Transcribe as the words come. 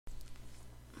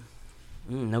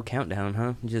No countdown,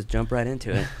 huh? You just jump right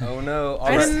into it. Oh no!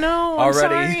 I didn't know. I'm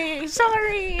Already.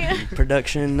 sorry.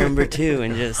 Production number 2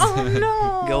 and just Oh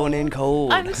no. going in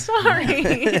cold. I'm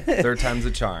sorry. Third time's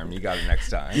a charm. You got it next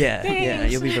time. Yeah,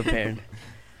 Thanks. you'll be prepared.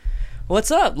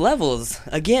 What's up? Levels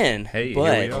again. Hey,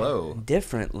 but here we are. Hello.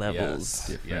 different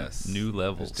levels. Yes. New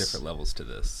levels. There's different levels to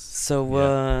this.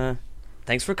 So,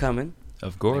 thanks for coming.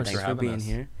 Of course. Thanks for having being us.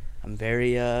 here. I'm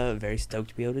very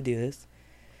stoked to be able to do this.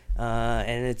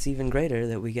 And it's even greater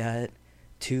that we got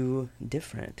 2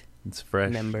 different It's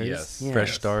fresh. members. Yes. Yeah.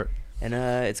 Fresh start. And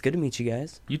it's good to meet you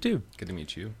guys. You too. Good to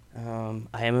meet you.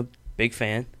 I am a big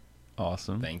fan.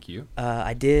 Awesome. Thank you.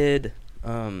 I did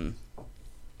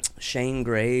Shane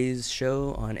Gray's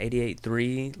show on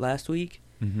 88.3 last week.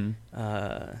 Mm-hmm.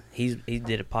 He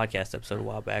did a podcast episode a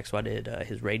while back, so I did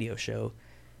his radio show.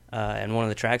 And one of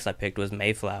the tracks I picked was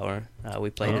Mayflower. We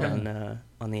played it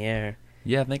on the air.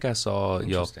 Yeah, I think I saw y'all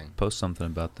Interesting. post something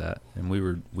about that, and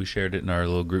we shared it in our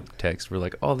little group text. We're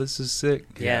like, "Oh, this is sick."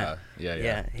 Yeah.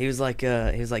 Yeah. He was like,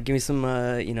 give me some,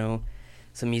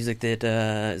 some music that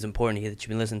is important to you that you've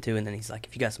been listening to. And then he's like,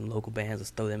 if you got some local bands, let's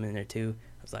throw them in there too.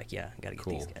 I was like, yeah, I gotta get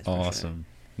Cool. these guys. For Awesome.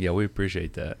 Yeah, we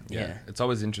appreciate that. Yeah. It's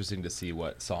always interesting to see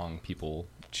what song people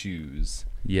choose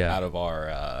Yeah. out of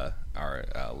our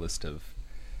list of,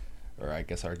 or I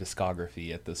guess our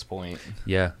discography at this point.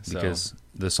 Yeah, So- because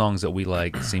the songs that we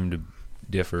like seem to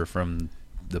differ from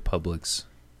the public's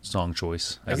song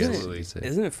choice. I guess Absolutely. you could say.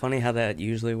 Isn't it funny how that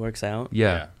usually works out?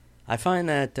 Yeah. I find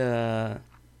that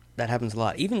that happens a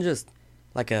lot. Even just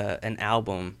like an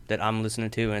album that I'm listening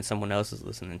to and someone else is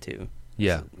listening to.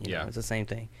 Yeah. It's the same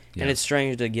thing. Yeah. And it's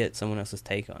strange to get someone else's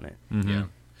take on it. Mhm. Yeah.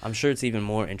 I'm sure it's even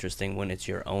more interesting when it's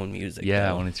your own music. Yeah,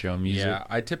 though. when it's your own music. Yeah,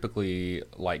 I typically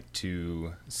like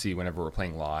to see whenever we're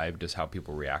playing live just how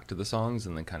people react to the songs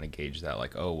and then kind of gauge that,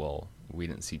 like, oh, well, we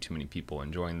didn't see too many people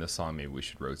enjoying this song, maybe we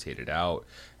should rotate it out.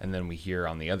 And then we hear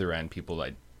on the other end people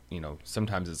like,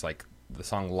 sometimes it's like the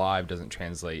song live doesn't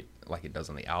translate like it does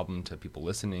on the album to people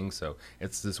listening, so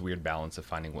it's this weird balance of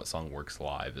finding what song works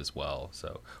live as well.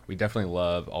 So we definitely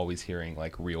love always hearing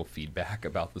like real feedback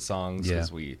about the songs,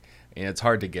 because it's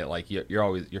hard to get like you're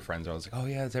always, your friends are always like, oh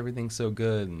yeah, everything's so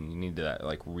good, and you need that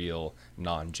like real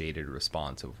non-jaded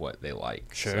response of what they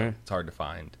like. Sure. So it's hard to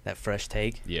find. That fresh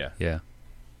take. Yeah. Yeah.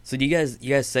 So do you guys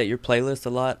set your playlist a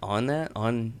lot on that,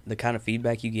 on the kind of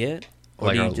feedback you get? Or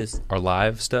Like do you our, just our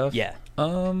live stuff? Yeah.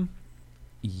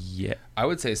 Yeah. I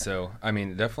would say so. I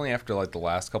mean, definitely after like the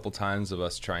last couple times of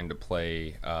us trying to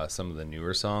play some of the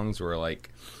newer songs, we're like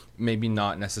maybe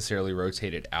not necessarily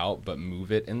rotate it out, but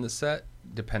move it in the set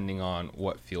depending on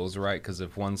what feels right. Because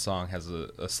if one song has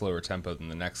a slower tempo than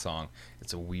the next song,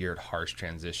 it's a weird, harsh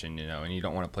transition, and you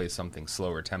don't want to play something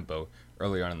slower tempo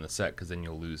early on in the set because then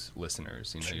you'll lose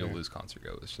listeners. You'll lose concert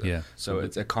goers. So, Yeah. So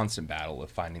it's a constant battle of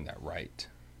finding that right.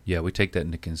 Yeah, we take that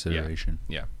into consideration.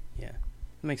 Yeah. Yeah.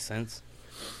 That makes sense.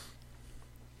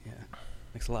 Yeah.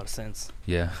 Makes a lot of sense.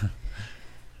 Yeah.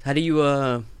 How do you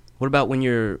what about when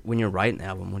you're writing an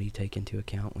album? What do you take into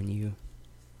account when you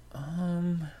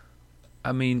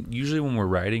I mean, usually when we're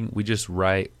writing, we just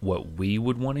write what we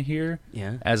would want to hear,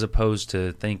 Yeah. as opposed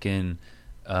to thinking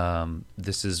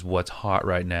this is what's hot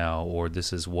right now or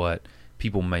this is what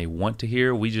people may want to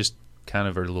hear. We just kind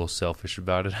of are a little selfish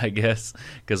about it, I guess,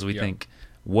 because we think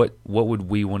what would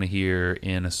we want to hear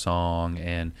in a song,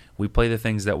 and we play the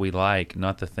things that we like,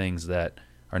 not the things that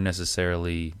are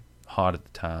necessarily hot at the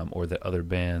time or that other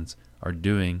bands are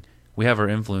doing. We have our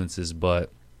influences,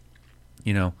 but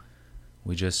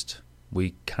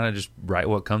we kind of just write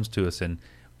what comes to us, and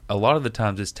a lot of the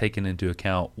times it's taken into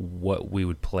account what we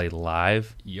would play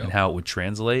live Yep. and how it would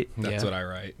translate. That's Yeah. what I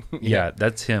write. Yeah,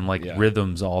 that's him, like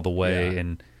rhythms all the way, Yeah.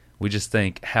 and we just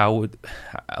think,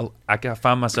 I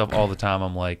find myself all the time,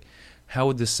 I'm like, how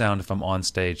would this sound if I'm on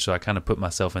stage? So I kind of put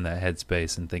myself in that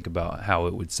headspace and think about how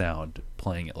it would sound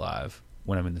playing it live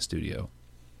when I'm in the studio.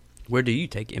 Where do you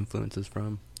take influences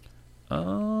from?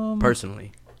 Um,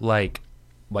 Personally. like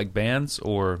bands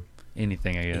or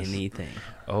anything, I guess. Anything.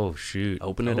 Oh shoot!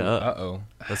 Open it up. Uh-oh.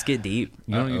 Let's get deep.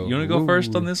 You want Uh-oh. to go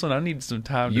first on Ooh. this one? I need some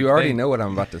time. You to already think. know what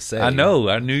I'm about to say. I know.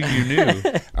 I knew you knew.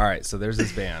 All right, so there's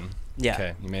this band. Yeah.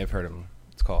 Okay, you may have heard of them.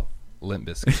 It's called Limp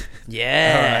Bizkit.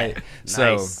 Yeah. All right.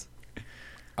 So Nice.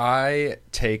 I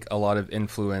take a lot of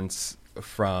influence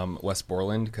from Wes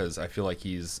Borland because I feel like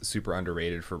he's super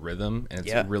underrated for rhythm, and it's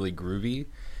Yeah. really groovy.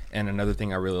 And another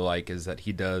thing I really like is that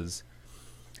he does,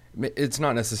 it's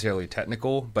not necessarily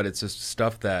technical, but it's just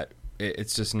stuff that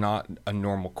it's just not a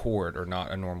normal chord or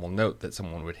not a normal note that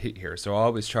someone would hit here. So I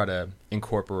always try to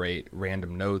incorporate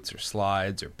random notes or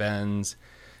slides or bends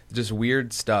just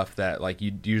weird stuff that like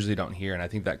you usually don't hear, and I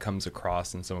think that comes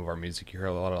across in some of our music. You hear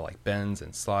a lot of like bends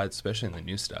and slides, especially in the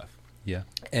new stuff. Yeah.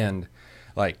 And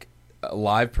like a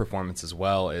live performance as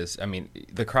well is, I mean,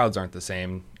 the crowds aren't the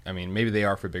same. I mean, maybe they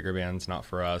are for bigger bands, not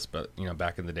for us, but you know,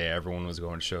 back in the day everyone was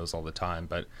going to shows all the time.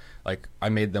 But like I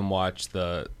made them watch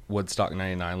the Woodstock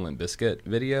 99 Limp Bizkit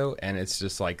video, and it's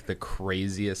just like the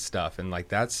craziest stuff. And like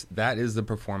that is the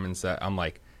performance that I'm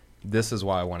like, this is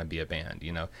why I want to be a band,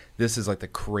 you know. This is like the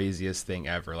craziest thing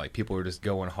ever. Like people are just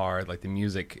going hard. Like the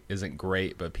music isn't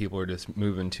great, but people are just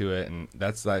moving to it, and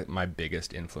that's like my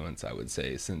biggest influence, I would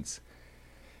say, since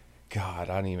God,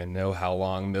 I don't even know how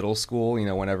long, middle school, you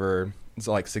know, whenever it's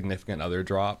like Significant Other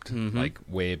dropped, like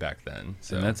way back then.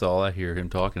 So And that's all I hear him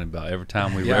talking about. Every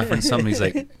time we reference something, he's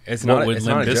like, it's what not, would it's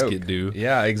Limp not a Bizkit joke. do?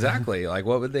 Yeah, exactly. Like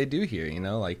what would they do here, you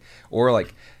know? Like, or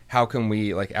like how can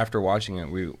we, like after watching it,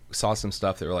 we saw some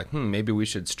stuff that were like, maybe we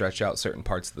should stretch out certain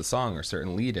parts of the song or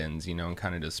certain lead-ins, you know, and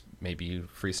kind of just maybe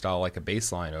freestyle like a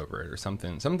bass line over it or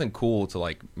something cool to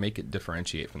like make it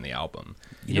differentiate from the album.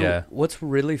 You know, what's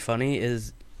really funny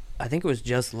is, I think it was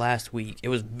just last week. It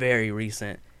was very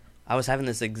recent. I was having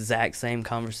this exact same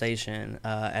conversation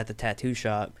at the tattoo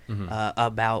shop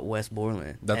about Wes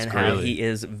Borland. That's and great. how he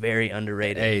is very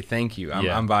underrated. Hey, thank you.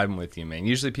 I'm vibing with you, man.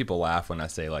 Usually people laugh when I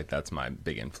say like that's my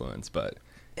big influence, but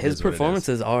it his is what it is.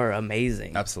 performances are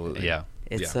amazing. Absolutely. Yeah.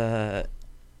 It's and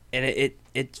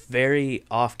it's very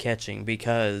off-catching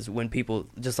because when people,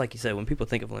 just like you said, when people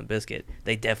think of Limp Bizkit,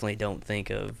 they definitely don't think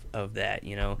of that.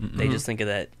 You know, they just think of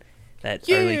that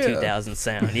early 2000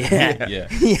 sound. Yeah.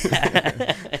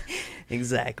 Yeah.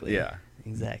 Exactly. Yeah.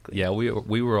 Exactly. Yeah,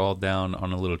 we were all down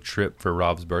on a little trip for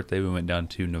Rob's birthday. We went down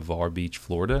to Navarre Beach,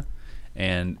 Florida.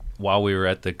 And while we were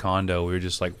at the condo, we were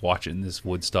just like watching this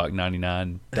Woodstock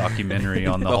 99 documentary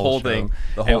on the, whole show. thing.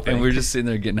 The whole thing. And we were just sitting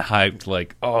there getting hyped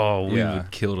like, oh, we Yeah.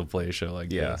 would kill to play a show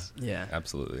like Yeah. this. Yeah.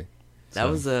 Absolutely. That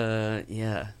was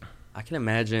yeah. I can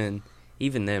imagine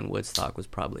even then Woodstock was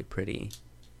probably pretty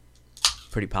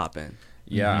poppin'.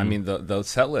 Yeah, I mean the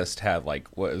set list had like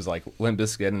what was like Limp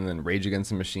Bizkit and then Rage Against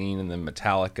the Machine and then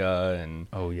Metallica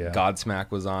and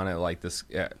Godsmack was on it, like this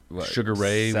Sugar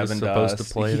Ray was Seven supposed Dust.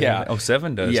 to play. Yeah. Oh,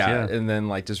 Seven Dust. Yeah. and then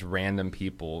like just random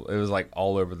people. It was like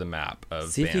all over the map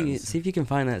of See bands. if you can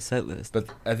find that set list. But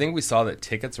I think we saw that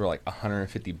tickets were like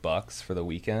 $150 for the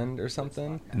weekend or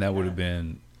something. And that would have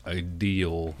been a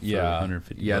deal for Yeah,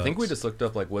 $150. yeah. I think we just looked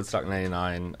up like Woodstock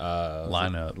 '99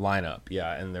 lineup.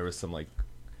 Yeah, and there was some like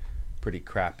pretty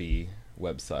crappy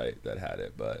website that had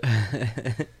it, but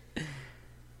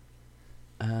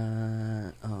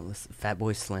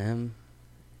Fatboy Slim,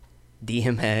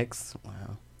 DMX.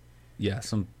 Wow. Yeah,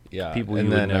 some yeah, people and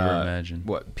you then, would never imagine.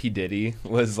 What P Diddy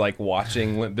was like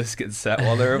watching Limp Bizkit's set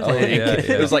while they were playing. yeah,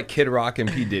 yeah. It was like Kid Rock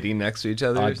and P Diddy next to each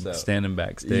other. So. Standing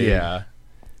backstage. Yeah,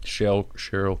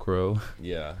 Sheryl Crow.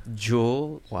 yeah,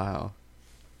 Jewel. Wow.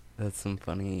 That's some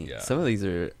funny. Yeah. Some of these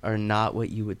are not what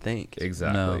you would think.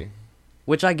 exactly.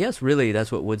 Which I guess really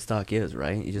that's what Woodstock is,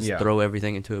 right? You just Yeah. throw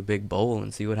everything into a big bowl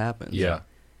and see what happens. Yeah.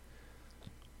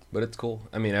 But it's cool.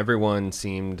 I mean, everyone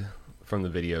seemed, from the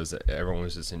videos, that everyone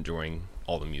was just enjoying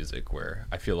all the music, where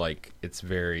I feel like it's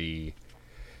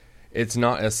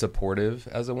not as supportive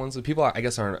as it once. People, I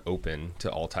guess, aren't open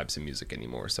to all types of music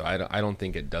anymore. So I don't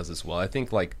think it does as well. I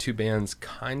think like two bands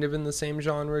kind of in the same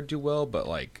genre do well, but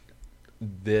like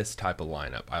this type of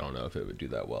lineup, I don't know if it would do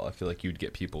that well. I feel like you'd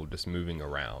get people just moving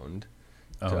around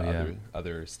to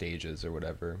other stages or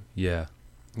whatever. Yeah.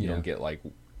 You don't get like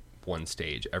one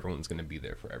stage. Everyone's going to be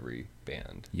there for every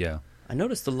band. Yeah. I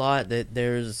noticed a lot that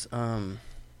there's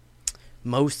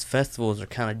most festivals are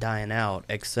kind of dying out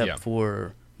except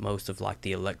for most of like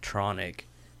the electronic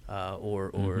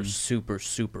or super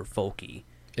folky.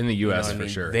 In the U.S. You know what I for mean?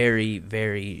 sure. Very,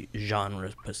 very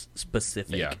genre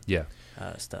specific Yeah.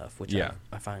 stuff, which Yeah.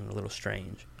 I find a little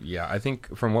strange. Yeah, I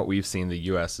think from what we've seen, the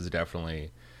U.S. is definitely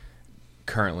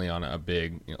currently on a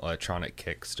big electronic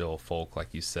kick still. Folk,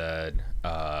 like you said.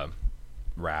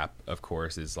 Rap, of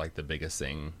course, is like the biggest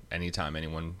thing. Anytime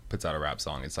anyone puts out a rap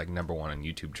song, it's like number one on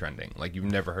YouTube trending. Like you've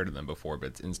never heard of them before, but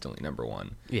it's instantly number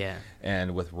one. Yeah.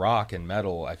 And with rock and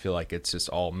metal, I feel like it's just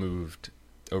all moved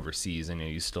overseas. And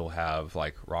you still have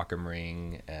like Rock 'em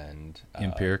Ring and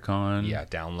Empiricon. Yeah,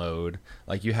 Download.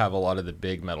 Like you have a lot of the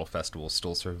big metal festivals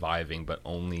still surviving, but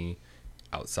only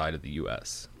outside of the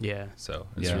U.S. Yeah. So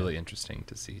it's really interesting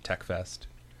to see. Tech Fest.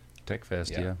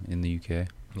 Yeah, in the UK.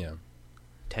 Yeah.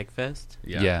 Tech Fest?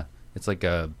 Yeah. It's like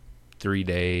a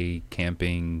 3-day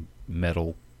camping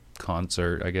metal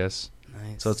concert, I guess.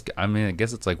 Nice. So I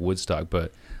guess it's like Woodstock,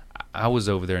 but I was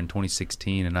over there in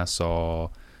 2016 and I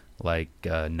saw like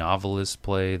Novelists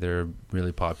play. They're a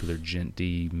really popular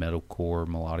djenty metalcore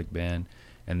melodic band.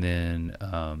 And then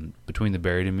Between the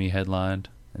Buried and Me headlined.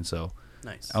 And so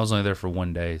Nice. I was only there for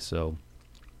one day, so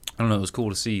I don't know. It was cool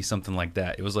to see something like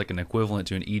that. It was like an equivalent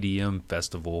to an EDM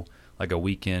festival, like a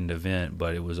weekend event,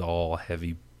 but it was all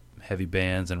heavy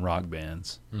bands and rock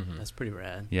bands. Mm-hmm. That's pretty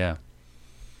rad. Yeah.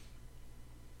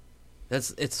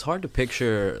 It's hard to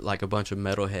picture like a bunch of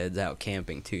metalheads out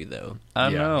camping too, though. I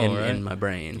Yeah. know, right? In my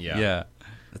brain, Yeah. Yeah.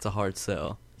 it's a hard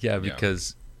sell. Yeah,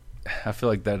 because I feel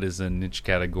like that is a niche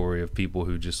category of people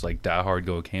who just like die hard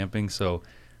go camping. So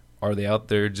are they out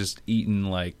there just eating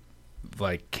like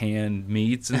canned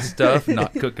meats and stuff,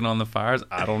 not cooking on the fires?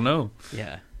 I don't know.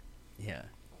 Yeah.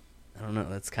 I don't know.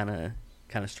 That's kind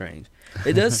of strange.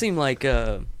 It does seem like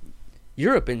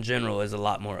Europe in general is a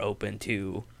lot more open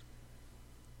to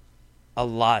a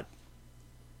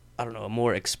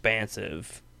more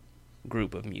expansive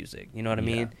group of music. You know what I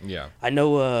mean? Yeah. I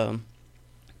know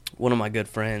one of my good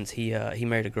friends, he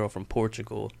married a girl from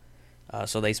Portugal,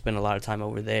 so they spend a lot of time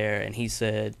over there, and he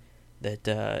said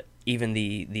that even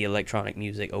the electronic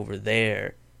music over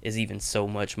there is even so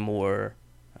much more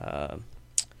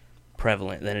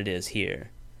prevalent than it is here.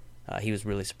 He was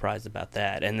really surprised about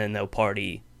that. And then they'll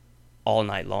party all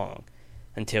night long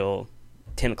until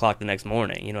 10 o'clock the next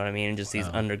morning, you know what I mean? And just these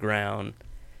underground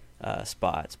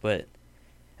spots.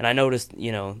 And I noticed,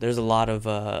 there's a lot of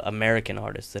American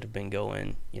artists that have been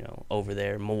going, over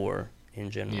there more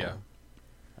in general. Yeah.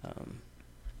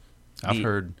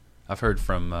 I've heard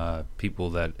from people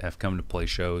that have come to play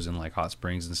shows in like Hot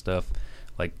Springs and stuff,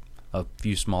 like a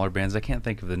few smaller bands. I can't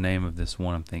think of the name of this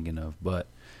one I'm thinking of, but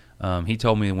he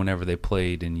told me whenever they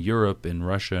played in Europe and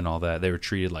Russia and all that, they were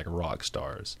treated like rock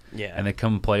stars. Yeah. And they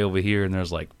come play over here, and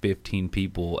there's like 15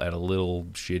 people at a little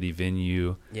shitty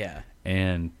venue, Yeah.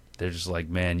 and they're just like,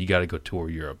 man, you got to go tour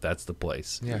Europe. That's the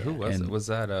place. Yeah. Who was And it? Was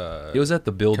that It was at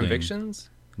the building. Convictions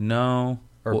No.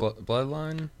 or Well,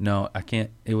 Bloodline? no, I can't.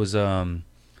 It was that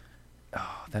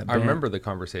band, I remember the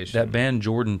conversation. that band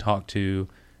Jordan talked to,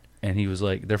 and he was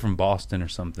like, they're from Boston or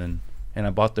something. And I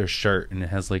bought their shirt, and it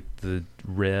has like the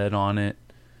red on it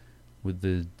with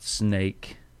the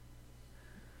snake.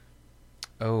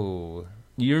 Oh,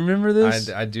 You remember this?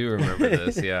 I do remember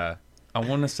this. Yeah. I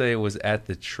want to say it was at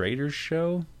the Traders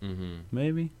show, Mm-hmm.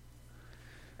 maybe.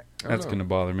 That's going to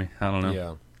bother me. I don't know.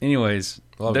 Yeah. Anyways,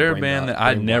 Love they're a brain band blast- that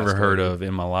I'd brain never blast heard party. of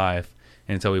in my life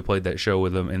until we played that show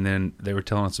with them. And then they were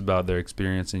telling us about their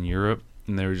experience in Europe.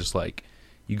 And they were just like,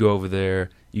 you go over there,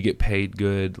 you get paid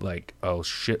good. Like, a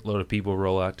shitload of people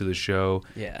roll out to the show.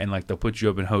 Yeah. And, like, they'll put you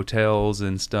up in hotels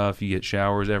and stuff. You get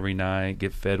showers every night,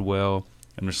 get fed well.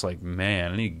 I'm just like,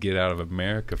 man, I need to get out of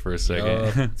America for a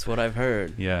second. That's what I've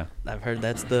heard. Yeah. I've heard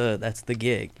that's the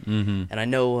gig. Mm-hmm. And I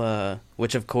know,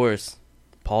 which of course,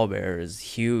 Pallbearer is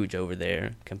huge over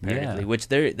there comparatively, Yeah. which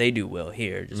they do well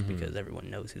here just Mhm. because everyone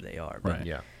knows who they are. But Right.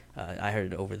 Yeah. I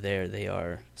heard over there they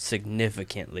are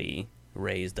significantly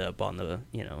raised up on the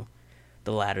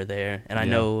the ladder there. And I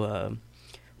Yeah. know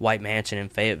White Mansion in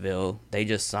Fayetteville, they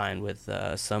just signed with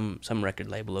some record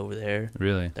label over there.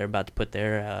 Really? They're about to put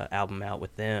their album out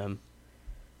with them.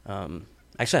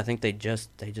 Actually, I think they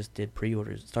just did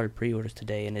started pre-orders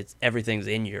today, and everything's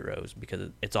in euros because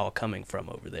it's all coming from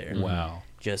over there. Wow.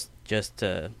 Just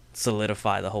to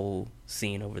solidify the whole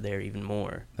scene over there even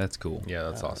more, That's cool. Yeah,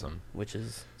 that's awesome. which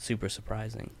is super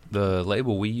surprising. The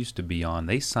label we used to be on,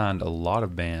 they signed a lot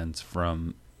of bands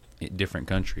from different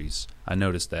countries. I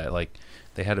noticed that. Like,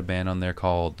 they had a band on there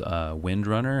called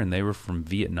Windrunner, and they were from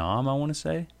Vietnam, I want to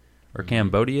say, or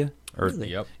Cambodia. Or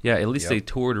Yep. yeah, at least Yep. they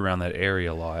toured around that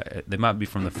area a lot. They might be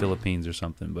from the Philippines or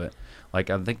something, but like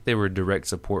I think they were direct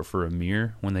support for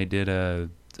Amir when they did a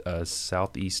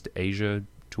Southeast Asia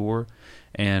tour,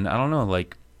 and I don't know,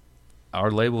 like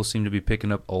our label seemed to be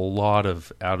picking up a lot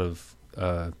of out of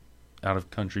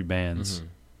country bands.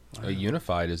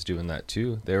 Unified is doing that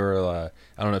too. They were,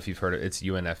 I don't know if you've heard it. It's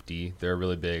UNFD. They're a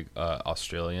really big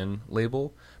Australian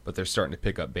label, but they're starting to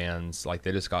pick up bands. Like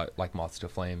they just got like Moths to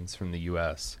Flames from the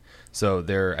U.S. So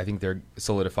I think they're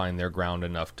solidifying their ground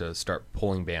enough to start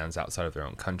pulling bands outside of their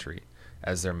own country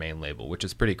as their main label, which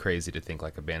is pretty crazy to think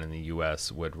like a band in the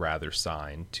U.S. would rather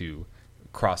sign to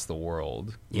cross the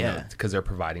world. Yeah. Because they're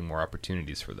providing more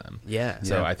opportunities for them. Yeah.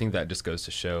 So Yeah. I think that just goes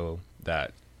to show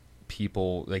that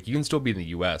people, like, you can still be in the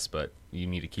U.S., but you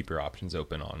need to keep your options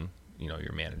open on,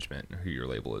 your management and who your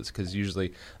label is. Because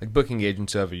usually, like, booking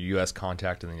agents have a U.S.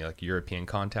 contact and then like European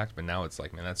contact, but now it's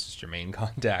like, man, that's just your main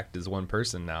contact is one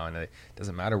person now, and it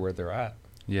doesn't matter where they're at.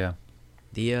 Yeah.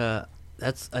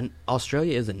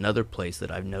 Australia is another place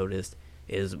that I've noticed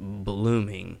is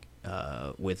blooming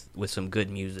with some good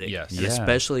music. Yes. And Yeah.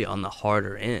 especially on the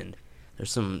harder end.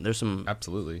 There's some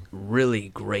Absolutely. really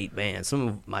great bands. Some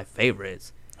of my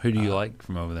favorites. Who do you like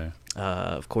from over there?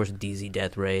 Of course, DZ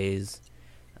Death Rays,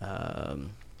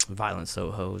 Violent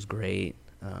Soho is great.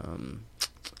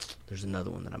 There's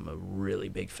another one that I'm a really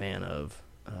big fan of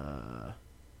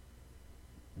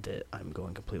that I'm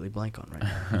going completely blank on right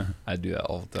now. I do that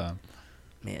all the time.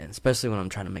 Man, especially when I'm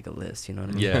trying to make a list, you know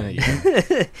what I mean? Yeah.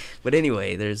 Yeah. But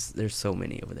anyway, there's so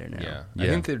many over there now. Yeah. Yeah. I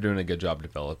think they're doing a good job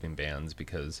developing bands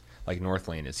because like North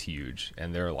Lane is huge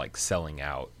and they're like selling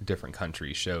out different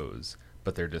country shows,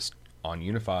 but they're just on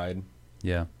Unified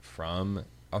Yeah. from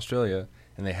Australia,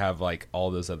 and they have like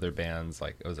all those other bands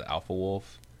like was it Alpha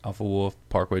Wolf, Alpha Wolf,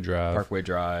 Parkway Drive, Parkway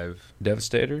Drive.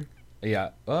 Devastator.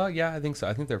 Yeah. Yeah, I think so.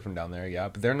 I think they're from down there. Yeah,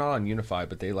 but they're not on Unified,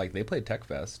 but they played Tech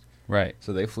Fest. Right.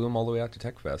 So they flew them all the way out to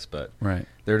Tech Fest, but Right.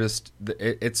 they're just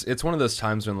it's one of those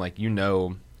times when like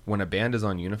when a band is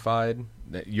on Unified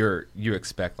that you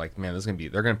expect like man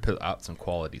they're gonna put out some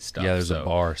quality stuff. Yeah, there's a So,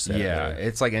 bar set Yeah, there.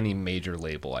 it's like any major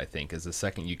label. I think is the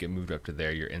second you get moved up to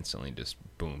there, you're instantly just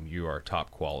boom, you are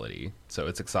top quality. So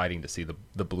it's exciting to see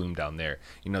the bloom down there.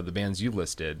 You know the bands you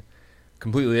listed.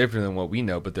 Completely different than what we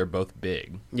know, but they're both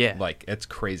big. Yeah. Like, it's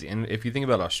crazy. And if you think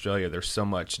about Australia, there's so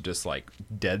much just, like,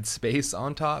 dead space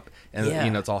on top. And, Yeah. you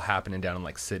know, it's all happening down in,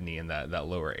 like, Sydney and that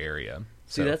lower area.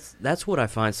 See, that's what I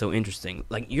find so interesting.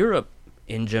 Like, Europe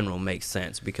in general makes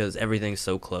sense because everything's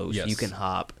so close. Yes. You can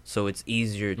hop, so it's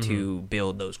easier to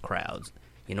build those crowds.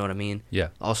 You know what I mean? Yeah.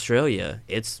 Australia,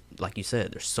 it's, like you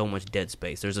said, there's so much dead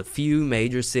space. There's a few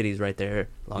major cities right there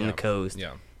along the coast.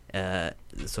 Yeah.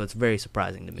 So it's very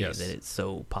surprising to me Yes. that it's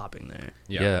so popping there.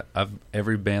 Yeah.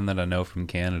 Every band that I know from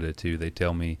Canada too, they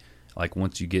tell me like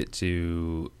once you get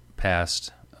to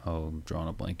past I'm drawing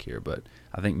a blank here, but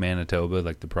I think Manitoba,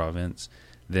 like the province,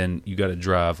 then you got to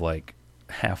drive like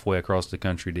halfway across the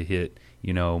country to hit,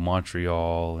 you know,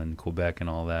 Montreal and Quebec and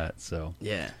all that. So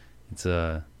Yeah.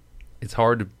 it's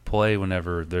hard to play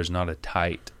whenever there's not a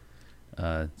tight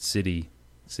city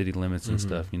limits and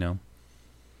stuff, you know.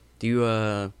 Do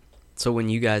you so when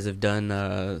you guys have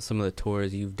done some of the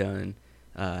tours you've done,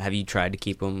 have you tried to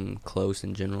keep them close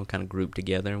in general, kind of grouped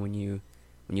together when you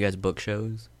guys book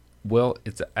shows? Well,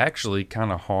 it's actually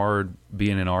kind of hard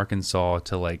being in Arkansas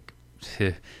to like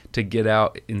to get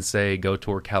out and say go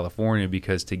tour California,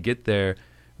 because to get there,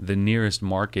 the nearest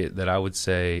market that I would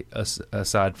say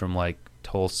aside from like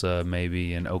Tulsa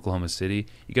maybe and Oklahoma City,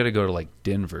 you got to go to like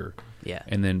Denver. Yeah.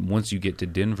 And then once you get to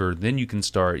Denver, then you can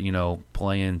start, you know,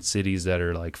 playing cities that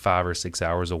are like 5 or 6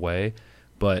 hours away.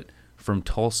 But from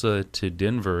Tulsa to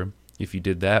Denver, if you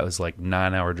did that, it was like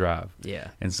 9-hour drive. Yeah.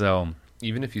 And so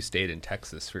Even if you stayed in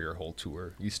Texas for your whole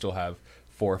tour, you still have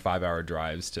 4 or 5 hour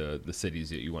drives to the cities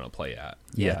that you want to play at.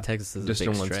 Yeah, Yeah. Texas is Just a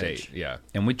big in one stretch. state. Yeah.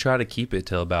 and we try to keep it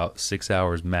to about 6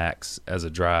 hours max as a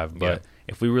drive. But Yeah.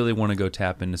 if we really want to go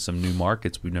tap into some new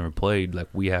markets we've never played, like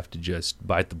we have to just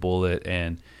bite the bullet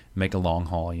and make a long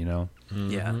haul, you know?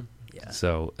 Yeah. Yeah.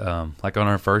 So, like on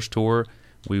our first tour,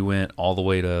 we went all the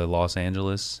way to Los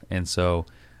Angeles. And so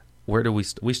where do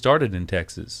we started in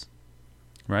Texas,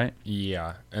 right?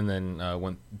 Yeah, and then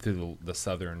went through the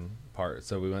southern part.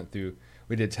 So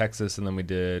we did Texas, and then we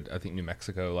did, I think, New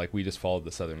Mexico. Like, we just followed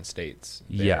the southern states.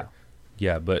 there. Yeah.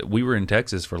 Yeah, but we were in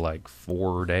Texas for like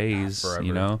 4 days, Forever.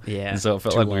 you know? Yeah. And so it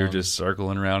felt Too like we were long. just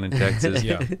circling around in Texas.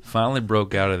 Yeah. Finally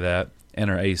broke out of that, and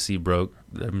our AC broke.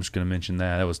 I'm just going to mention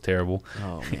that. That was terrible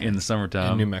Oh, man. in the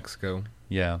summertime. In New Mexico.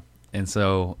 Yeah. And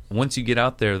so once you get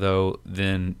out there, though,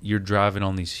 then you're driving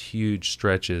on these huge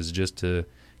stretches just to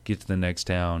get to the next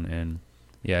town. And,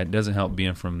 yeah, it doesn't help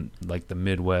being from, like, the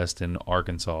Midwest and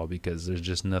Arkansas, because there's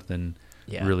just nothing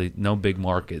Yeah. really, no big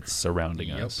markets surrounding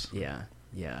Yep. us. Yeah.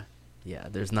 Yeah. Yeah.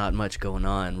 There's not much going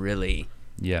on really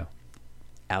Yeah.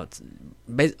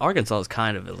 Arkansas is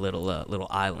kind of a little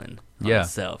island on Yeah.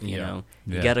 itself, you Yeah. know.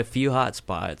 Yeah. You got a few hot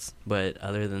spots, but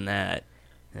other than that,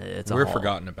 it's We're all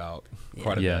forgotten about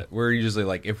quite a Yeah. bit. We're usually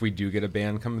like, if we do get a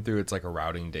band coming through, it's like a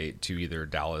routing date to either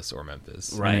Dallas or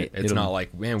Memphis. Right. It's not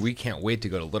like, man, we can't wait to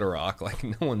go to Little Rock. Like,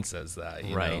 no one says that.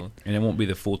 You Right. know? And it won't be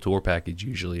the full tour package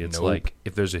usually. It's Nope. like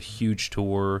if there's a huge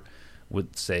tour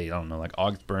with, say, I don't know, like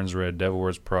August Burns Red, Devil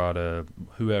Wears Prada,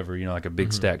 whoever, you know, like a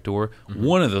big stack tour,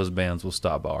 one of those bands will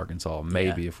stop by Arkansas,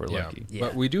 maybe, Yeah. if we're Yeah. lucky. Yeah.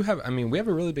 But we do have, I mean, we have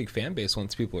a really big fan base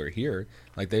once people are here.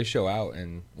 Like, they show out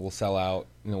and we'll sell out,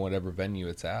 you know, whatever venue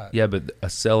it's at. Yeah, but a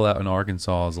sellout in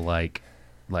Arkansas is like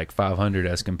 500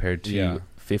 as compared to Yeah.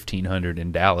 1,500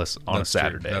 in Dallas on That's a true.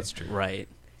 Saturday. That's true. right.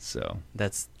 So,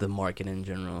 That's the market in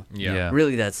general. Yeah. Yeah.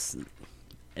 Really, that's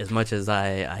as much as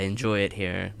I enjoy it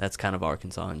here, that's kind of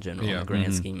Arkansas in general in Yeah. the grand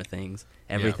Mhm. scheme of things.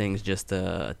 Everything's just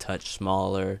a touch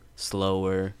smaller,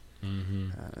 slower. Mm-hmm.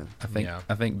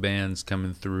 I think bands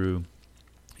coming through,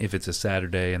 if it's a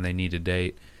Saturday and they need a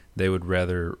date, they would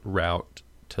rather route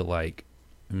to like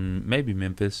maybe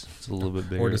Memphis. It's a little bit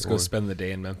bigger. Or just go spend the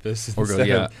day in Memphis Or go- instead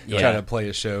yeah. of Yeah. trying to play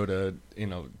a show to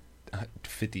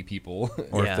 50 people.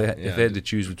 Or Yeah. if they had to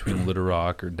choose between Little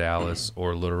Rock or Dallas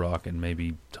or Little Rock and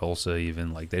maybe Tulsa,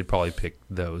 even like they'd probably pick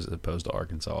those as opposed to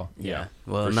Arkansas. Yeah,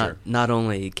 Well, for not sure. not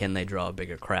only can they draw a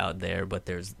bigger crowd there, but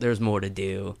there's more to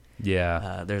do.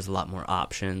 Yeah, There's a lot more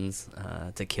options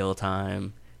to kill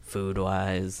time, food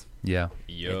wise. yeah,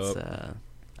 It's Yup.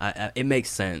 it makes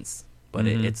sense, but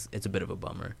Mhm. it's a bit of a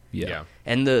bummer. yeah,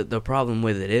 And the problem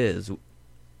with it is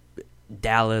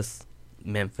Dallas,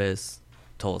 Memphis,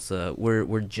 Tulsa,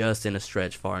 we're just in a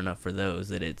stretch far enough for those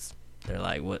that they're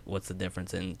like, what's the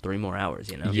difference in 3 more hours,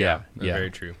 you know? Yeah. Very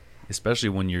true. Especially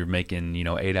when you're making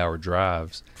 8-hour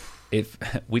drives. If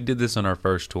we did this on our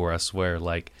first tour, I swear,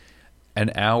 like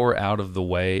an hour out of the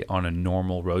way on a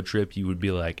normal road trip, you would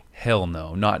be like, hell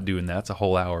no, not doing that. It's a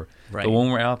whole hour. Right. But when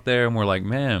we're out there and we're like,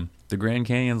 man, the Grand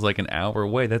Canyon's like an hour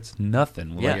away. That's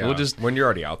nothing. We're Yeah. like, we'll just when you're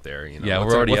already out there, Yeah, what's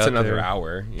we're already what's out another there.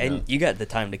 hour? And you got the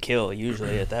time to kill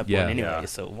usually at that point Yeah. anyway, Yeah.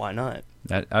 so why not?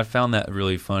 I found that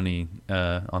really funny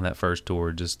on that first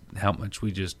tour, just how much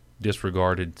we just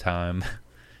disregarded time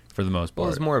for the most Well, part.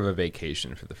 it was more of a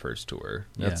vacation for the first tour.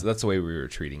 That's Yeah. the way we were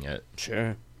treating it.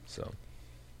 Sure. So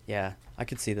Yeah, I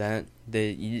could see that.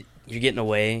 You're getting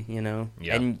away,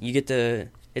 Yeah. and you get to.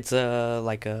 It's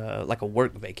like a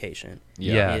work vacation.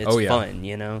 Yeah. It's Oh, yeah. fun,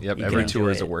 Yep. You Every can tour enjoy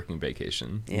is a it. working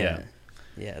vacation. Yeah.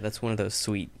 Yeah, that's one of those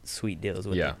sweet deals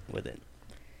with Yeah. it. With it,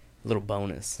 little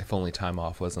bonus, If only time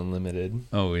off was unlimited.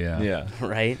 Oh yeah. Yeah.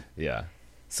 right? Yeah.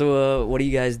 So, what do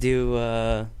you guys do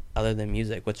other than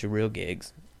music? What's your real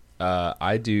gigs?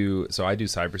 I do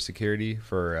cybersecurity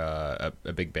for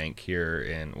a big bank here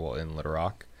in Little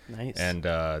Rock. Nice. And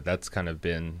that's kind of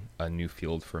been a new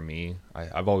field for me.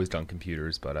 I've always done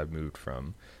computers, but I've moved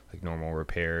from like normal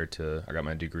repair to I got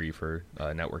my degree for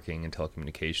networking and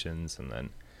telecommunications, and then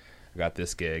I got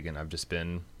this gig, and I've just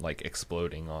been like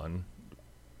exploding on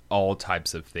all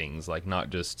types of things, like not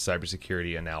just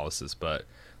cybersecurity analysis, but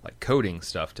like coding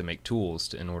stuff to make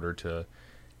tools in order to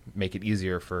make it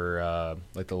easier for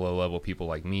like the low level people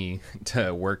like me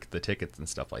to work the tickets and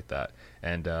stuff like that,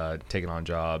 and taking on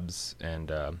jobs. And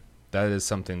that is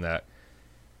something that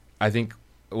I think,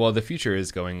 well, the future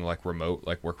is going like remote,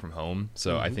 like work from home.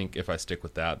 So I think if I stick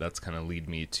with that, that's kind of lead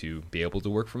me to be able to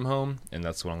work from home. And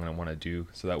that's what I'm going to want to do.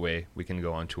 So that way we can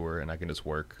go on tour and I can just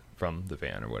work from the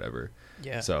van or whatever.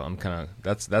 yeah. So I'm kind of,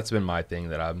 that's been my thing,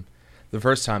 that I'm the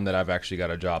first time that I've actually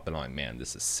got a job and I'm like, man,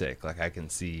 this is sick. Like I can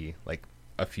see like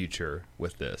a future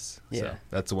with this. Yeah. So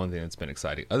that's the one thing that's been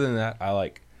exciting. Other than that,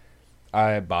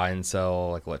 I buy and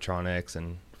sell like electronics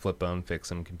and flip them, fix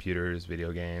them, computers,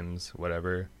 video games,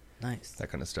 whatever, Nice. that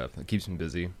kind of stuff. It keeps me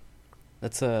busy.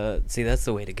 That's that's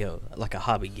the way to go. Like a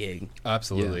hobby gig,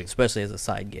 Absolutely. especially as a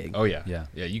side gig. Oh yeah. Yeah.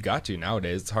 Yeah. You got to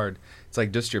nowadays. It's hard. It's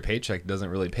like just your paycheck doesn't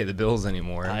really pay the bills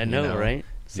anymore. I you know, right?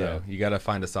 So you got to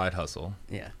find a side hustle.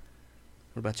 Yeah.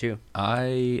 What about you?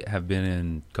 I have been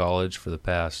in college for the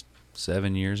past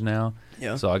 7 years now.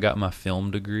 Yeah. So I got my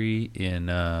film degree in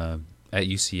at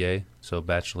UCA, so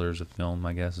bachelor's of film,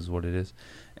 I guess is what it is.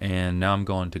 And now I'm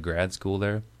going to grad school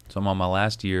there. So I'm on my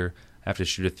last year. I have to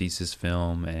shoot a thesis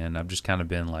film, and I've just kind of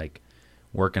been like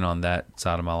working on that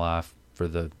side of my life for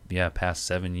the past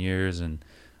 7 years. And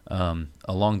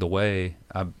along the way,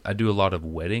 I do a lot of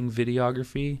wedding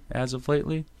videography as of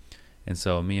lately. And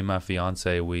so me and my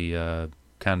fiance, we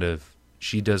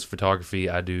she does photography,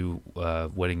 I do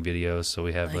wedding videos, so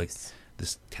we have like Nice.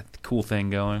 this cool thing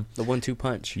going. The 1-2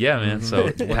 punch. Yeah, man. So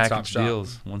it's One-stop package shop.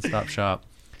 deals, one-stop shop.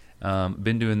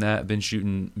 Been doing that. Been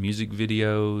shooting music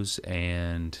videos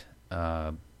and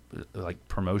like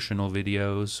promotional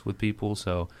videos with people.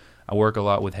 So I work a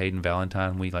lot with Hayden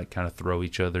Valentine. We like kind of throw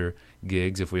each other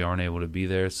gigs if we aren't able to be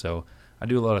there. So I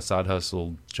do a lot of side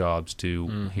hustle jobs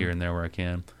too, here and there where I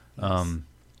can.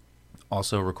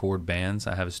 Also record bands.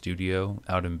 I have a studio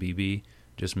out in BB.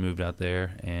 Just moved out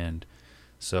there, and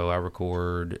so I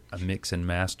record, a mix and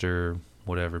master,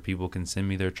 whatever. People can send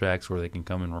me their tracks, or they can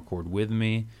come and record with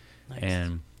me. Nice.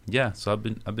 And yeah, so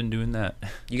I've been doing that.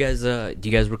 You guys, do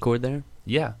you guys record there?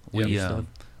 Yeah, we Yeah.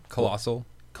 Colossal.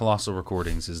 Colossal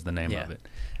Recordings is the name Yeah. of it,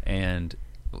 and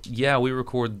yeah, we've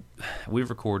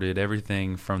recorded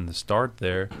everything from the start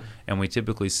there, and we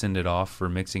typically send it off for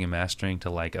mixing and mastering to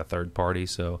like a third party.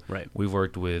 So Right. we've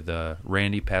worked with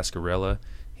Randy Pascarella.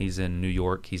 He's in New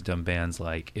York. He's done bands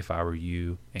like If I Were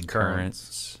You and Currents.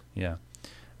 Currents. Yeah.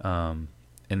 And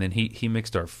then he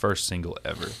mixed our first single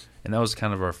ever, and that was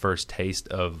kind of our first taste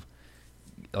of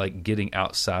like getting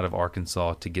outside of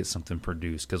Arkansas to get something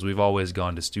produced, because we've always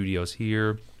gone to studios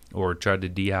here or tried to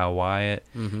DIY it,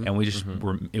 and we just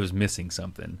it was missing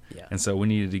something. Yeah. And so we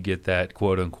needed to get that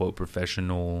quote unquote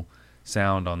professional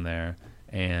sound on there,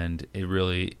 and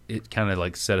it kind of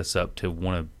like set us up to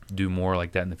want to do more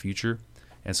like that in the future.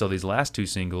 And so these last two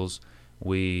singles,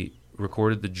 we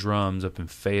recorded the drums up in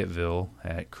Fayetteville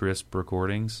at Crisp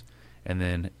Recordings, and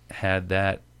then had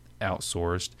that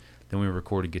outsourced. Then we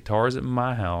recorded guitars at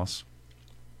my house.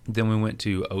 Then we went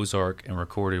to Ozark and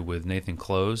recorded with Nathan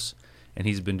Close, and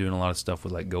he's been doing a lot of stuff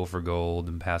with like Go for Gold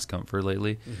and Past Comfort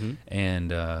lately, and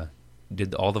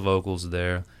did all the vocals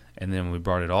there. And then we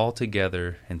brought it all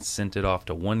together and sent it off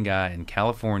to one guy in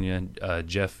California,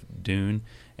 Jeff Dune,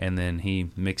 and then he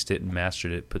mixed it and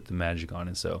mastered it, put the magic on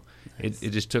it. So Nice. it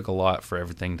just took a lot for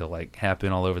everything to like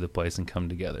happen all over the place and come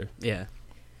together. Yeah,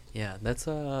 that's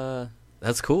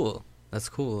cool. That's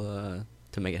cool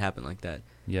to make it happen like that.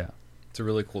 Yeah. It's a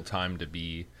really cool time to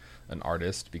be an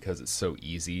artist because it's so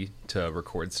easy to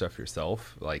record stuff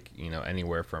yourself. Like, you know,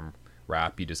 anywhere from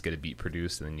rap, you just get a beat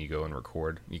produced and then you go and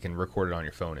record. You can record it on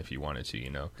your phone if you wanted to, you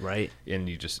know. Right. And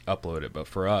you just upload it. But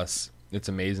for us, it's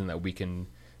amazing that we can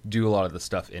do a lot of the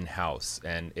stuff in-house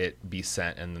and it be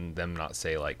sent, and then them not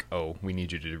say like, oh, we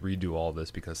need you to redo all this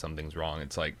because something's wrong.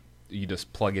 It's like you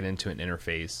just plug it into an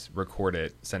interface, record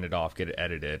it, send it off, get it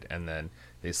edited, and then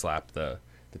they slap the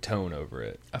tone over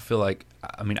it. I feel like,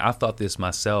 I mean, I thought this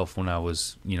myself when I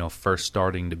was, you know, first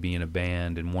starting to be in a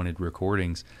band and wanted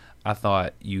recordings. I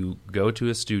thought you go to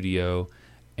a studio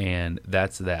and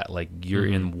that's that. Like, you're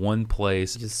in one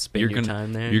place. You just spend your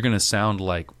time there. You're going to sound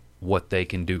like what they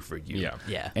can do for you. Yeah.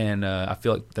 Yeah. And I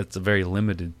feel like that's a very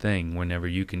limited thing whenever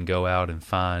you can go out and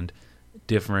find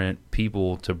different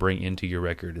people to bring into your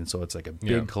record. And so it's like a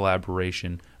big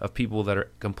collaboration of people that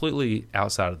are completely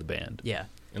outside of the band. Yeah.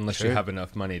 Unless Sure. you have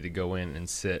enough money to go in and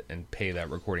sit and pay that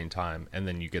recording time, and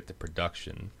then you get the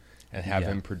production and have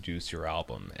him produce your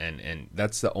album. And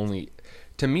that's the only,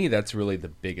 to me, that's really the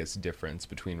biggest difference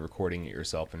between recording it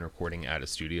yourself and recording at a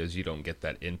studio is you don't get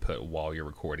that input while you're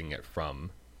recording it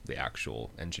from the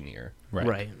actual engineer.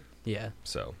 Right. Yeah.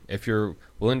 So if you're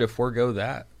willing to forego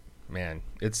that, man,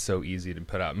 it's so easy to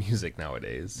put out music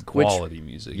nowadays. Quality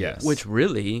music. Yes. Which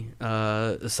really,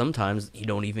 sometimes you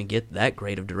don't even get that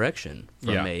great of direction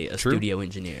from Yeah, a true. studio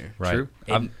engineer. Right. True.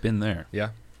 I've been there.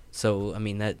 Yeah. So, I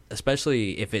mean, that,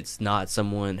 especially if it's not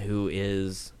someone who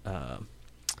is,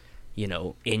 you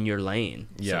know, in your lane,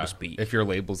 so Yeah. to speak. If your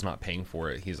label's not paying for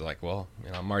it, he's like, well,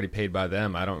 you know, I'm already paid by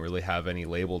them. I don't really have any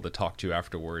label to talk to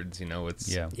afterwards. You know,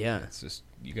 it's Yeah. Yeah. it's just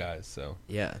you guys. So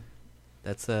Yeah,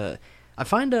 that's I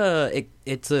find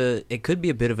it could be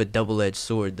a bit of a double-edged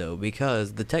sword though,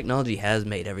 because the technology has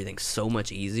made everything so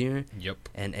much easier yep.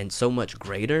 and so much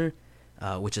greater,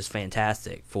 which is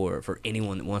fantastic for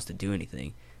anyone that wants to do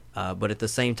anything. But at the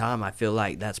same time, I feel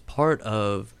like that's part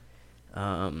of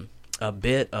a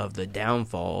bit of the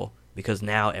downfall, because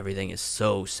now everything is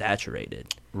so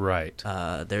saturated. Right.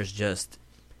 There's just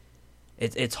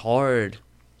it's hard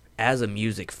as a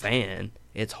music fan.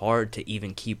 It's hard to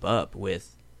even keep up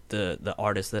with the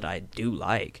artists that I do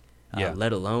like, Yeah.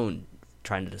 let alone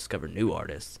trying to discover new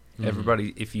artists. Everybody,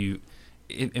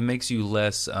 it makes you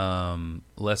less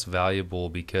valuable,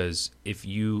 because if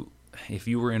you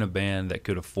were in a band that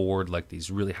could afford like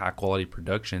these really high quality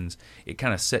productions, it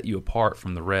kind of set you apart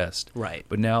from the rest. Right.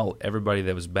 But now everybody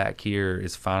that was back here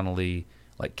is finally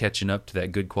like catching up to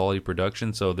that good quality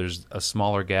production, so there's a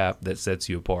smaller gap that sets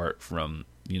you apart from,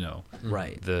 you know,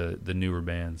 Right. the newer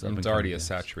bands. And it's already a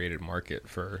saturated market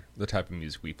for the type of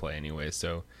music we play anyway.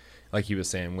 So like he was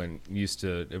saying, when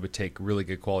it would take really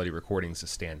good quality recordings to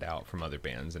stand out from other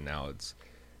bands, and now it's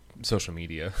social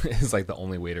media is like the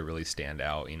only way to really stand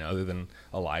out, you know, other than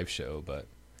a live show. But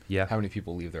Yeah. how many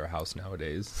people leave their house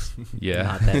nowadays? Yeah.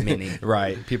 Not that many.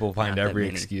 Right. People find Not that every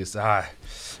many. excuse. I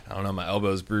don't know, my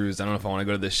elbow's bruised. I don't know if I want to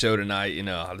go to this show tonight. You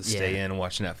know, I'll just stay Yeah. in and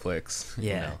watch Netflix. You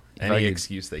Yeah. know, If I any could-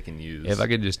 excuse they can use. If I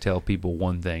could just tell people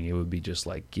one thing, it would be just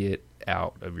like, get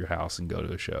out of your house and go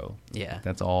to a show. Yeah.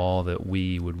 That's all that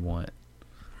we would want.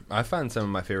 I find some of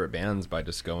my favorite bands by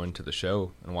just going to the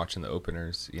show and watching the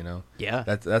openers, you know. Yeah.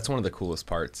 That's one of the coolest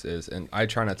parts is, and I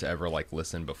try not to ever like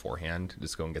listen beforehand,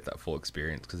 just go and get that full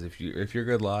experience, because if you're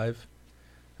good live,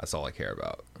 that's all I care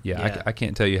about. Yeah, Yeah. I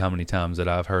can't tell you how many times that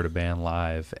I've heard a band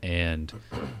live, and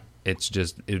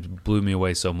it blew me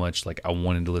away so much. Like, I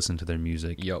wanted to listen to their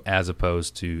music, Yep. as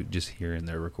opposed to just hearing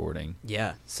their recording.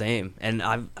 Yeah, same. And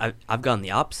I've gone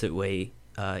the opposite way,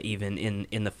 even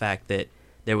in the fact that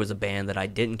there was a band that I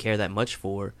didn't care that much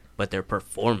for, but their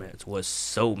performance was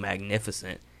so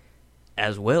magnificent,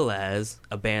 as well as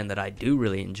a band that I do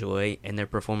really enjoy, and their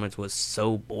performance was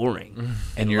so boring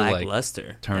and you're, like,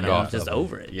 lackluster. turned and I'm off just of it.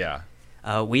 over it. Yeah.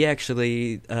 We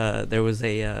actually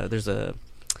there's a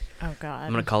Oh God.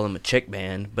 I'm gonna call them a chick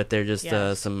band, but they're just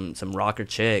Yes. some rocker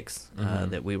chicks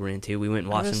that we were into. We went and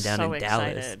watched them down in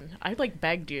Dallas. I like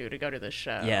begged you to go to this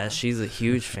show. Yeah, she's a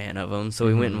huge fan of them, so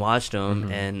we went and watched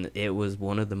them, and it was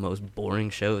one of the most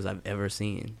boring shows I've ever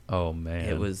seen. Oh man,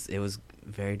 It was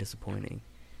very disappointing,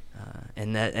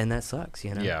 and that sucks.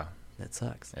 You know, Yeah, that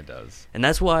sucks. it does. And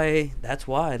that's why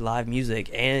live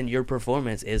music and your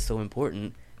performance is so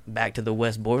important. Back to the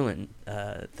Wes Borland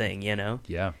thing, you know,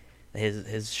 yeah.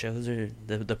 his shows are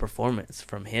the performance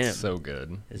from him So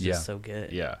good. is Yeah. just so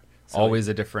good. Yeah. So Always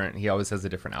a different, he always has a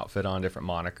different outfit on, different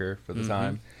moniker for the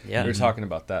time. Yeah. We were talking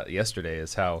about that yesterday,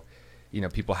 is how,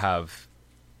 people have,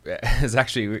 it's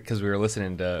actually because we were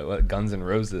listening to Guns N'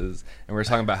 Roses, and we were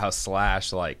talking about how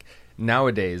Slash, like,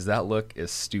 nowadays that look is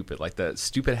stupid, like the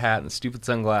stupid hat and stupid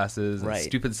sunglasses and Right.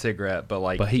 stupid cigarette, but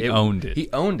he owned it. He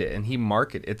owned it, and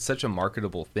it's such a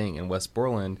marketable thing. And Wes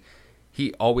Borland,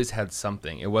 he always had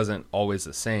something. It wasn't always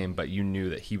the same, but you knew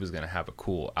that he was going to have a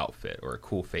cool outfit or a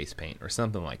cool face paint or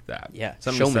something like that. Yeah,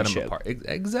 something to set him showmanship. apart.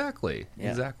 Exactly, Yeah.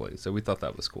 exactly. So we thought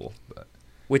that was cool. But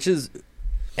Which is,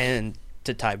 and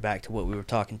to tie back to what we were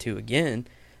talking to again,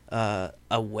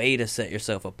 a way to set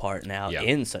yourself apart now Yeah.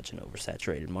 in such an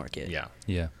oversaturated market. yeah,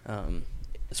 Yeah.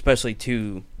 Especially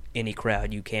to any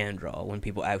crowd you can draw when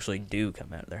people actually do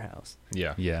come out of their house.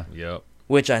 yeah, Yeah. yep,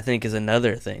 Which I think is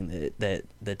another thing that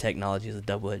the technology is a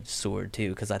double-edged sword too,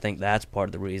 because I think that's part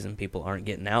of the reason people aren't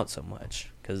getting out so much,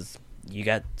 because you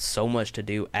got so much to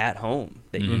do at home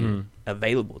that you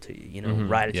available to you,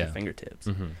 right at your Yeah. fingertips.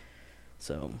 Mm-hmm.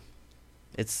 So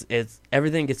it's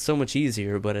everything gets so much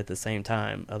easier, but at the same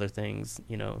time, other things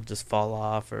just fall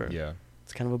off, or yeah,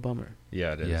 it's kind of a bummer.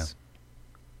 yeah. It is. Yeah.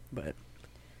 But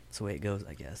it's the way it goes,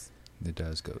 I guess. It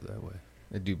does go that way.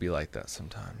 It do be like that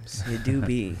sometimes. It do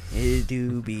be. It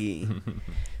do be.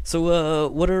 So,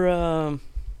 what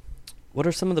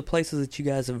are some of the places that you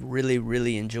guys have really,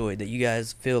 really enjoyed, that you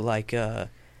guys feel like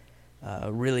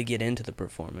really get into the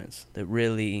performance, that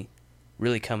really,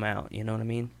 really come out? You know what I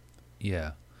mean?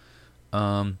 Yeah.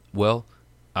 Well,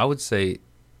 I would say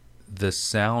the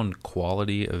sound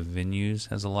quality of venues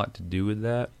has a lot to do with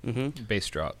that. Mm-hmm. Bass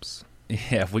drops.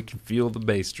 Yeah, if we can feel the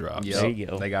bass drops. Yep. There you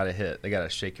go. They gotta hit. They gotta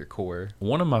shake your core.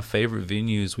 One of my favorite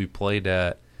venues we played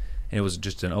at, and it was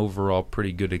just an overall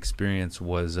pretty good experience,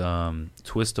 was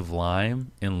Twist of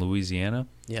Lime in Louisiana.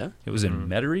 Yeah. It was in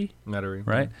Metairie, Metairie,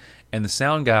 right? And the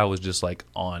sound guy was just like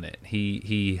on it.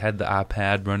 He had the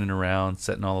iPad running around,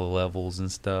 setting all the levels and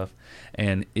stuff,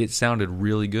 and it sounded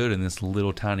really good in this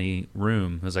little tiny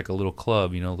room. It was like a little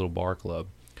club, a little bar club.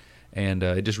 And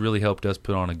it just really helped us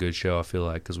put on a good show, I feel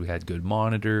like, because we had good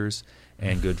monitors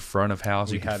and good front of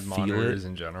house. We You could had feel monitors it.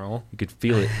 in general. You could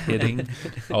feel it hitting.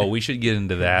 Oh, we should get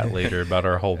into that later about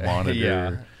our whole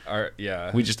monitor.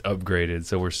 Yeah. We just upgraded,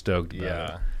 so we're stoked about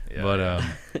Yeah. it. Yeah, But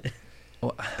yeah.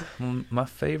 well, my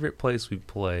favorite place we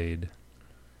played,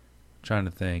 trying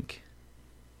to think.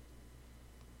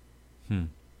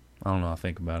 I don't know. I'll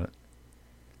think about it.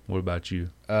 What about you?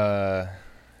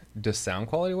 Just sound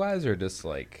quality wise, or just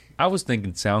like I was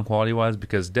thinking sound quality wise,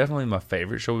 because definitely my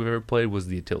favorite show we've ever played was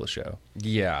the Attila show.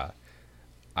 yeah.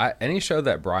 Any show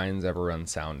that Brian's ever run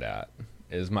sound at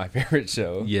is my favorite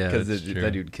show. Yeah, because that's true.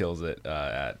 that dude kills it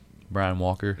at. Brian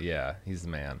Walker. Yeah, he's the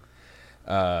man.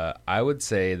 I would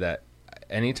say that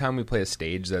anytime we play a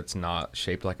stage that's not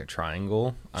shaped like a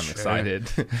triangle, I'm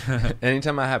excited.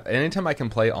 anytime I can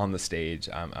play on the stage,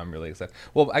 I'm really excited.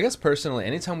 Well, I guess personally,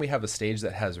 anytime we have a stage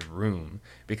that has room,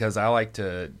 because I like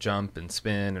to jump and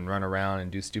spin and run around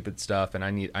and do stupid stuff, and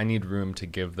I need room to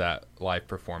give that live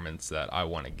performance that I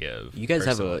want to give. You guys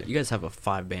personally. have a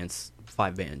five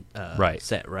band Right.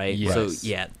 set, right? Yes. So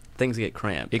yeah, things get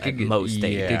cramped. It could at get- most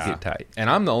stages. It could get tight. And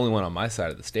I'm the only one on my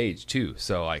side of the stage too.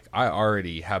 So like I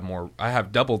already have I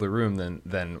have double the room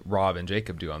than Rob and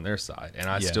Jacob do on their side. And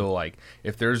I Yeah. still like,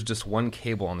 if there's just one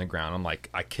cable on the ground, I'm like,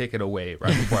 I kick it away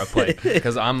right before I play,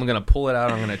 because I'm going to pull it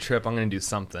out. I'm going to trip. I'm going to do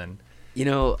something.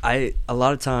 A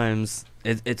lot of times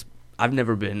it's I've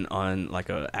never been on like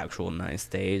a actual nice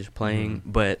stage playing,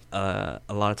 but a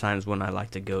lot of times when I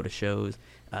like to go to shows,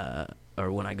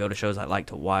 or when I go to shows, I like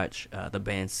to watch the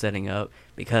band setting up,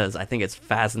 because I think it's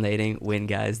fascinating when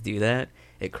guys do that.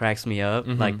 It cracks me up.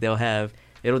 Like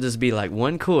it'll just be like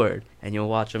one chord, and you'll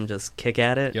watch them just kick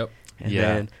at it. Yep. And Yeah.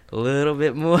 then a little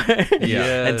bit more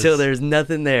Yes. until there's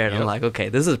nothing there. And I'm Yep. like, okay,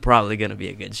 this is probably going to be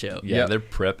a good show. Yeah, Yep. they're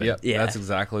prepping. Yep. Yeah. That's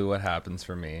exactly what happens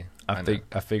for me.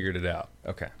 I figured it out.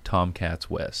 Okay. Tomcats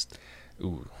West.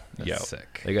 Ooh, that's Yeah.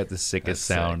 sick. They got the sickest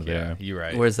sound there. Yeah, you're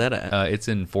right. Where's that at? It's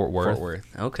in Fort Worth,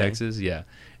 Okay. Texas. Yeah,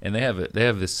 and they have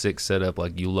this sick setup.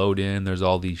 Like you load in, there's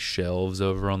all these shelves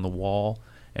over on the wall,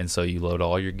 and so you load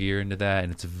all your gear into that,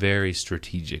 and it's very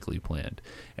strategically planned.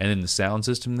 And then the sound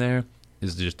system there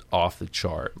is just off the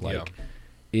chart. Like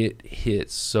it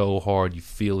hits so hard, you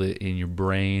feel it in your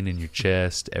brain, in your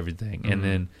chest, everything. And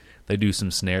then they do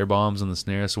some snare bombs on the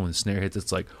snare, so when the snare hits,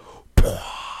 it's like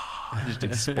just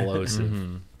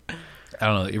explosive. I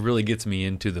don't know. It really gets me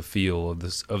into the feel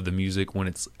of the music when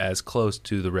it's as close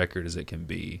to the record as it can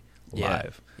be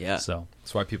live. Yeah. So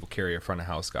That's why people carry a front of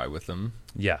house guy with them.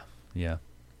 yeah.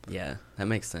 Yeah, that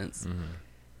makes sense.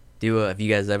 Mm-hmm. Have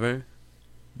you guys ever?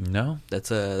 No.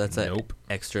 That's a Nope.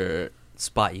 extra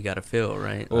spot you got to fill,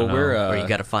 right? Well, or you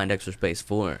got to find extra space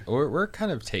for. We're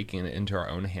kind of taking it into our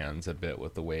own hands a bit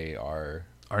with the way our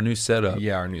New setup.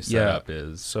 our new setup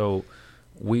is. So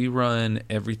we run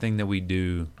everything that we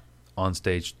do on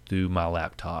stage through my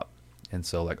laptop. And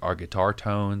so like our guitar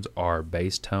tones, our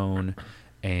bass tone,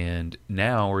 and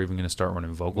now we're even going to start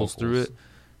running vocals through it.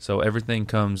 So everything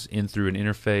comes in through an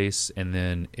interface, and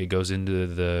then it goes into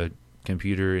the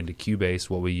computer, into Cubase,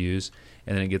 what we use,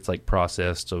 and then it gets like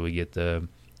processed. So we get the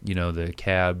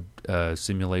cab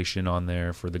simulation on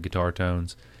there for the guitar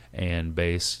tones and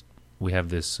bass. We have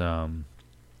this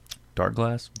Dark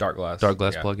Glass Dark Glass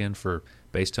plugin for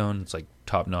bass tone. It's like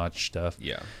top notch stuff.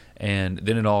 Yeah. And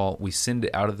then we send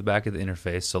it out of the back of the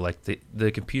interface. So like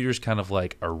the computer's kind of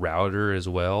like a router as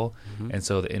well. And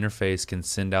so the interface can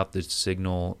send out the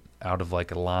signal out of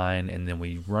like a line, and then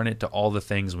we run it to all the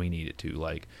things we need it to.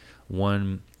 Like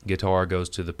one guitar goes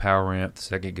to the power amp, the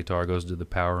second guitar goes to the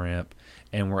power amp,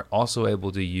 and we're also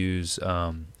able to use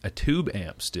a tube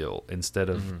amp still instead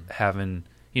of having,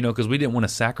 because we didn't want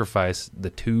to sacrifice the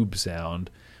tube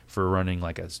sound for running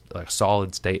like a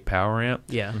solid state power amp.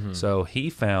 Yeah. So he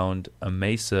found a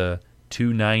Mesa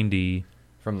 290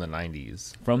 From the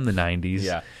 90s.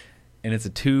 Yeah. And it's a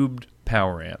tubed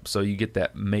power amp. So you get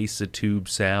that Mesa tube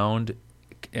sound,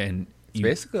 and It's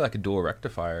basically like a dual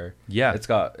rectifier. Yeah. It's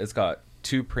got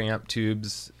 2 preamp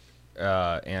tubes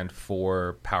and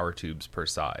 4 power tubes per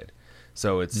side.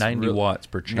 So it's 90 watts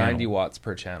per channel. 90 watts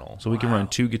per channel. So we can run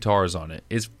 2 guitars on it.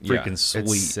 It's freaking sweet.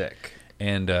 It's sick.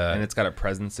 And it's got a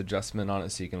presence adjustment on it,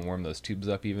 so you can warm those tubes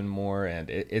up even more. And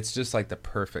it's just like the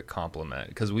perfect complement,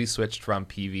 because we switched from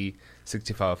PV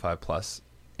 6505 Plus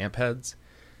amp heads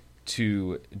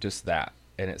to just that,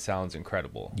 and it sounds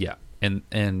incredible. yeah.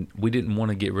 And we didn't want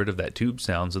to get rid of that tube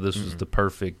sound, so this was the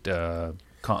perfect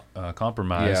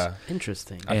compromise. Yeah.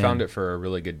 Interesting. I found it for a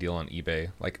really good deal on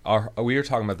eBay. Like we were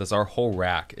talking about this. Our whole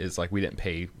rack is like, we didn't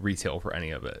pay retail for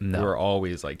any of it. No. We're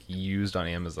always like used on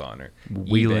Amazon or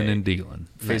Wheeling eBay, and dealing.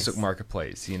 Facebook Nice.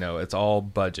 Marketplace. It's all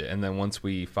budget. And then once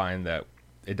we find that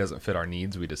it doesn't fit our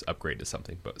needs, we just upgrade to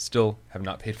something. But still have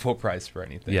not paid full price for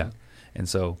anything. Yeah. And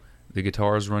so the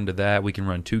guitars run to that. We can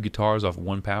run 2 guitars off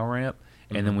 1 power amp,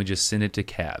 and then we just send it to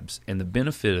cabs. And the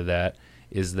benefit of that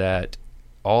is that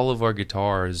all of our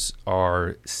guitars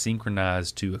are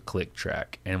synchronized to a click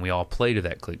track, and we all play to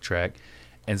that click track.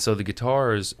 And so the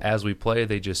guitars, as we play,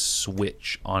 they just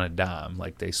switch on a dime.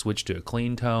 Like they switch to a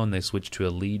clean tone, they switch to a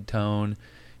lead tone.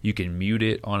 You can mute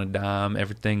it on a dime.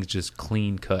 Everything's just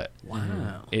clean cut.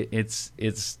 Wow. It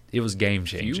was game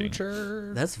changing.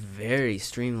 Future. That's very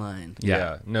streamlined.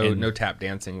 Yeah. No And- no tap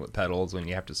dancing with pedals when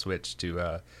you have to switch to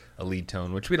a lead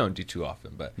tone, which we don't do too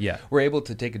often. But Yeah. we're able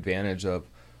to take advantage of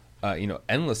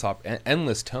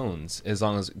endless tones, as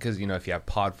long as, because if you have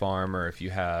Pod Farm, or if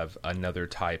you have another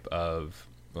type of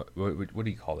what do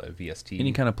you call it, VST,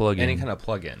 Any kind of plug-in. any kind of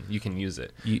plug-in, you can use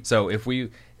it. You- So if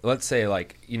let's say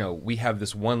we have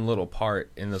this one little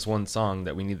part in this one song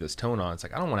that we need this tone on, it's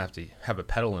like, I don't want to have to have a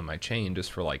pedal in my chain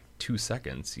just for like 2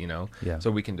 seconds, Yeah. So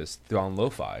we can just throw on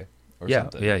lo-fi or Yeah,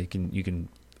 something. yeah, you can,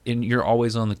 and you're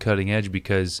always on the cutting edge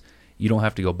because you don't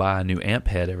have to go buy a new amp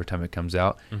head every time it comes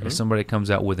out. If somebody comes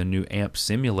out with a new amp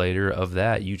simulator of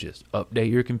that, you just update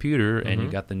your computer and you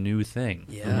got the new thing,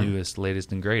 Yeah. the newest,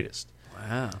 latest, and greatest.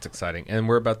 Wow. It's exciting. And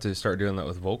we're about to start doing that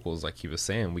with vocals, like he was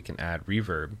saying. We can add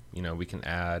reverb. We can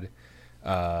add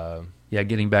Yeah,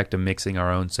 getting back to mixing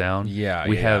our own sound. Yeah,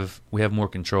 we yeah. have more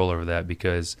control over that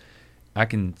because I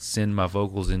can send my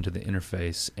vocals into the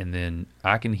interface, and then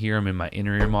I can hear them in my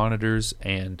inner ear monitors,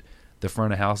 and the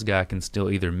front of house guy can still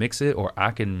either mix it, or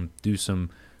I can do some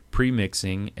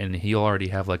pre-mixing, and he'll already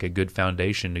have like a good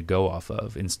foundation to go off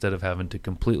of instead of having to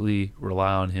completely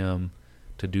rely on him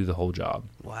to do the whole job.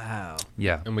 Wow.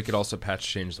 Yeah. And we could also patch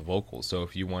change the vocals. So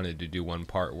if you wanted to do one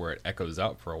part where it echoes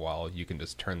out for a while, you can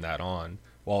just turn that on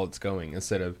while it's going,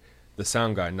 instead of the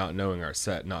sound guy not knowing our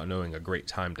set, not knowing a great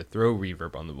time to throw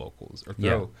reverb on the vocals or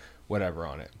throw whatever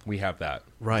on it. We have that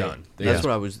done. That's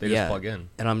what I was. They just plug in.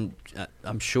 And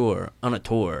I'm sure on a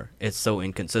tour it's so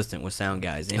inconsistent with sound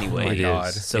guys anyway. Oh my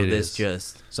God. So It this is.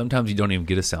 just Sometimes you don't even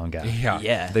get a sound guy.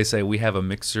 yeah. They say we have a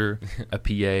mixer, a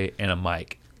PA, and a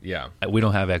mic. Yeah. We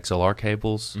don't have XLR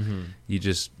cables.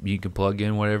 Mm-hmm. You can plug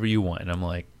in whatever you want. And I'm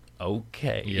like,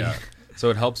 okay. Yeah. So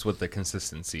it helps with the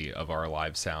consistency of our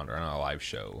live sound or on our live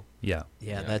show. Yeah.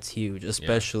 Yeah, that's huge,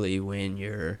 especially when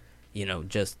you're,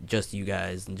 just you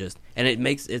guys and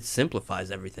it simplifies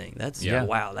everything. That's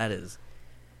wow, that is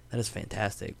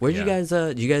fantastic. Where did you guys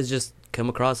did you guys just come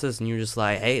across this and you're just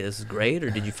like, hey, this is great, or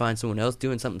did you find someone else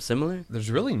doing something similar? There's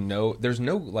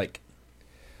no like,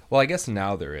 well, I guess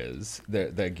now there is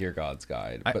the Gear Gods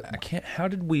guide. But I can't. How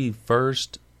did we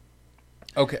first?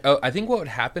 okay, I think what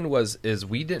happened is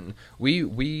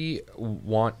we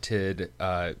wanted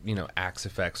Axe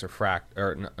FX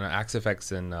or Axe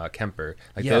FX and Kemper,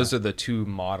 like those are the two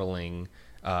modeling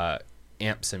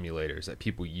amp simulators that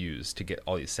people use to get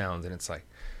all these sounds, and it's like,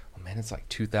 oh man, it's like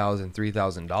 $2,000,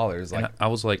 $3,000. Like, And I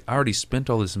was like, I already spent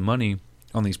all this money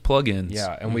on these plugins.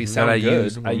 yeah, and we that sound I good.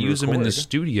 use. when I we use them in the record.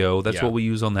 studio. That's Yeah. what we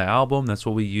use on the album. That's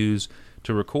what we use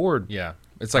to record. Yeah,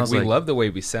 it's I like was we like- love the way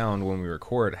we sound when we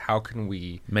record. How can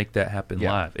we? Make that happen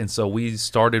Yeah. live. And so we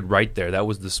started right there. That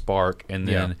was the spark, and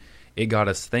then it got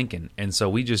us thinking. And so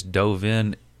we just dove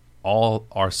in all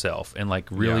ourselves, and like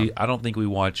really, Yeah. I don't think we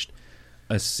watched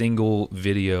a single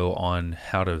video on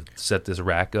how to set this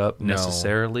rack up No.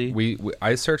 necessarily.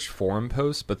 I searched forum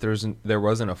posts, but there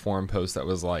wasn't a forum post that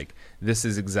was like, this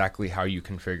is exactly how you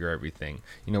configure everything.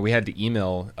 We had to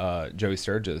email Joey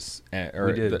Sturgis or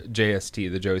We did. the JST,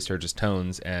 the Joey Sturgis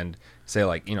Tones, and say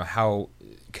like, how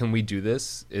can we do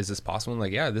this? Is this possible? And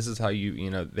like, yeah, this is how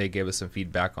they gave us some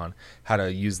feedback on how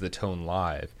to use the tone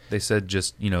live. They said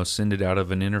just send it out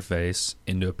of an interface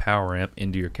into a power amp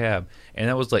into your cab, and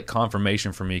that was like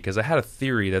confirmation for me, because I had a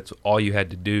theory that's all you had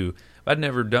to do. I'd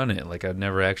never done it, like I'd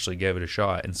never actually gave it a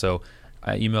shot, and so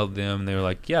I emailed them, and they were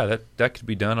like, yeah, that could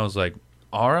be done. I was like,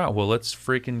 all right, well, let's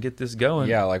freaking get this going.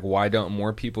 Yeah, like, why don't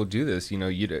more people do this?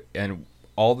 And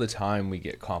all the time we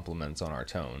get compliments on our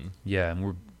tone. Yeah,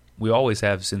 and we always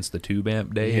have since the tube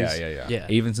amp days. Yeah.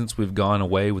 Even since we've gone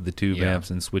away with the tube Yeah. amps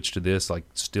and switched to this, like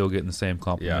still getting the same Yeah,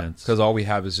 compliments. because all we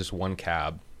have is just one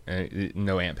cab, and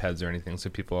no amp heads or anything, so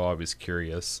people are always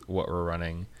curious what we're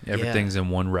running. Everything's in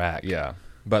one rack. Yeah,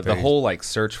 but Very- the whole like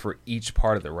search for each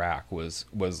part of the rack was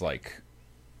like,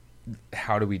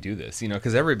 how do we do this?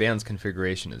 Because every band's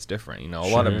configuration is different. A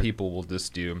lot of Sure. people will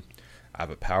just do, I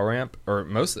have a power amp, or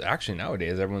actually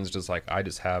nowadays everyone's just like, I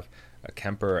just have a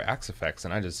Kemper or Axe FX,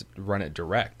 and I just run it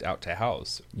direct out to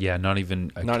house. Yeah, not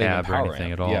even a Not cab even or power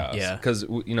anything amp. at all. Yeah. Because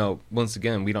once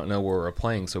again, we don't know where we're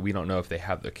playing, so we don't know if they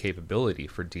have the capability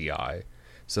for DI.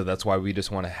 So that's why we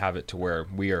just want to have it to where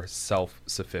we are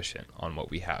self-sufficient on what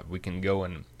we have. We can go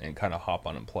and kind of hop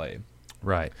on and play.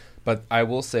 Right. But I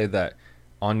will say that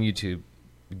on YouTube,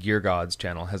 Gear Gods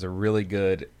channel has a really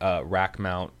good rack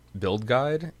mount build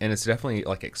guide, and it's definitely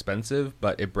like expensive,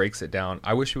 but it breaks it down.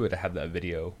 I wish we would have had that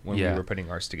video when we were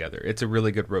putting ours together. It's a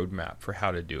really good roadmap for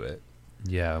how to do it.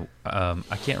 Yeah.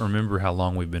 I can't remember how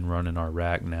long we've been running our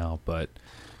rack now, but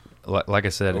like I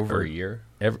said, Over a year.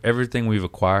 Everything we've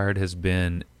acquired has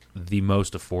been the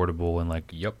most affordable, and like,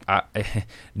 Yep. I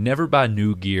never buy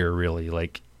new gear really.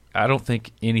 Like, I don't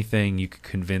think anything you could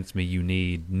convince me you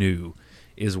need new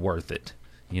is worth it.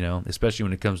 Especially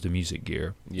when it comes to music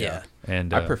gear. Yeah.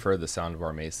 And I prefer the sound of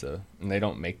our Mesa, and they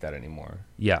don't make that anymore.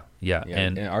 yeah,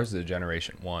 And ours is a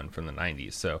Generation 1 from the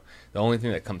 90s, so the only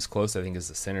thing that comes close, I think, is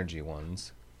the Synergy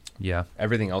ones. yeah.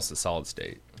 Everything else is solid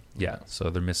state. Yeah, so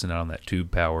they're missing out on that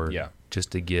tube power Yeah.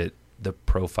 just to get the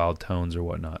profiled tones or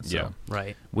whatnot. So Yeah.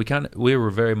 Right. we were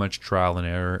very much trial and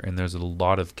error, and there's a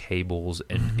lot of cables,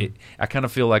 and I kind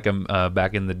of feel like I'm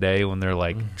back in the day when they're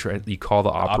like you call the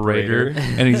operator,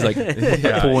 and he's like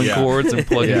pulling yeah. cords and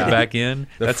plugging Yeah. it back in.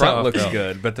 The That's how front I looks felt.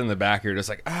 good, but then the back, you're just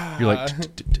like, ah. You're like,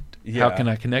 Yeah. how can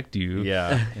I connect you?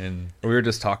 Yeah. And We were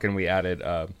just talking, we added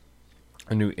a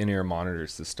new in-ear monitor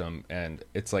system, and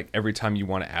it's like every time you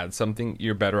want to add something,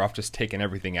 you're better off just taking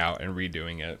everything out and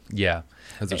redoing it, yeah.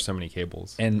 because there's so many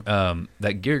cables. And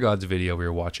that Gear Gods video we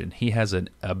were watching, he has a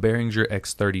Behringer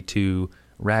X32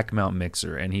 rack mount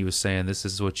mixer, and he was saying this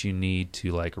is what you need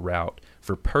to like route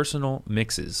for personal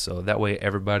mixes, so that way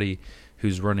everybody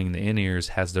who's running the in-ears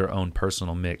has their own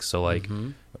personal mix. So like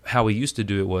how we used to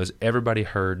do it was everybody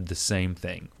heard the same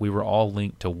thing. We were all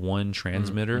linked to one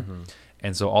transmitter,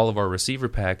 and so all of our receiver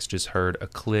packs just heard a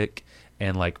click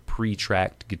and like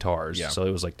pre-tracked guitars. Yeah. So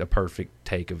it was like the perfect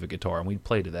take of a guitar, and we'd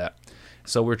play to that.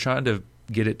 So we're trying to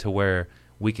get it to where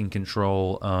we can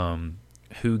control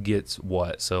who gets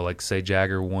what. So like say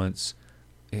Jagger wants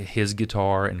his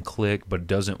guitar and click, but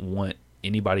doesn't want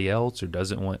anybody else, or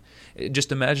doesn't want,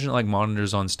 just imagine it like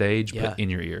monitors on stage Yeah. but in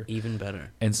your ear. Even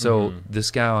better. And so this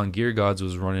guy on Gear Gods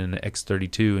was running an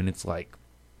X32, and it's like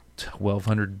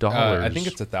 $1,200. I think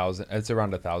it's $1,000. It's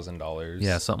around $1,000.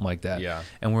 Yeah, something like that. Yeah.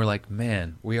 And we're like,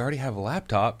 man, We already have a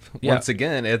laptop. Yeah. Once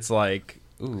again, it's like,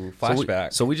 ooh,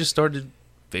 flashback. So we just started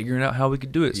figuring out how we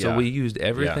could do it. So Yeah. we used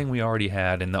everything we already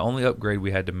had, and the only upgrade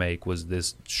we had to make was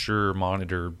this Shure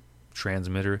monitor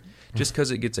transmitter, just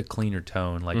because it gets a cleaner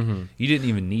tone. Like you didn't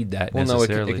even need that well, no,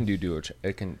 necessarily. it can do duo.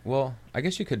 It can. Well, I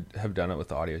guess you could have done it with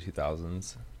the Audio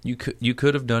 2000s. You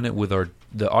could have done it with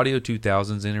the Audio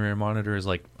 2000s in-ear monitor is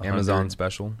like Amazon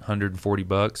special.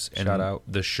 $140, and Shout out.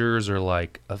 the Shures are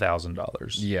like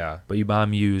 $1,000. Yeah. But you buy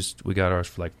them used. We got ours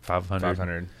for like 500.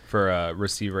 500 for a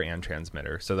receiver and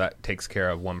transmitter. So that takes care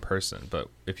of one person. But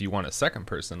if you want a second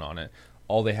person on it,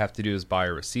 all they have to do is buy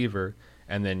a receiver,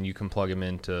 and then you can plug them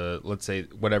into, let's say,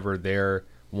 whatever they're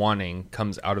wanting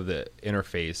comes out of the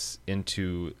interface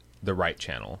into the right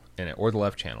channel in it, or the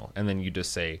left channel. And then you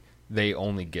just say they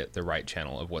only get the right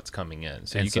channel of what's coming in.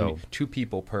 So And you can 2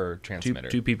 people per transmitter.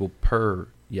 Two people per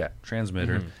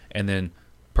transmitter, and then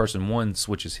person 1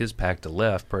 switches his pack to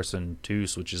left, person 2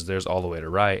 switches theirs all the way to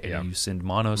right, and Yeah. you send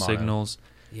mono signals.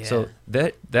 Yeah. So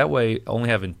that way, only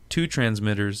having 2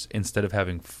 transmitters instead of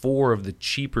having 4 of the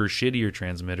cheaper, shittier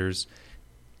transmitters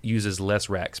uses less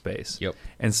rack space. Yep.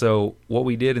 And so what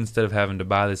we did, instead of having to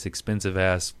buy this expensive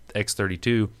ass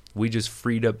X32, we just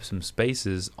freed up some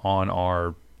spaces on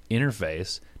our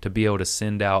interface to be able to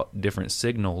send out different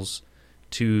signals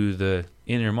to the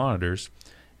in-ear monitors.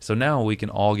 So now we can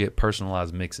all get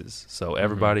personalized mixes. So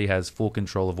everybody has full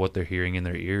control of what they're hearing in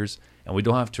their ears, and we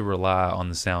don't have to rely on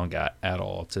the sound guy at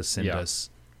all to send us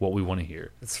what we want to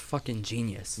hear. It's fucking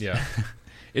genius. Yeah.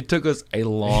 It took us a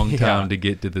long time to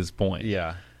get to this point.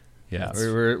 Yeah. Yeah.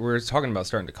 We're talking about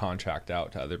starting to contract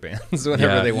out to other bands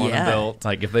whenever they want them Yeah. built.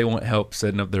 Like if they want help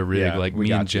setting up their rig, Yeah, like we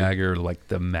me and got you. Jagger are like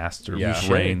the master Yeah,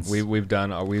 brains. we've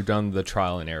done the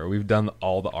trial and error. We've done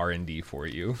all the R&D for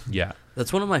you. Yeah.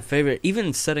 That's one of my favorite.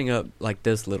 Even setting up like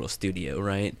this little studio,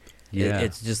 right? Yeah.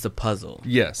 It's just a puzzle.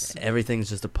 Yes. Everything's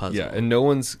just a puzzle. Yeah, and no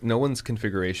one's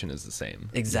configuration is the same.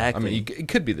 Exactly. I mean, it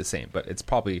could be the same, but it's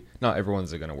probably not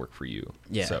everyone's going to work for you.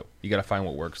 Yeah. So you got to find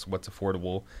what works, what's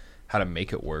affordable, how to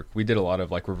make it work. We did a lot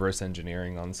of like reverse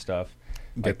engineering on stuff.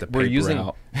 Get the we're paper using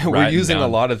out, we're writing using a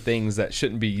down. lot of things that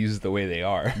shouldn't be used the way they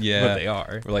are. Yeah. but they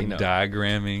are. We're like you know.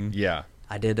 diagramming. Yeah.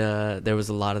 I did. There was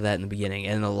a lot of that in the beginning,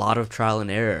 and a lot of trial and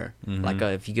error. Mhm. Like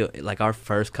if you go, like our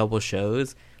first couple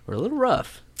shows were a little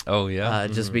rough, Oh yeah.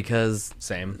 just because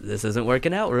Same. this isn't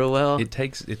working out real well. It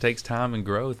takes time and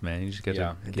growth, man. You just got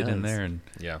Yeah. to It get in does. there and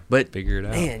Yeah. But figure it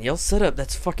out. man, y'all setup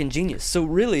that's fucking genius. So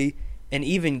really, and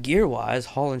even gear wise,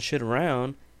 hauling shit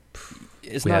around,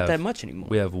 it's We not have- that much anymore.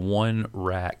 We have one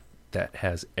rack that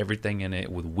has everything in it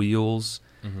with wheels,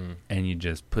 Mm-hmm. and you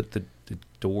just put the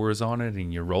doors on it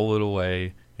and you roll it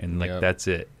away, and like Yep. that's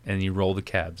it. And you roll the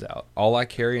cabs out. All I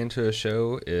carry into a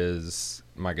show is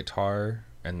my guitar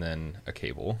and then a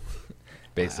cable,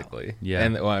 basically. Yeah.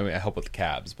 And well, I mean, I help with the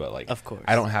cabs, but like, Of course.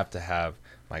 I don't have to have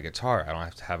my guitar. I don't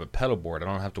have to have a pedal board. I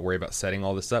don't have to worry about setting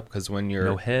all this up because when you're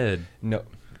No head.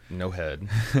 no head,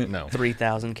 no.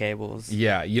 3,000 cables.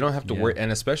 Yeah, you don't have to Yeah. worry,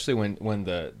 and especially when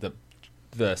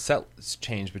the set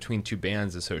change between 2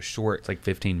 bands is so short. It's like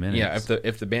 15 minutes. Yeah,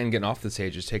 if the band getting off the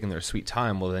stage is taking their sweet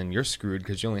time, well then you're screwed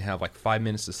because you only have like 5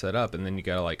 minutes to set up, and then you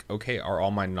gotta like, okay, are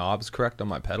all my knobs correct on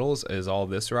my pedals? Is all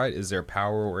this right? Is there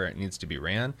power where it needs to be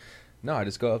ran? No, I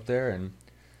just go up there and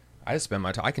I just spend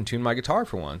my time. I can tune my guitar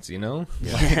for once, you know.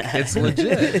 Like, it's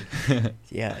legit.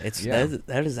 Yeah, it's Yeah.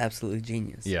 that is absolutely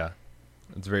genius. Yeah,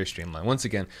 it's very streamlined. Once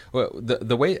again, well,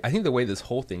 the way I think the way this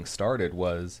whole thing started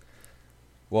was.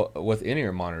 Well, with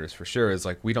in-ear monitors for sure is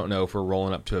like we don't know if we're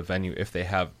rolling up to a venue if they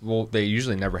have. Well, they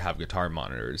usually never have guitar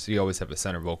monitors. You always have a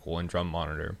center vocal and drum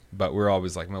monitor. But we're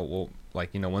always like, well,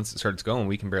 like once it starts going,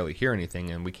 we can barely hear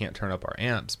anything, and we can't turn up our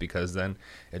amps because then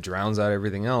it drowns out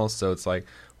everything else. So it's like,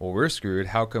 well, we're screwed.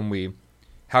 How can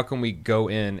we go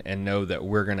in and know that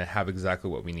we're gonna have exactly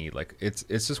what we need? Like it's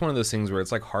just one of those things where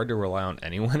it's like hard to rely on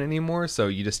anyone anymore. So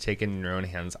you just take it in your own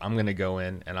hands. I'm gonna go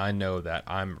in and I know that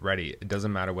I'm ready. It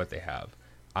doesn't matter what they have.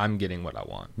 I'm getting what I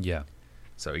want. Yeah.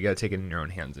 So you got to take it in your own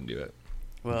hands and do it.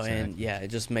 Well, and yeah, it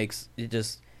just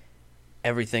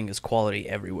everything is quality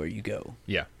everywhere you go,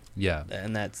 Yeah. Yeah.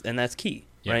 and that's key,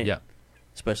 Yeah. right? Yeah.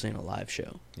 Especially in a live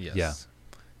show. Yes. Yeah.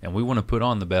 And we want to put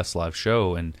on the best live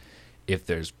show, and if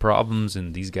there's problems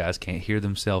and these guys can't hear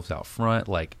themselves out front,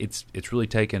 like it's really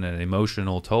taken an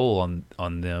emotional toll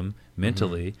on them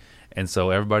mentally. And so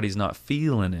everybody's not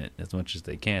feeling it as much as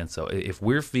they can. So if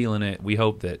we're feeling it, we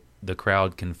hope that the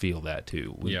crowd can feel that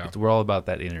too. We're all about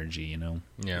that energy, you know.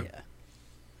 Yeah.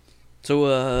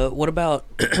 So, what about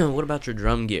what about your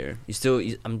drum gear? You still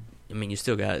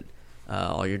got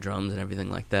all your drums and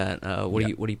everything like that. What are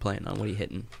you playing on? What are you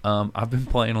hitting? I've been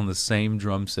playing on the same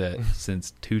drum set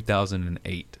since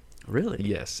 2008. Really?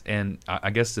 Yes, and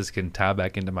I guess this can tie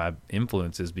back into my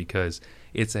influences because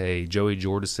it's a Joey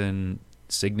Jordison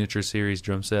signature series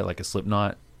drum set, like a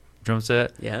Slipknot drum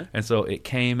set. Yeah. And so it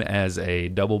came as a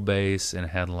double bass and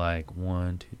had like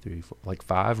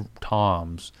 5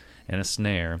 toms and a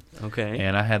snare. Okay.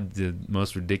 And I had the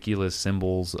most ridiculous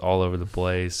cymbals all over the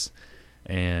place,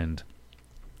 and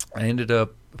I ended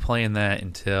up playing that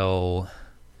until,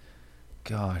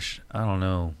 gosh, I don't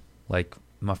know, like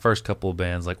my first couple of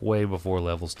bands, like way before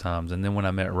Levels Times. And then when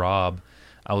I met Rob,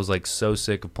 I was like so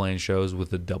sick of playing shows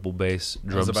with a double bass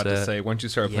drum set. I was about to say, once you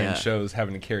started playing shows,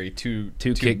 having to carry two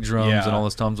kick drums and all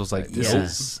those toms, I was like, this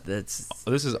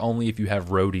is only if you have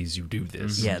roadies you do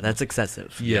this. Yeah, that's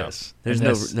excessive. Yes.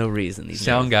 There's no reason. These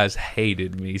sound days. guys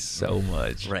hated me so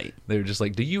much. Right. They were just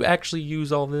like, do you actually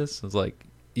use all this? I was like,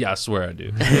 yeah, I swear I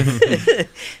do.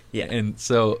 Yeah. And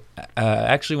so,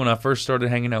 actually, when I first started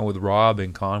hanging out with Rob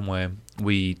in Conway,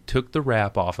 we took the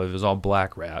wrap off of it. It was all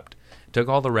black wrapped. Took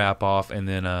all the wrap off, and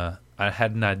then I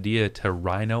had an idea to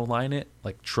rhino line it,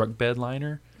 like truck bed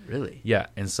liner. Really? Yeah,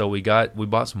 and so we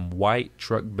bought some white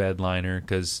truck bed liner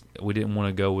because we didn't want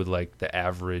to go with like the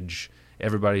average.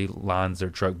 Everybody lines their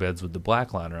truck beds with the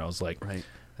black liner. I was like, right,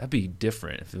 that'd be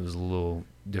different if it was a little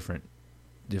different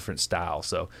style.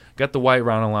 So got the white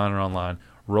rhino liner online,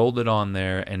 rolled it on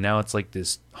there, and now it's like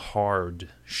this hard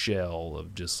shell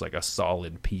of just like a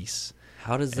solid piece.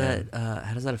 How does that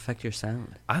affect your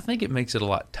sound? I think it makes it a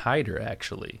lot tighter,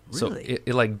 actually. Really? So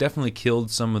it like definitely killed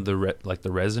some of the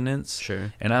the resonance.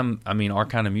 Sure. And our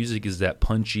kind of music is that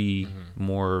punchy,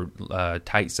 more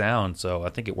tight sound. So I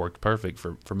think it worked perfect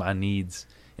for my needs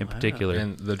in particular.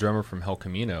 And the drummer from El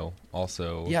Camino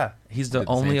also. Yeah, he's the did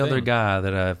the only same other thing. guy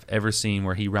that I've ever seen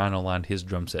where he rhino lined his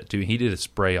drum set too. He did a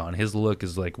spray on. His look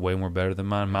is like way more better than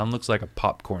mine. Mine looks like a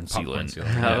popcorn seal in seal. a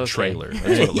Okay. trailer. That's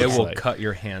what it It looks will like. cut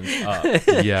your hands up.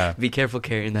 Yeah. Be careful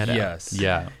carrying that out. Yes.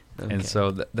 Yeah. Okay. And so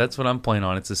that's what I'm playing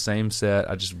on. It's the same set.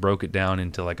 I just broke it down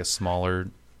into like a smaller.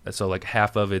 So like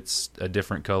half of it's a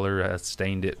different color. I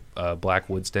stained it black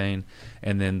wood stain,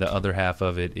 and then the other half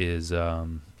of it is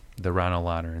the rhino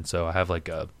liner. And so I have like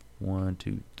a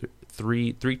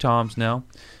 3 toms now,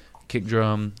 kick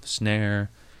drum, snare,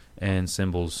 and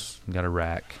cymbals. Got a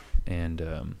rack,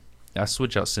 and I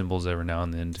switch out cymbals every now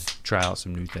and then to try out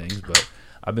some new things. But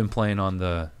I've been playing on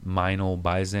the Meinl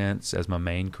Byzance as my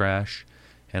main crash,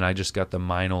 and I just got the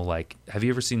Meinl. Like, have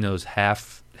you ever seen those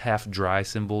half dry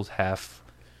cymbals, half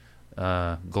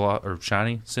gloss or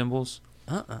shiny cymbals?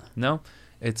 No,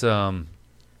 it's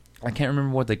I can't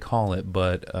remember what they call it,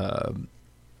 but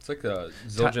It's like a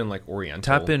Zildjian, like Oriental.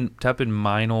 type in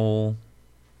Meinl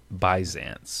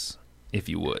Byzance, if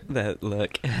you would. That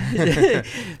look. I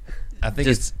think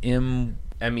Just- it's M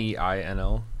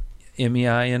MEINL.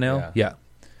 MEINL. Yeah,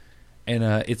 and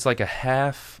it's like a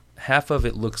half of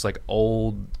it looks like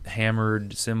old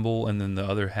hammered cymbal, and then the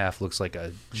other half looks like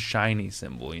a shiny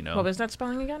cymbal. You know. What was that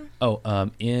spelling again? Oh,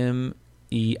 MEINL,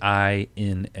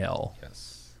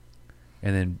 Yes.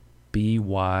 and then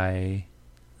BYZ.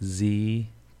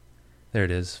 There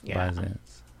it is, Yeah.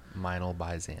 Byzance. Meinl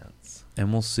Byzance.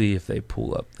 And we'll see if they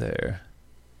pull up there.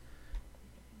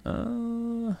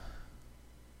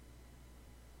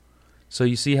 So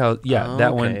you see how, Oh,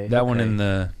 that okay, one in okay.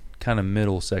 the kind of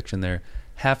middle section there,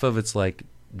 half of it's like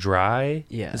dry,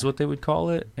 Yeah. is what they would call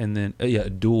it, and then a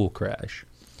dual crash.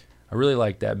 I really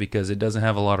like that because it doesn't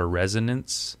have a lot of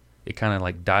resonance. It kind of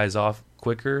like dies off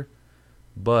quicker,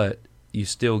 but you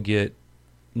still get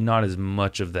not as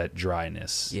much of that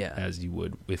dryness as you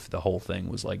would if the whole thing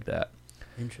was like that.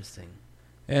 Interesting.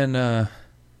 And I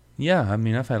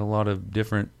mean, I've had a lot of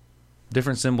different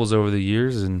cymbals over the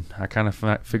years, and I kind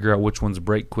of figure out which ones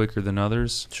break quicker than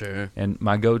others. Sure. And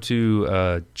my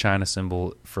go-to China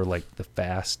cymbal for like the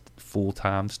fast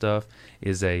full-time stuff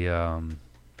is a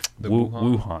The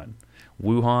Wuhan.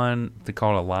 Wuhan, they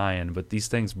call it a lion, but these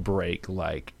things break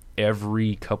like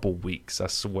every couple weeks, I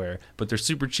swear. But they're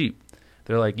super cheap.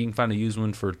 They're like, you can find a used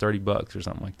one for $30 or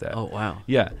something like that. Oh, wow.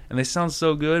 Yeah, and they sound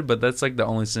so good, but that's like the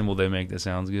only cymbal they make that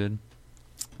sounds good.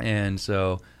 And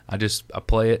so I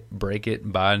play it, break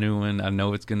it, buy a new one. I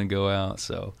know it's going to go out.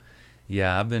 So,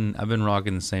 Yeah, I've been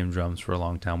rocking the same drums for a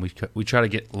long time. We try to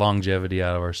get longevity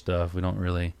out of our stuff. We don't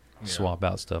really swap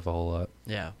out stuff a whole lot.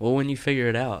 Yeah. Well, when you figure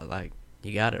it out, like,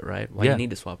 you got it, right? Why Yeah. you need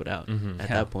to swap it out at Yeah.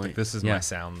 that point? Like, this is Yeah. my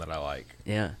sound that I like.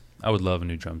 Yeah. I would love a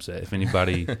new drum set. If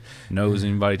anybody knows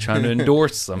anybody trying to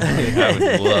endorse somebody, I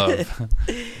would love.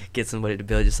 Get somebody to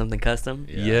build you something custom.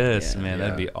 Yeah. Yes, Yeah. man,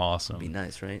 that'd be Yeah. awesome. Be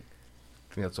nice, right?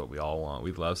 I think that's what we all want.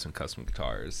 We love some custom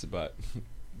guitars, but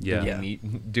Yeah. Yeah.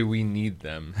 do we need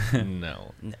them?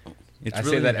 No. No. It's I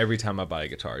really, say that every time I buy a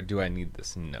guitar. Do I need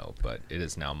this? No, but it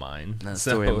is now mine. That's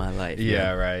the story of my life.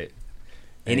 Yeah, right.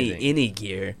 Anything. Any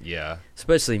gear, Yeah.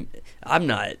 especially I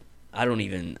don't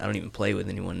even play with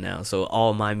anyone now. So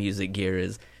all my music gear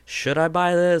is, should I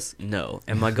buy this? No.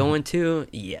 Am I going to?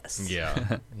 Yes.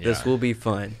 Yeah. This will be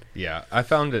fun. Yeah, I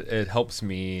found it helps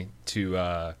me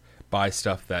to buy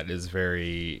stuff that is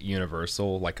very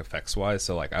universal, like effects wise.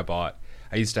 So like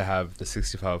I used to have the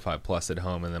 6505 Plus at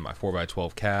home, and then my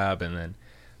 4x12 cab, and then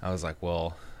I was like,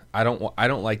 well, I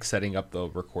don't like setting up the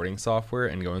recording software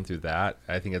and going through that.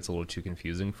 I think it's a little too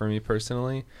confusing for me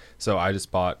personally. So I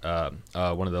just bought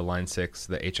one of the Line 6,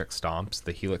 the HX Stomps,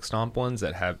 the Helix Stomp ones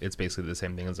that it's basically the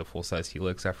same thing as a full-size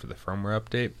Helix after the firmware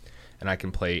update, and I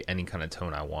can play any kind of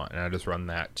tone I want, and I just run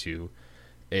that to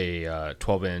a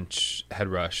 12-inch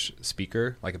Headrush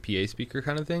speaker, like a PA speaker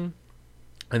kind of thing.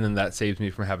 And then that saves me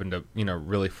from having to,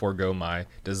 really forego my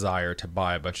desire to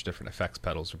buy a bunch of different effects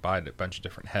pedals or buy a bunch of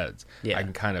different heads. Yeah. I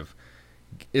can kind of,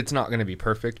 it's not going to be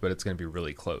perfect, but it's going to be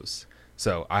really close.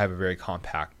 So I have a very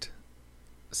compact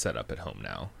setup at home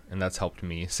now, and that's helped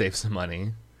me save some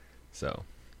money. So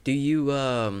Do you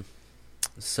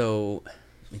so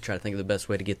let me try to think of the best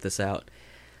way to get this out.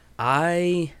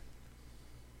 I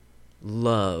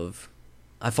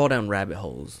fall down rabbit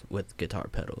holes with guitar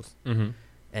pedals.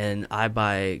 And I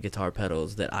buy guitar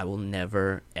pedals that I will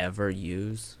never ever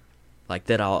use, like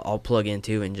that I'll plug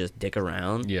into and just dick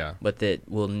around. Yeah. But that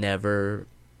will never,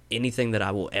 anything that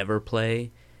I will ever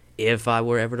play, if I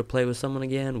were ever to play with someone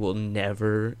again, will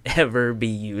never ever be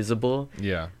usable.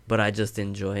 Yeah. But I just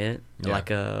enjoy it, Yeah.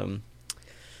 like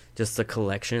just a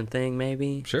collection thing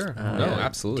maybe. Sure. Uh, No,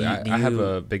 absolutely. do I have you-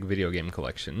 a big video game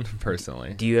collection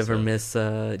personally. Do you ever so-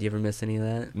 miss any of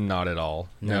that? Not at all.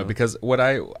 No. No, because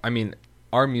I mean,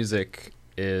 our music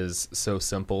is so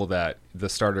simple that the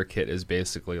starter kit is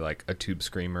basically like a tube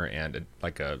screamer and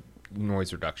like a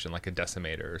noise reduction, like a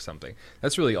decimator or something.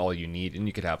 That's really all you need, and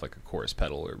you could have like a chorus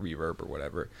pedal or reverb or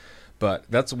whatever. But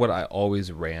that's what I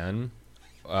always ran,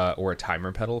 or a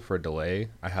timer pedal for a delay.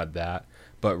 I had that,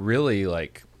 but really,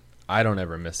 like, I don't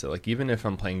ever miss it. Like, even if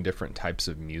I'm playing different types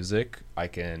of music, I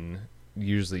can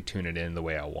usually tune it in the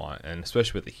way I want, and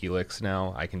especially with the Helix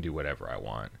now, I can do whatever I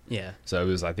want. Yeah. So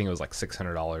I think it was like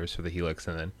 $600 for the Helix,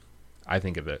 and then I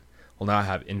think of it, well, now I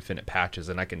have infinite patches,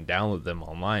 and I can download them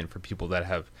online for people that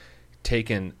have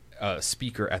taken a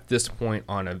speaker at this point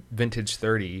on a vintage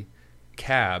 30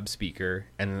 cab speaker,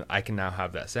 and I can now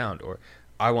have that sound. Or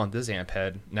I want this amp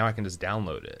head, now I can just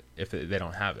download it if they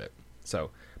don't have it.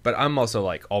 So, but I'm also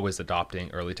like always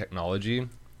adopting early technology,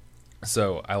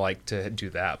 so I like to do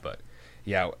that. But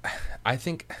yeah, I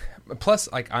think,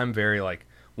 plus, like, I'm very like,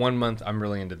 1 month I'm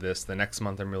really into this, the next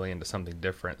month I'm really into something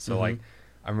different. So like,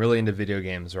 I'm really into video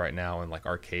games right now and like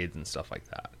arcades and stuff like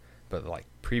that. But like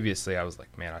previously I was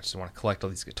like, man, I just want to collect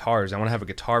all these guitars. I want to have a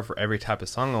guitar for every type of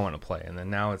song I want to play. And then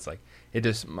now it's like,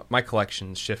 my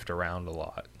collections shift around a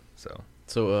lot. So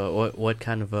what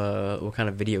kind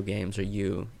of video games are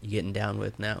you getting down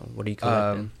with now? What are you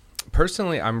collecting?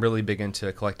 personally, I'm really big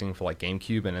into collecting for like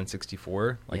GameCube and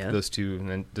N64, like Yeah. those two, and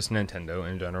then just Nintendo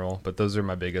in general. But those are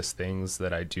my biggest things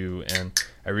that I do. And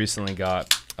I recently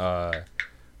got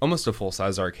almost a full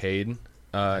size arcade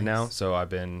now. So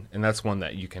and that's one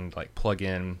that you can like plug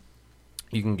in.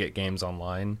 You can get games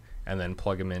online and then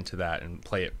plug them into that and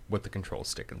play it with the control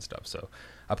stick and stuff. So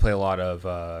I play a lot of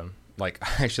I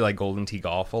actually like Golden Tee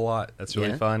Golf a lot. That's really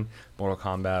Yeah. fun. Mortal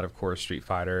Kombat, of course, Street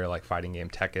Fighter, like fighting game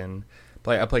Tekken.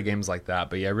 I play games like that.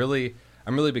 But yeah, I'm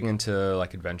really big into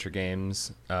like adventure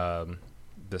games.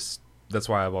 That's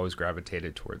why I've always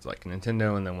gravitated towards like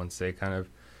Nintendo, and then once they kind of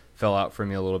fell out for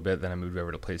me a little bit, then I moved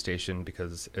over to PlayStation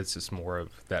because it's just more of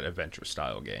that adventure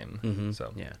style game. Mhm.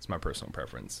 So Yeah. it's my personal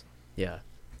preference. Yeah,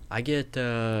 I get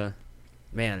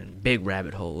big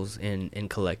rabbit holes in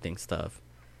collecting stuff,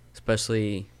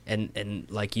 especially and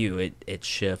like you, it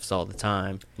shifts all the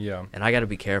time, Yeah. and I got to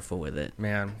be careful with it.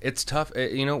 Man, it's tough.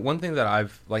 One thing that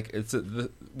I've like,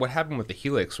 what happened with the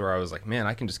Helix, where I was like, man,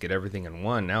 I can just get everything in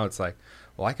one. Now it's like,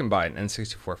 well, I can buy an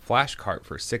N64 flash cart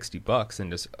for $60 and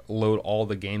just load all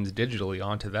the games digitally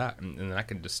onto that, and then I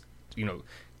can just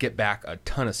get back a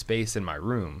ton of space in my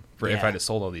room for if Yeah. I just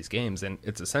sold all these games. And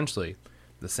it's essentially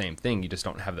the same thing. You just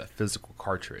don't have that physical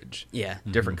cartridge. Yeah.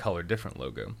 Different color, different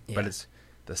logo, but Yeah. it's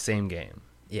the same game.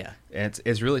 Yeah. And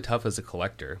it's really tough as a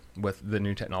collector with the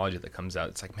new technology that comes out.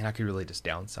 It's like, man, I could really just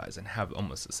downsize and have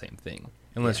almost the same thing,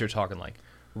 unless Yeah. you're talking like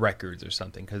records or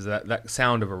something, because that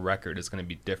sound of a record is going to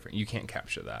be different. You can't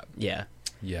capture that. Yeah.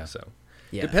 Yeah. So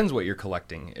Yeah. depends what you're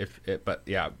collecting. But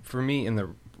yeah, for me in the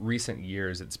recent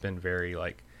years, it's been very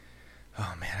like,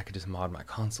 oh man, I could just mod my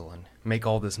console and make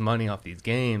all this money off these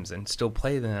games and still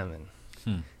play them.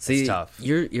 And See, it's tough.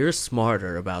 You're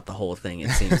smarter about the whole thing.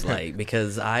 It seems like,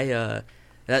 because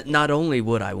that not only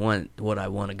would I want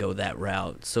to go that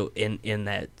route, so in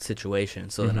that situation,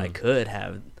 so that I Mhm. could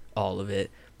have all of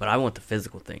it, but I want the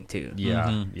physical thing too. Yeah,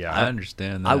 Mhm. yeah. I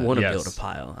understand that. I want to Yes. build a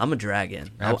pile. I'm a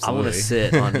dragon. I want Absolutely. to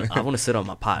sit on. I want to sit on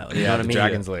my pile. You know yeah, what I the mean?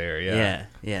 Dragon's Lair. Yeah.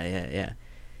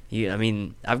 Yeah. I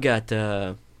mean, I've got.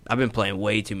 I've been playing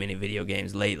way too many video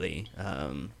games lately.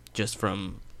 Just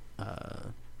from,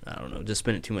 I don't know, just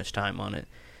spending too much time on it.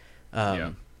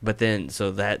 Yeah. But then,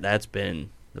 so that's been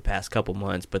the past couple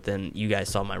months. But then you guys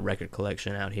saw my record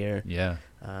collection out here. Yeah.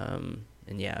 And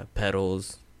yeah,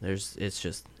 pedals. It's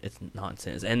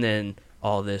nonsense. And then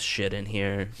all this shit in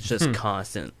here. It's just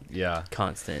constant. Yeah.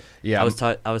 Yeah,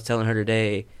 I was telling her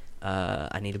today,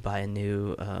 I need to buy a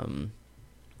new,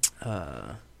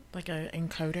 Like a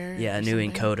encoder. yeah, or a new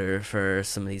something? encoder for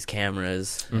some of these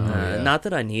cameras. Mhm. Yeah. Not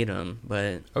that I need them,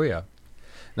 but Oh yeah.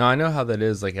 No, I know how that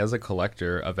is. Like as a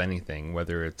collector of anything,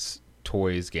 whether it's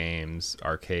toys, games,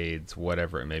 arcades,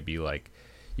 whatever it may be, like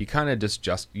you kind of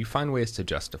just you find ways to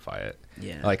justify it.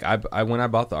 yeah, Like I when I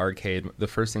bought the arcade, the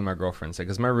first thing my girlfriend said,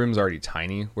 because my room's already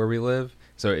tiny where we live,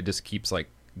 so it just keeps like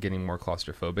getting more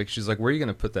claustrophobic. She's like, "Where are you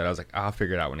gonna put that?" I was like, "I'll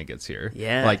figure it out when it gets here."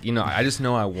 Yeah. Like I just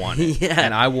know I want it, Yeah.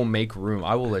 and I will make room.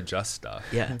 I will adjust stuff.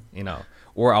 yeah,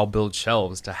 Or I'll build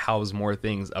shelves to house more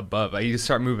things above. You just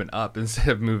start moving up instead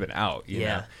of moving out. You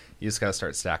Yeah. know? You just gotta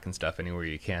start stacking stuff anywhere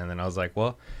you can. And then I was like,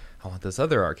 well, I want this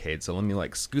other arcade, so let me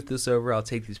like scoot this over. I'll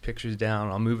take these pictures down.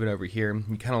 I'll move it over here.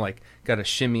 You kind of like got to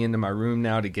shimmy into my room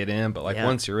now to get in, but like Yeah.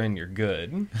 once you're in, you're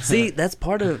good. See, that's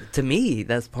part of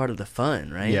the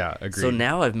fun, right? Yeah, So agreed.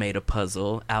 now I've made a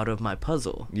puzzle out of my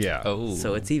puzzle. Yeah. Oh.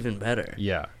 So it's even better.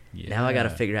 Yeah. Now I got to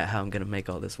Yeah. figure out how I'm gonna make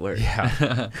all this work.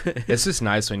 Yeah. It's just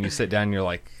nice when you sit down and you're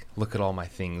like, look at all my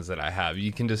things that I have.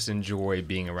 You can just enjoy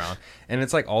being around. And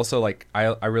it's like also like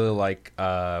I really like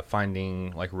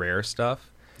finding like rare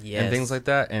stuff. Yes. And things like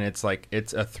that. And it's like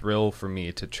it's a thrill for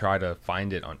me to try to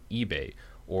find it on eBay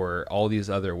or all these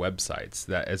other websites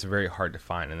that it's very hard to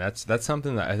find. And that's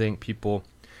something that I think people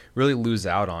really lose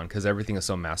out on because everything is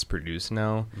so mass produced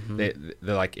now. Mm-hmm.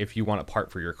 They're like, if you want a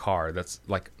part for your car, that's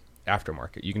like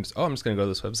aftermarket. You can just, I'm just going to go to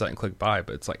this website and click buy.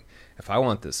 But it's like, if I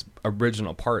want this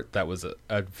original part that was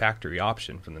a factory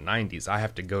option from the 90s, I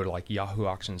have to go to like Yahoo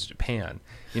Auctions Japan,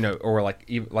 or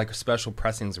like special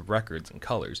pressings of records and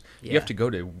colors. You Yeah. have to go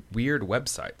to weird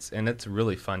websites, and it's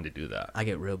really fun to do that. I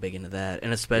get real big into that,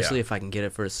 and especially Yeah. if I can get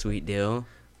it for a sweet deal.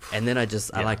 And then I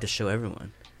Yeah. like to show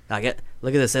everyone. Look at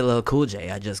this LL Cool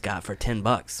J I just got for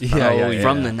 $10 Yeah,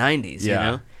 from yeah. the 90s. Yeah.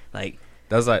 You know, like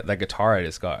That's like that guitar I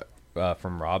just got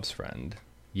from Rob's friend.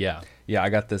 Yeah. Yeah, I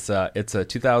got this. It's a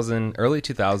early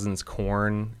 2000s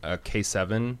Korn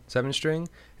K7 7-string,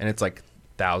 and it's like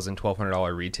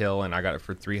 $1,200 retail, and I got it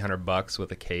for $300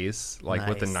 with a case, like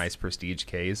with a Nice. nice prestige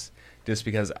case, just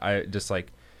because I just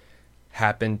like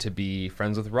happened to be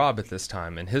friends with Rob at this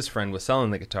time, and his friend was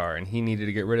selling the guitar, and he needed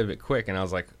to get rid of it quick, and I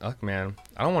was like, look, man,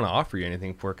 I don't want to offer you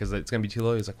anything for it because it's gonna be too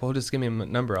low. He's like, well, just give me a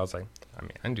number. I was like, I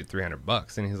mean, I can do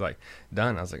 $300, and he's like,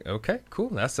 done. I was like, okay, cool,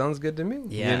 that sounds good to me.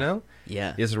 Yeah.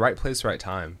 Yeah. It's the right place, right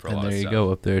time for a And lot there of you stuff.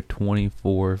 go, up there,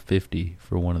 $24.50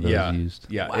 for one of those Yeah, used.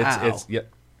 yeah, Wow. it's yeah,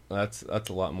 that's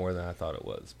a lot more than I thought it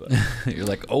was, but You're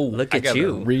like, oh, Look I at got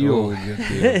you. a real good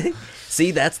deal.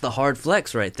 See, that's the hard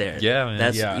flex right there. Yeah, man.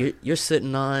 That's Yeah. you're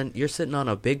sitting on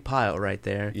a big pile right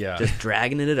there. Yeah. Just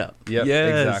dragging it up. Yep,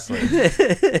 Yes.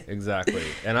 exactly, exactly.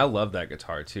 And I love that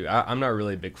guitar too. I'm not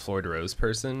really a big Floyd Rose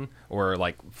person or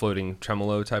like floating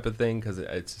tremolo type of thing because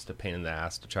it's just a pain in the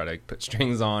ass to try to put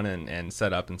strings on and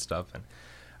set up and stuff. And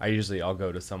I'll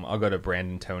go to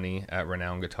Brandon Toney at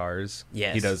Renown Guitars.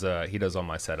 Yes. he does all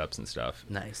my setups and stuff.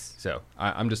 Nice. So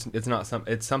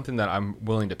it's something that I'm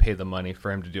willing to pay the money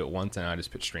for him to do it once, and I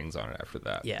just put strings on it after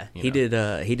that. Yeah, you he know?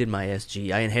 did. He did my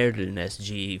SG. I inherited an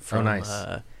SG from nice.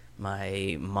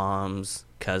 my mom's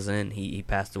cousin. He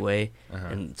passed away, Uh-huh.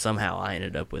 and somehow I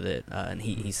ended up with it, and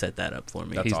he set that up for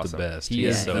me. That's He's the awesome. best. He Yeah,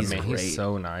 is so he's man, great. he's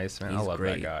so nice, man. I He's love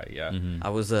great. that guy. Yeah. Mhm. I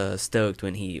was stoked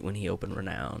when he opened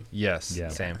Renown. Yes, Yeah.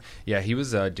 same. Yeah, he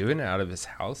was doing it out of his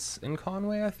house in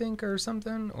Conway, I think, or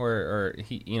something. Or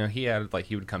he had like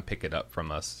he would come pick it up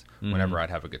from us whenever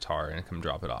I'd have a guitar and come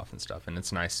drop it off and stuff. And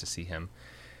it's nice to see him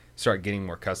start getting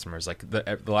more customers. Like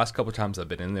the last couple of times I've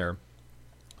been in there,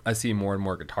 I see more and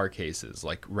more guitar cases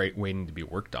like waiting to be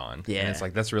worked on. Yeah. And it's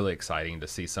like that's really exciting to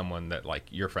see someone that like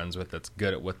you're friends with that's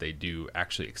good at what they do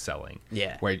actually excelling.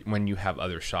 Yeah. When you have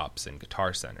other shops and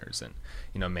guitar centers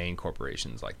and main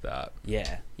corporations like that.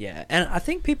 Yeah, and I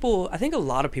think a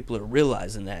lot of people are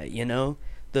realizing that,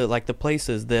 the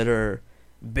places that are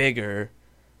bigger,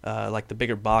 like the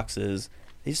bigger boxes,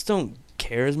 they just don't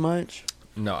care as much.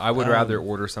 No, I would rather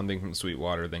order something from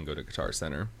Sweetwater than go to Guitar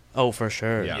Center. Oh, for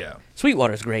sure. Yeah.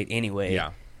 Sweetwater's great anyway.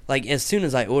 Yeah. Like, as soon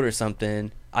as I order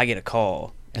something, I get a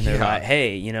call. And they're Yeah. like,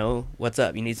 hey, what's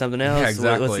up? You need something else? Yeah,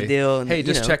 exactly. What's the deal? And, hey,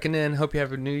 just checking in. Hope you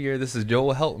have a new year. This is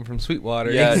Joel Helton from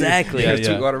Sweetwater. Yeah, exactly. Your Yeah.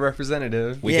 Sweetwater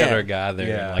representative. We Yeah. got our guy there,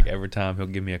 Yeah. and like every time he'll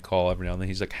give me a call every now and then.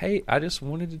 He's like, "Hey, I just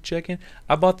wanted to check in.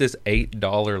 I bought this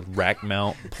 $8 rack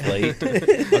mount plate.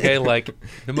 Okay, like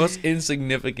the most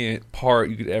insignificant part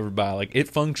you could ever buy. Like it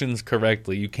functions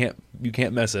correctly. You can't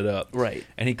mess it up. Right.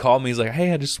 And he called me. He's like,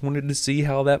 "Hey, I just wanted to see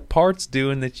how that part's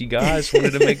doing. That you guys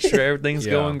wanted to make sure everything's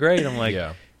Yeah. going great." I'm like,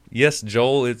 Yeah. "Yes,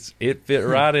 Joel, it fit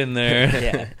right in there."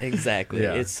 Yeah, exactly.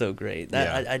 Yeah. It's so great.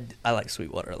 I like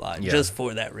Sweetwater a lot, Yeah. just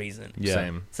for that reason. Yeah.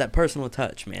 Same. It's that personal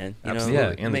touch, man. Absolutely. Yeah.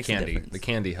 It And the makes a candy. difference. The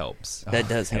candy helps. That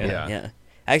does help. Yeah. Yeah.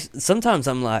 Actually, sometimes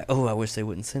I'm like, oh, I wish they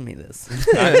wouldn't send me this.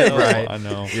 I know. Right. I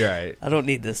know. You're right. I don't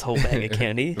need this whole bag of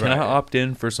candy. Can I opt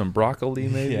in for some broccoli,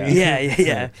 maybe?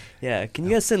 Yeah. Can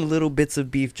you guys send little bits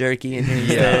of beef jerky in here Yeah.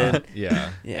 instead? Yeah.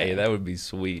 Yeah. Hey, that would be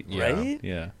sweet. Yeah. Right?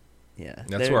 Yeah. Yeah.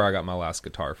 That's where I got my last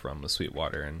guitar from, was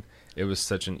Sweetwater, and it was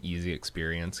such an easy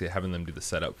experience having them do the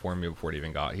setup for me before it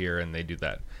even got here, and they do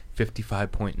that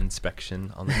 55-point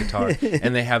inspection on the guitar,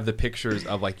 and they have the pictures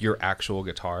of like your actual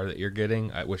guitar that you're getting,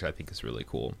 which I think is really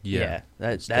cool. Yeah.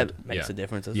 That good. makes Yeah. a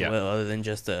difference as Yeah. well, other than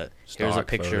just here's a Stock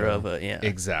picture photo. of a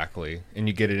Exactly, and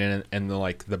you get it in, and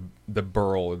the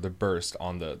burl or the burst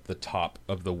on the top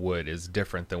of the wood is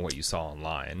different than what you saw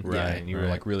online, Right, And you were right.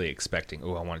 like really expecting, I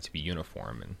want it to be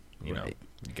uniform, and Right.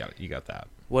 you got that.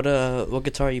 What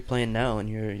guitar are you playing now in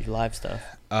your live stuff?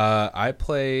 I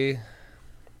play.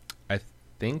 I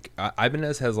think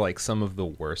Ibanez has like some of the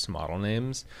worst model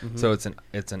names. Mm-hmm. So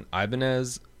it's an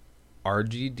Ibanez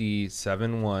RGD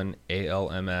 71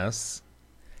 ALMS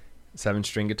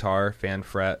 7-string guitar, fan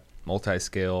fret,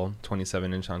 multi-scale,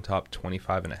 27-inch on top,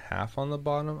 25.5 on the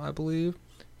bottom, I believe.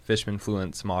 Fishman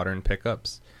Fluence modern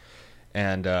pickups.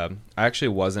 And I actually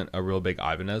wasn't a real big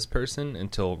Ibanez person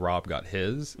until Rob got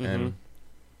his. And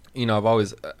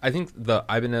I think the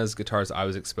Ibanez guitars I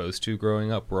was exposed to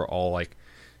growing up were all like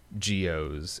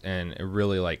Geos and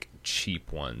really like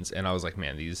cheap ones. And I was like,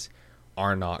 man, these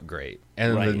are not great.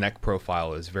 And Right. the neck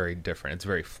profile is very different. It's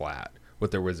very flat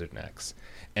with their wizard necks.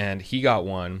 And he got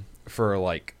one for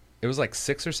like, it was like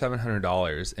 $600 or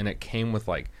 $700, and it came with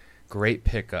like great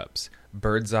pickups,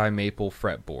 bird's eye maple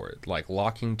fretboard, like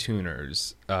locking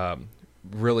tuners,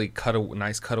 really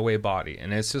nice cutaway body,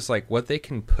 and it's just like what they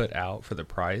can put out for the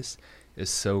price is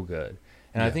so good.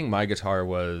 And I think my guitar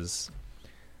was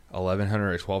 $1,100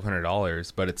 or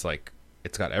 $1,200, but it's like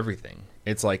it's got everything.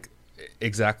 It's like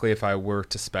exactly if I were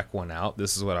to spec one out,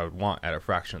 this is what I would want at a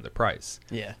fraction of the price.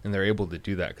 Yeah. And they're able to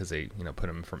do that because they put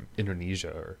them from Indonesia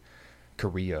or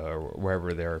Korea or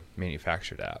wherever they're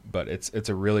manufactured at. But it's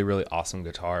a really, really awesome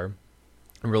guitar.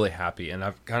 I'm really happy, and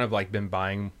I've kind of like been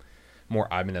buying more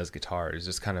Ibanez guitars,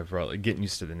 just kind of really getting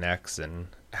used to the necks and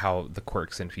how the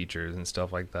quirks and features and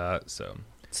stuff like that. So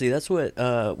See, that's what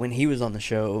when he was on the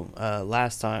show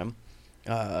last time,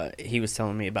 he was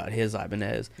telling me about his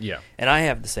Ibanez. yeah, And I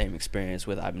have the same experience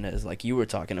with Ibanez, like you were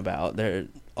talking about. They're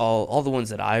all the ones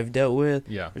that I've dealt with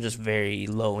Yeah. are just very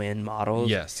low end models.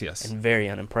 yes, And very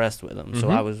unimpressed with them. So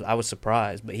Mhm. I was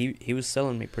surprised, but he was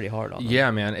selling me pretty hard on them.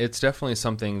 yeah, man, it's definitely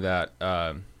something that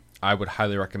I would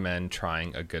highly recommend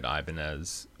trying a good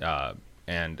Ibanez.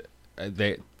 And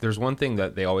there's one thing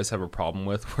that they always have a problem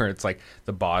with, where it's like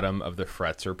the bottom of the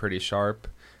frets are pretty sharp.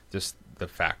 Just the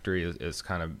factory is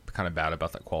kind of bad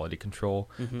about that quality control.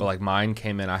 Mm-hmm. But like mine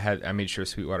came in, I made sure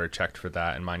Sweetwater checked for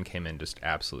that, and mine came in just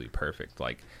absolutely perfect.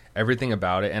 Like everything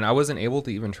about it. And I wasn't able to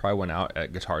even try one out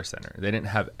at Guitar Center. They didn't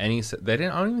have any. I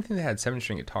don't even think they had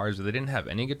 7-string guitars. But they didn't have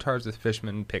any guitars with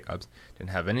Fishman pickups.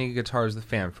 Didn't have any guitars with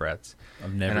fan frets.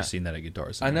 I've never And seen that at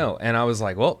Guitar Center. I know, and I was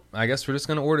like, well, I guess we're just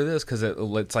gonna order this because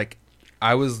it's like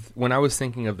when I was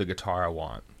thinking of the guitar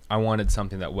I wanted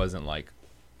something that wasn't like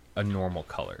a normal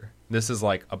color. This is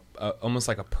like a almost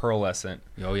like a pearlescent.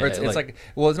 Oh yeah, Or it's like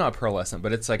well, it's not pearlescent,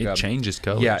 but it's like it changes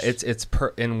colors. Yeah, it's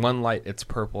in one light it's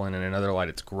purple and in another light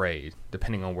it's gray,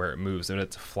 depending on where it moves. And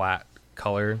it's a flat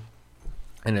color,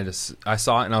 and it is. I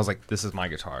saw it and I was like, this is my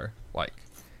guitar. Like,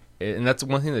 and that's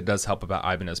one thing that does help about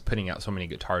Ibanez putting out so many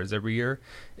guitars every year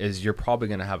is you're probably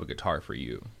going to have a guitar for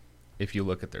you if you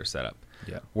look at their setup.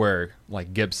 Yeah. Where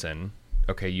like Gibson,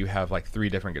 okay, you have like 3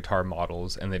 different guitar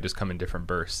models and they just come in different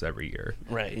bursts every year.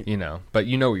 Right. You know, but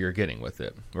you know what you're getting with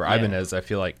it. Where Yeah. Ibanez, I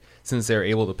feel like since they're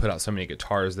able to put out so many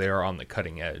guitars, they are on the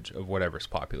cutting edge of whatever's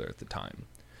popular at the time.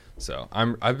 So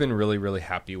I've been really, really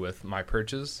happy with my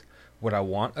purchase. Would I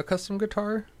want a custom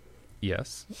guitar?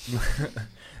 Yes.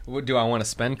 Do I want to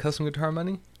spend custom guitar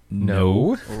money?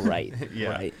 No. Right. Yeah.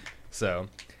 Right. So,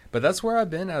 but that's where I've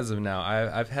been as of now.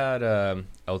 I've had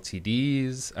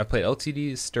LTDs. I've played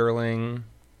LTDs, Sterling,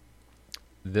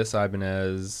 this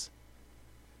Ibanez,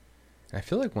 and I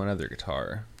feel like one other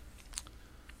guitar.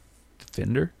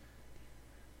 Fender.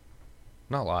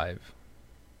 Not live.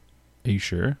 Are you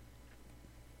sure?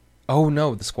 Oh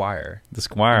no, the Squire. The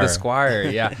Squire. The Squire,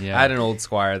 yeah. Yeah. I had an old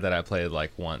Squire that I played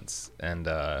like once, and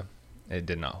it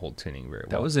did not hold tuning very well.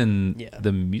 That was in Yeah.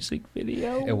 the music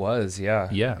video. It was, yeah.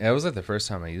 Yeah. It was like the first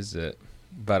time I used it.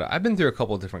 But I've been through a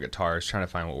couple of different guitars trying to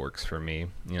find what works for me,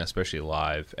 you know, especially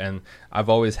live. And I've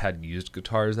always had used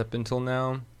guitars up until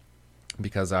now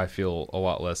because I feel a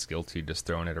lot less guilty just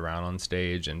throwing it around on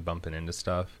stage and bumping into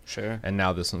stuff. Sure. And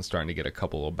now this one's starting to get a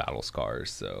couple of battle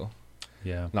scars, so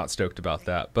Yeah. not stoked about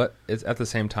that. But it's at the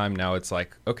same time now it's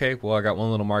like, okay, well, I got one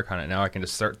little mark on it. Now I can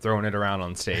just start throwing it around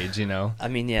on stage, you know? I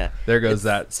mean, yeah. There goes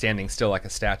It's- that standing still like a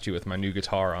statue with my new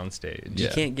guitar on stage. You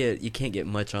Yeah. can't get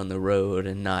much on the road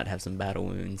and not have some battle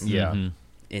wounds. Yeah. Mhm.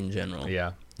 In general.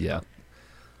 Yeah. Yeah.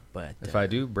 But If I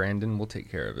do, Brandon will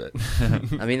take care of it.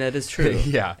 I mean, that is true.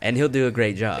 Yeah. And he'll do a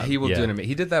great job. He will Yeah. do it.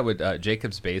 He did that with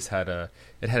Jacob's bass. Had a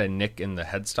nick in the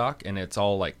headstock, and it's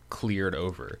all like cleared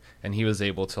over. And he was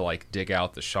able to like dig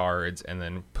out the shards and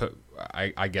then put,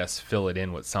 I guess, fill it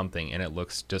in with something, and it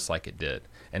looks just like it did.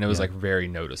 And it was Yeah. like very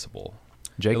noticeable.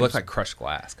 It Jacob's, looked like crushed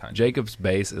glass, kind of. Jacob's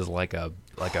bass is like a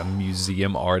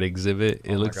museum art exhibit.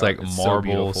 It Oh my looks God, like it's so marble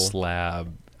beautiful.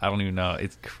 slab. I don't even know.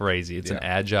 It's crazy. It's an Yeah.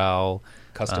 agile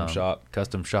Custom shop.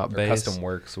 custom shop Or bass. Custom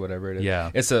Works, whatever it is. Yeah.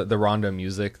 It's the Rondo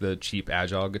Music, the cheap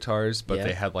Agile guitars, but Yeah.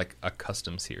 they had like a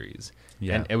custom series.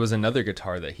 Yeah. And it was another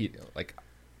guitar that he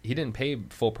didn't pay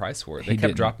full price for it. They He kept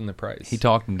didn't. dropping the price. He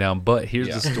talked him down, but here's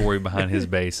Yeah. the story behind his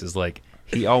bass is like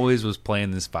he always was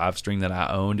playing this 5-string that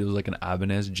I owned. It was like an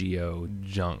Ibanez Geo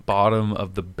junk. bottom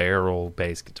of the barrel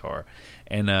bass guitar.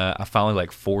 And I finally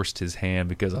like forced his hand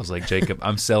because I was like, Jacob,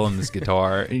 I'm selling this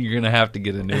guitar and you're gonna have to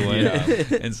get a new one. Yeah.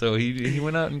 And so he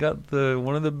went out and got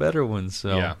one of the better ones.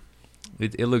 So Yeah.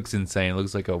 it looks insane. It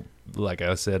looks like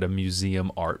I said, a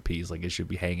museum art piece. Like it should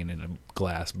be hanging in a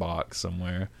glass box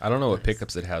somewhere. I don't know what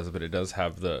pickups it has, but it does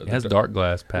have It has dark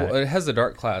glass pack. Well, it has the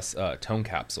dark class tone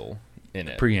capsule in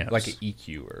it, Preamps. like an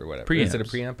EQ or whatever. Is it a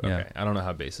Preamps, preamp? yeah. Okay, I don't know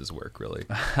how basses work really.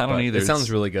 I don't But either. It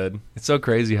sounds really good. It's so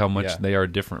crazy how much Yeah. they are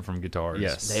different from guitars.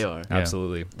 Yes, They are. Yeah.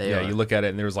 Absolutely. They yeah, are. you look at it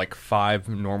and there's like 5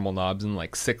 normal knobs and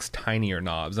like 6 tinier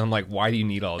knobs. I'm like, why do you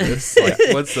need all this? Like,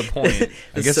 what's the point? I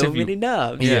There's guess so if you- many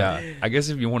knobs. Yeah. I guess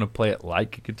if you want to play it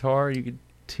like a guitar, you could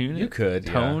tune it. You could,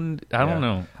 yeah. Toned. I Yeah. don't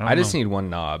know. I just need one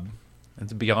knob.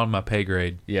 It's beyond my pay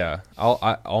grade. Yeah,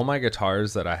 all my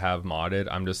guitars that I have modded,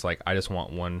 I'm just like, I just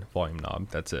want one volume knob.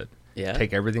 That's it. Yeah.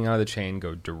 Take everything out of the chain,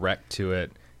 go direct to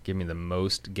it. Give me the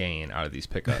most gain out of these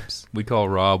pickups. We call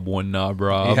Rob one knob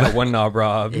Rob. Yeah, one knob,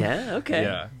 Rob. Yeah. Okay.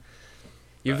 Yeah.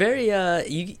 You're very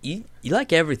you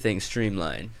like everything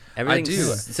streamlined. Everything do.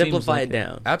 simplify Seems it like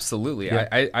down. Absolutely. Yeah.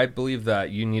 I believe that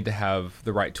you need to have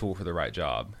the right tool for the right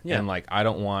job. Yeah. And like I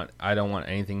don't want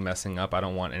anything messing up. I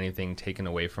don't want anything taken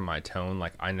away from my tone.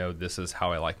 Like I know this is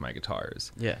how I like my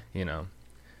guitars. Yeah. You know.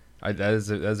 That is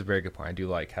a very good point. I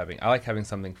like having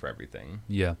something for everything.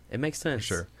 Yeah. It makes sense.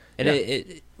 sure. And Yeah.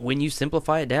 it when you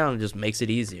simplify it down, it just makes it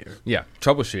easier. Yeah,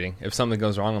 troubleshooting. If something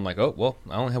goes wrong, I'm like, oh, well,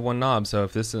 I only have one knob, so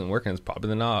if this isn't working, it's probably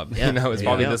the knob. Yeah, You know, it's there you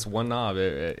probably go. this one knob.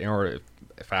 Or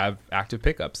if I have active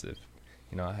pickups,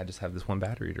 I just have this one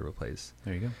battery to replace.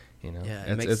 There you go. You know, Yeah,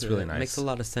 it's really it nice. makes a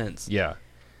lot of sense. Yeah,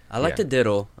 I like yeah. to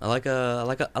diddle. I like a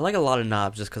lot of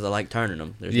knobs just because I like turning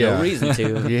them. There's Yeah. no reason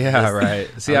to. yeah, Just- right.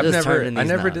 See, I'm I just turning these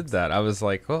never knobs. did that. I was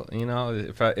like, well,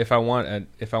 if I want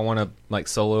to like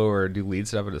solo or do lead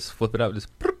stuff, I just flip it up, just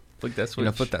flip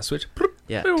that switch. Flip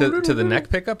Yeah. to the neck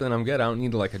pickup, then I'm good. I don't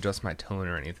need to like adjust my tone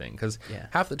or anything, because Yeah.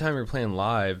 half the time you're playing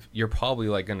live, you're probably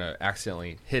like gonna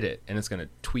accidentally hit it, and it's gonna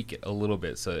tweak it a little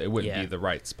bit, so it wouldn't Yeah. be the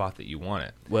right spot that you want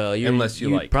it. Well, you're, Unless you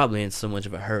you're like- probably in so much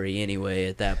of a hurry anyway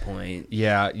at that point.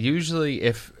 Yeah, usually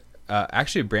if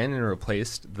actually Brandon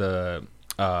replaced the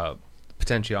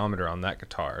potentiometer on that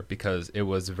guitar because it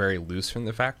was very loose from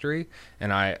the factory,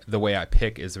 and the way I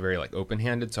pick is very like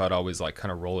open-handed, so I'd always like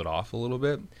kind of roll it off a little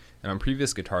bit. And on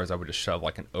previous guitars, I would just shove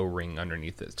like an O-ring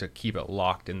underneath it to keep it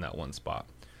locked in that one spot.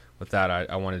 With that,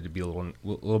 I wanted to be a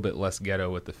little bit less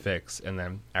ghetto with the fix, and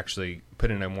then actually put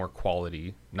in a more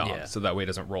quality knob, Yeah. so that way it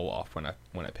doesn't roll off when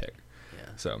I pick. Yeah.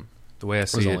 So The way I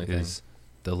was see the it only thing. is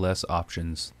the less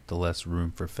options, the less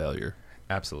room for failure.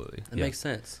 absolutely. That Yeah. makes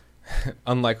sense.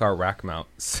 Unlike our rack mount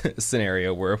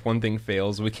scenario where if one thing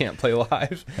fails, we can't play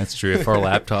live, That's true. If our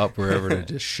laptop were ever to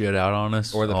just shit out on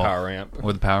us, or the oh, power amp,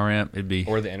 or the power amp, it'd be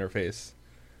or the interface.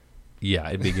 yeah,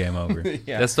 it'd be game over.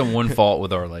 Yeah. That's the one fault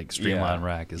with our like streamline Yeah.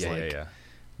 rack is yeah, like yeah.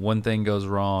 one thing goes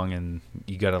wrong and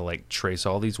you gotta like trace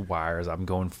all these wires. I'm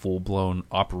going full blown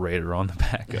operator on the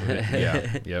back of it.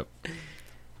 Yeah, yep.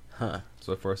 Huh.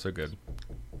 So far, so good.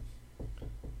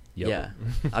 Yep. Yeah.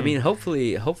 I mean,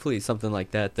 hopefully something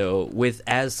like that, though, with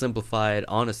as simplified,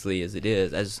 honestly, as it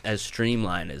is, as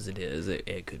streamlined as it is,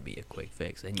 it could be a quick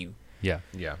fix. And Yeah.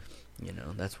 Yeah.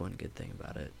 that's one good thing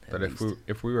about it. at But least.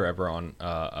 if we were ever on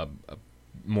a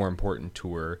more important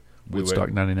tour, we Woodstock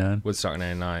would, 99. Woodstock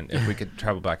 99, if we could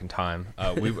travel back in time,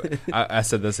 I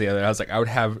said this the other day, I was like, I would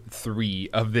have 3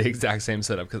 of the exact same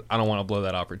setup because I don't want to blow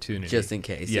that opportunity. Just in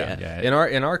case, Yeah. Yeah.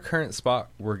 In our current spot,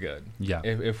 we're good. Yeah.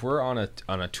 If we're on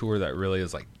a tour that really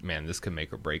is like, man, this could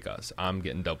make or break us, I'm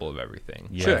getting double of everything.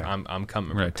 Yeah. Sure. I'm coming.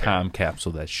 We're gonna prepared. time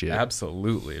capsule that shit.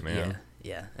 Absolutely, man.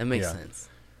 Yeah, that makes Yeah. sense.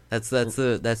 That's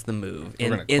the move We're in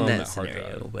gonna clone that that hard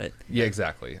scenario. drive. But Yeah,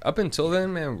 exactly. Up until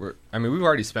then, man, we've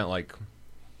already spent like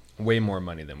way more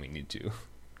money than we need to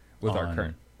with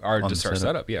On our the setup?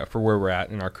 setup. Yeah, for where we're at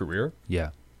in our career.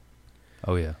 Yeah.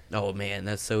 Oh yeah. oh man,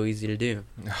 that's so easy to do.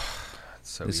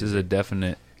 So This easy. is a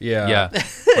definite. yeah. Yeah.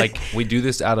 Like we do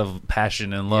this out of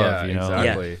passion and love. Yeah, you know.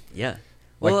 exactly. Yeah.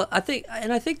 Well, I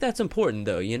think that's important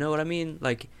though. You know what I mean?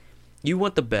 Like, you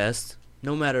want the best,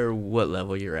 no matter what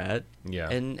level you're at. Yeah.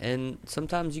 And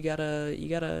sometimes you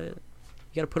gotta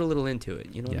put a little into it.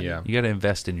 You know what I Yeah. mean? Yeah. You got to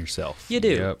invest in yourself. You do.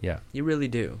 Yep. Yeah. You really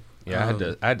do. Yeah,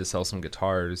 I had to sell some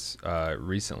guitars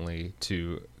recently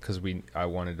because I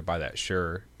wanted to buy that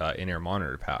Shure in-ear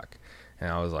monitor pack,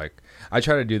 and I was like, I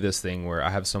try to do this thing where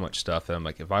I have so much stuff that I'm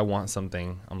like, if I want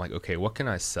something, I'm like, okay, what can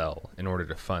I sell in order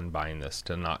to fund buying this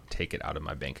to not take it out of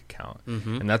my bank account?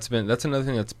 Mhm. And that's another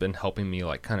thing that's been helping me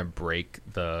like kind of break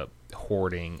the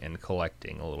hoarding and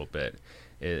collecting a little bit.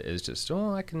 Is just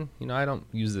I can I don't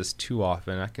use this too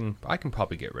often. I can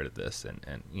probably get rid of this and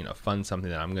fund something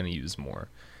that I'm going to use more.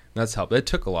 That's helped. It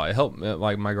took a lot. It helped.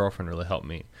 Like my girlfriend really helped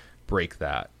me break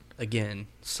that. Again,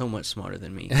 so much smarter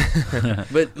than me.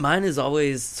 But mine is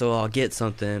always, so I'll get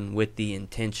something with the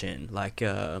intention. Like,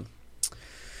 I've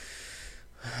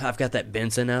got that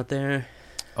Benson out there,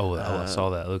 Oh, I saw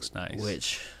that. It looks nice.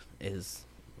 which is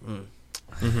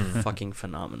Mm-hmm. fucking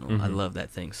phenomenal. I Mhm. love that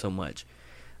thing so much.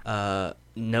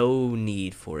 No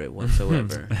need for it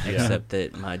whatsoever, except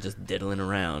that my just diddling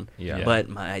around. Yeah. Yeah. But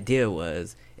my idea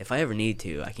was, if I ever need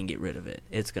to, I can get rid of it.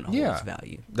 It's gonna hold Yeah. its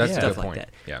value. That's a Stuff good like point. that.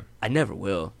 Yeah. I never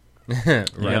will.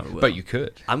 Right. Never will. But you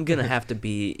could. I'm gonna have to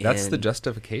be. That's the in-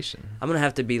 justification. I'm gonna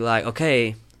have to be like,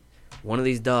 okay, one of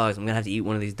these dogs. I'm gonna have to eat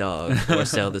one of these dogs or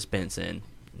sell this Benson.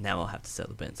 Now I'll have to sell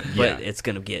the Benson, Yeah. but it's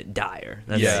gonna get dire.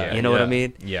 That's, Yeah. you know what I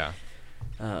mean. Yeah.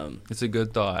 It's a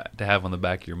good thought to have on the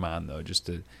back of your mind, though, just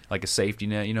to like a safety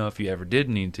net. If you ever did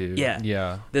need to. Yeah.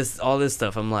 Yeah. All this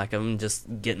stuff. I'm just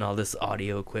getting all this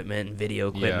audio equipment and video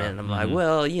equipment. Yeah. And I'm like, Mhm.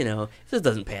 well, if this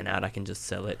doesn't pan out, I can just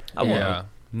sell it. I won't. Yeah. I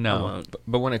No. won't.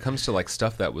 But when it comes to like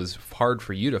stuff that was hard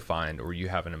for you to find or you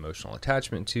have an emotional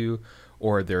attachment to,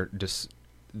 or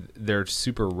they're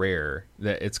super rare,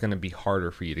 that it's going to be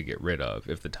harder for you to get rid of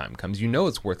if the time comes.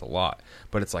 It's worth a lot,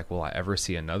 but it's like, will I ever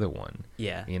see another one?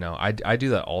 Yeah. I do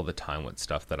that all the time with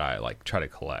stuff that I like try to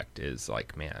collect. Is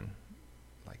like, man,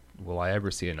 like, will I ever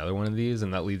see another one of these?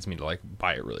 And that leads me to like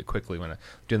buy it really quickly when I'm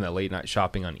doing that late night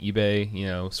shopping on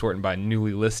eBay, sorting by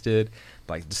newly listed,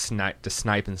 like to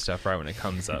snipe and stuff right when it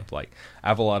comes up. Like, I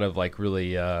have a lot of like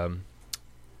really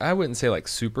I wouldn't say like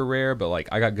super rare, but like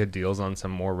I got good deals on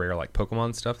some more rare like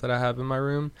Pokemon stuff that I have in my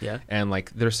room. Yeah. And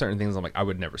like there's certain things I'm like, I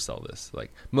would never sell this.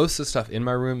 Like most of the stuff in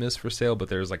my room is for sale, but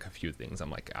there's like a few things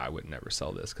I'm like, I would never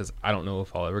sell this because I don't know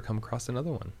if I'll ever come across another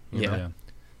one. you Yeah. know?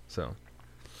 So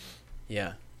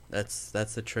Yeah. That's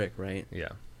the trick, right? yeah.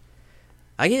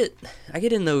 I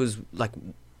get in those like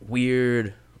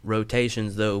weird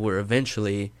rotations though, where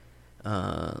eventually,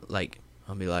 like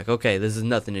I'll be like, okay, this is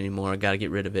nothing anymore. I got to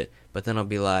get rid of it. But then I'll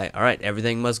be like, all right,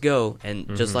 everything must go.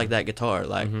 And just like that guitar,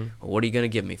 like, well, what are you gonna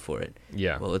give me for it?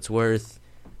 Yeah. Well, it's worth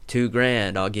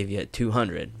 $2,000. I'll give you it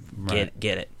 $200. Right.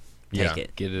 Get it. Yeah. Take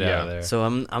it. Get it Yeah. out of there. So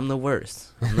I'm the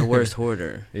worst. I'm the worst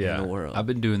hoarder Yeah. in the world. I've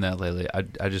been doing that lately.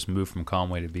 I just moved from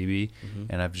Conway to BB, Mhm.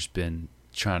 and I've just been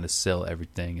trying to sell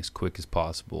everything as quick as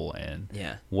possible, and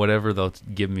Yeah. whatever they'll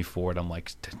give me for it, I'm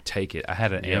like, take it. I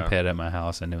had an Yeah. amp head at my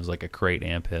house, and it was like a crate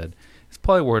amp head. It's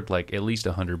probably worth like at least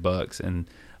 $100, and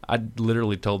I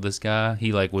literally told this guy,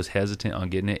 he like was hesitant on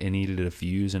getting it and needed a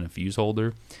fuse and a fuse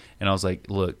holder, and I was like,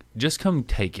 look, just come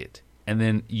take it, and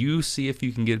then you see if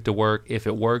you can get it to work. If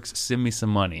it works, send me some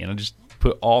money. And I just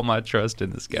put all my trust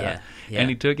in this guy. Yeah, yeah. And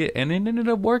he took it, and it ended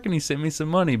up working. He sent me some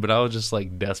money, but I was just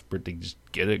like desperate to just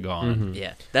get it gone. Mhm.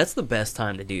 Yeah. That's the best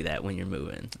time to do that when you're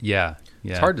moving. Yeah,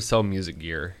 yeah. It's hard to sell music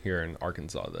gear here in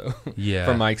Arkansas, though. Yeah.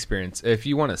 From my experience, if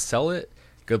you want to sell it,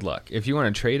 good luck. If you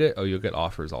want to trade it, you'll get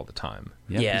offers all the time.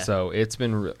 Yeah. So it's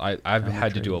been. I've I'm a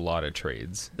had to do a trader. lot of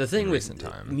trades. The thing in with recent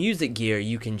time. music gear,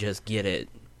 you can just get it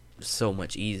so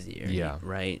much easier. Yeah.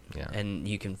 Right. Yeah. And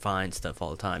you can find stuff all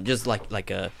the time. Just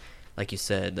like you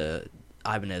said,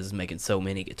 Ibanez is making so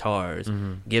many guitars.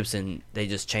 Mhm. Gibson, they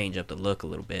just change up the look a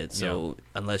little bit. So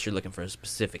unless you're looking for a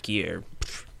specific ear,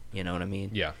 you know what I mean.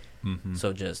 Yeah. Mhm.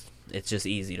 So it's just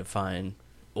easy to find,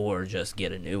 or just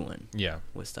get a new one Yeah.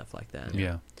 with stuff like that.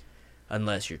 Yeah.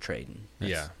 Unless you're trading.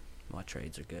 Yeah. Why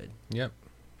trades are good. Yep.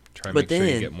 Try to But make sure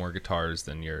you then- get more guitars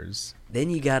than yours. Then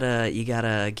you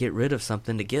gotta get rid of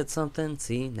something to get something.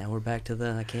 See, now we're back to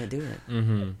the I can't do it.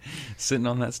 Mm-hmm. Sitting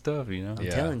on that stuff, you know? I'm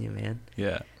Yeah. telling you, man.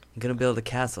 Yeah. I'm gonna build a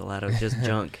castle out of just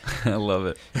junk. I love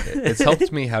it. It's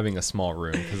helped me having a small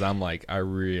room because I'm like, I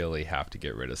really have to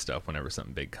get rid of stuff whenever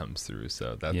something big comes through.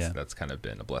 So that's kind of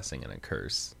been a blessing and a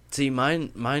curse. See,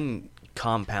 mine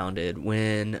compounded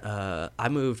when I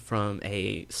moved from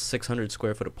a 600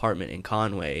 square foot apartment in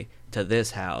Conway to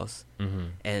this house, Mm-hmm.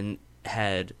 and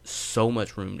had so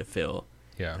much room to fill.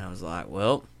 Yeah. And I was like,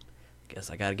 well, guess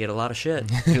I gotta get a lot of shit.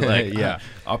 You're like, Yeah.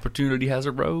 Opportunity has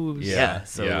arose. Yeah.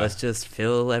 So yeah. let's just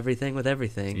fill everything with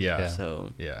everything. Yeah.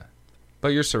 So Yeah. But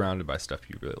you're surrounded by stuff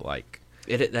you really like.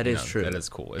 that You is know, true. That is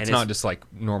cool. And It's not just like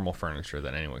normal furniture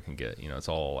that anyone can get. You know, it's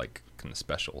all like kind of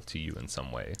special to you in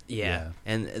some way. Yeah. Yeah.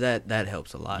 And that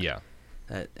helps a lot. Yeah.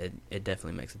 That it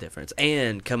definitely makes a difference.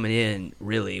 And coming in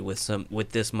really with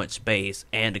this much space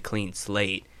and a clean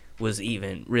slate was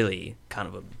even really kind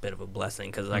of a bit of a blessing,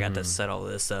 because I got to Mhm. set all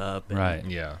this up. And Right.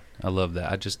 Yeah. I love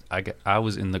that. I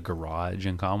was in the garage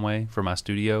in Conway for my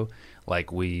studio.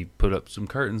 Like, we put up some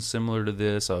curtains similar to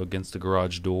this against the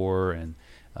garage door, and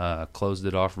closed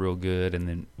it off real good. And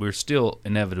then we're still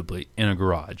inevitably in a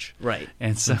garage. Right.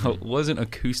 And so it wasn't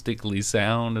acoustically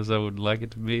sound as I would like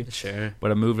it to be. Sure. But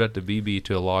I moved out to BB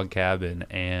to a log cabin,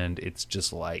 and it's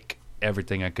just like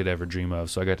everything I could ever dream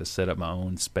of. So I got to set up my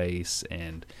own space,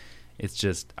 and it's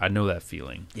just, I know that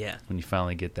feeling Yeah. when you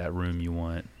finally get that room you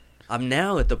want. I'm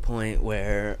now at the point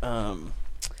where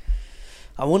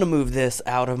I want to move this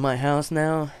out of my house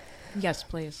now. Yes,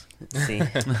 please. See,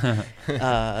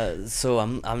 so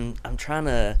I'm trying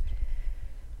to.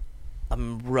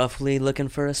 I'm roughly looking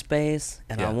for a space,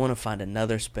 and I Yeah. want to find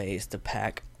another space to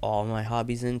pack all my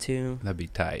hobbies into, That'd be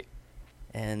tight.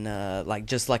 and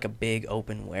just like a big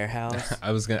open warehouse.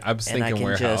 I was and I thinking can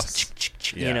warehouse.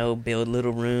 just, Yeah. build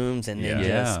little rooms and then Yeah.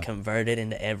 just Yeah. convert it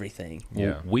into everything. Well,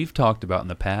 Yeah. we've talked about in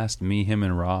the past, me, him,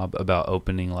 and Rob, about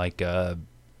opening like a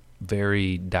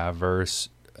very diverse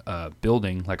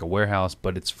building, like a warehouse,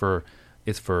 but it's for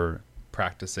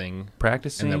Practicing.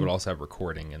 practicing, And that would also have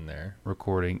recording in there.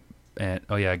 recording, and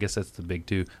I guess that's the big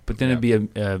two. But then Yeah.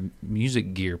 it'd be a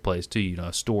music gear place too. You know,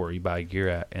 a store you buy gear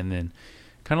at, and then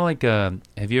kind of like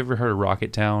have you ever heard of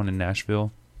Rocket Town in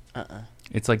Nashville?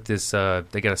 It's like this.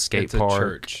 They got a skate It's a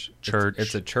park, church.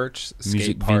 It's a church music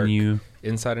skate park, venue.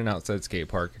 inside and outside skate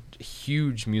park.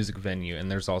 Huge music venue,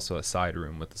 and there's also a side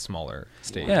room with a smaller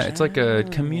stage. Yeah, it's like a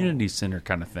community center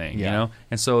kind of thing, you Yeah. know.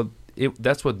 And so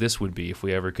that's what this would be if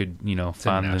we ever could, It's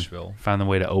in Nashville. find the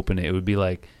way to open it. It would be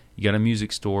like you got a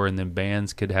music store, and then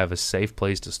bands could have a safe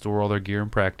place to store all their gear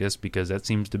and practice, because that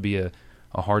seems to be a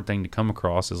hard thing to come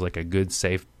across as like a good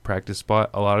safe practice spot.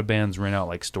 A lot of bands rent out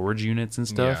like storage units and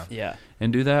stuff Yeah.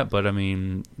 and do that, but I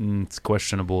mean, it's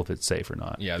questionable if it's safe or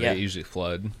not. Yeah, Yeah. they usually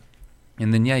flood.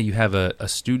 And then you have a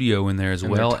studio in there as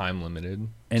And well, they're time limited.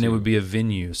 and it too. would be a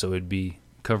venue, so it'd be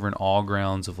covering all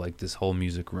grounds of like this whole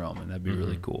music realm, and that'd be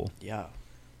really Mhm. cool. Yeah.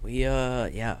 we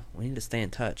need to stay in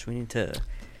touch. We need to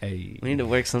Hey,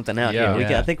 work something out Yeah. here.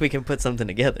 Yeah. I think we can put something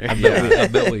together. I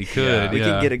bet we could. Yeah. We yeah.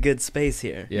 can get a good space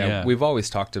here. Yeah, Yeah. we've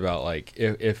always talked about like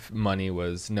if money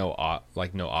was no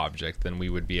object, then we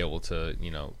would be able to,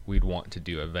 we'd want to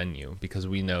do a venue because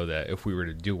we know that if we were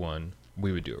to do one,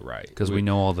 we would do it right. because we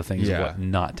know all the things of Yeah. what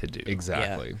not to do.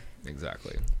 Exactly.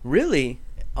 Really,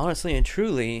 honestly and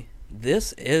truly,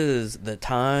 this is the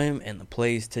time and the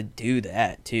place to do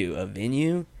that too. A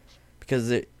venue,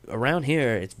 because around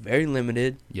here it's very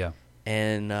limited. Yeah.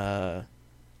 And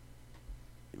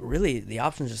really, the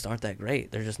options just aren't that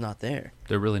great. They're just not there.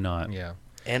 They're really not. Yeah.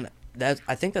 And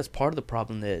I think that's part of the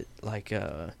problem that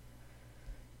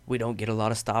we don't get a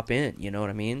lot of stop in. You know what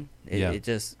I mean? Yeah. It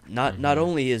just not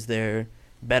only is there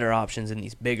better options in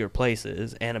these bigger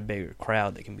places and a bigger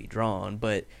crowd that can be drawn,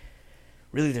 but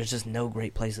really there's just no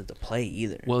great places to play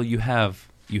either. Well, you have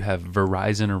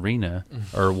Verizon Arena,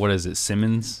 or what is it,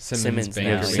 Simmons? Simmons Bank now,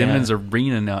 You have yeah. Simmons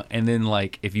Arena now, and then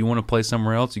like if you want to play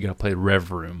somewhere else, you got to play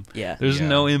Rev Room. Yeah. There's Yeah.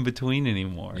 no in between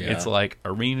anymore. Yeah. It's like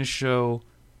arena show,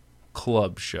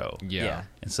 club show, Yeah.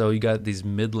 and so you got these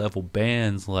mid-level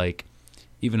bands like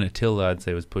even Attila, I'd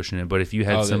say, was pushing it. But if you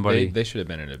had somebody, they should have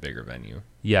been in a bigger venue.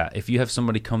 yeah, if you have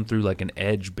somebody come through like an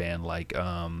edge band, like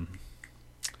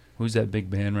who's that big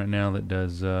band right now that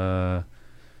does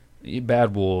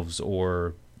Bad Wolves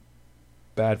or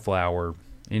Bad Flower?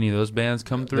 Any of those bands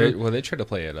come through? They tried to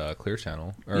play at Clear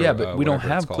Channel. Or, Yeah, but we don't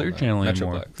whatever it's have Clear called, Channel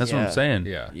anymore. Metroplex. That's what Yeah. I'm saying.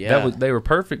 Yeah. Yeah. They were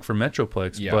perfect for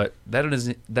Metroplex, Yeah. but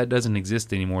that doesn't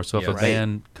exist anymore. So if Yeah. a Right.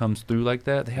 band comes through like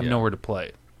that, they have Yeah. nowhere to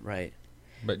play. Right.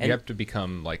 But And- you have to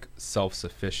become like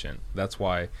self-sufficient. That's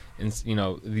why, these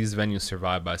venues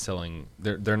survive by selling.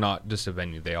 They're not just a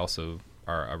venue; they also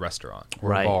are a restaurant. Or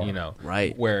a Right. bar.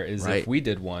 Right. Whereas Right. if we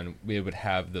did one, we would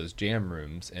have those jam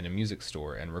rooms and a music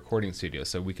store and recording studio,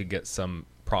 so we could get some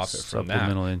profit from that.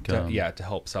 Supplemental income. To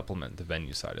help supplement the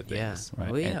venue side of Yeah. things.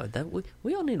 Right. Well, yeah.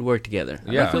 We all need to work together.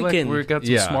 Yeah. I feel like we've got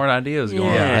some Yeah. smart ideas going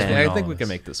Yeah. on. I between think all we can this.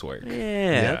 make this work. Yeah,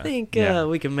 Yeah. I think Yeah.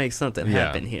 we can make something Yeah.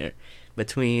 happen here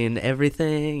between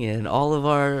everything and all of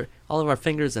our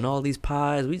fingers and all these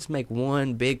pies. We just make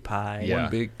one big pie. Yeah.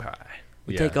 One big pie.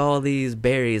 We Yeah. take all these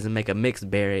berries and make a mixed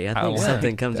berry. I think like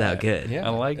something comes out that. good. Yeah, I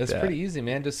like it's that. pretty easy,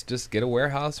 man. Just get a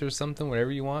warehouse or something,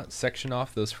 whatever you want. Section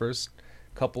off those first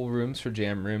couple rooms for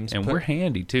jam rooms, And put- we're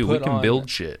handy too. We put can on- build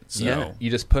shit. So. Yeah.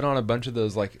 You just put on a bunch of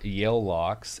those like Yale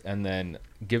locks, and then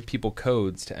give people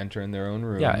codes to enter in their own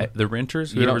room. Yeah, the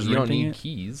renters, you don't, whoever's you don't renting need it.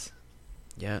 keys.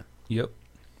 Yeah. Yep.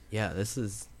 Yeah, this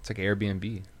is It's like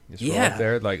Airbnb. Just roll Yeah. up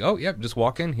there, like, oh, yep, just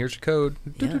walk in. Here's your code.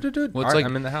 Yeah. Well, it's All right, like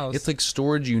I'm in the house. It's like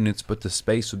storage units, but the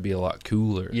space would be a lot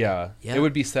cooler. yeah. Yeah. It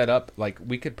would be set up like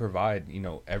we could provide,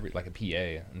 every like a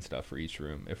PA and stuff for each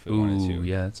room if we wanted to. Ooh,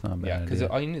 yeah, that's not a Yeah, bad. because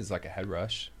idea. all you need is like a head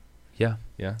rush. Yeah,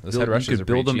 Yeah, those Build- head rushes you could are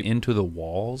build them pretty cheap. into the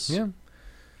walls. Yeah.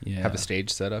 yeah. Have a stage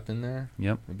set up in there.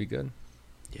 Yep. It'd be good.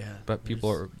 yeah. But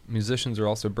musicians are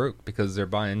also broke because they're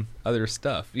buying other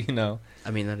stuff.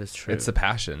 I mean, that is true. It's a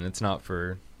passion. It's not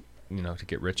for, to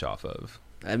get rich off of.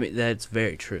 I mean, that's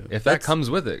very true. If that That's- comes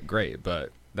with it, great.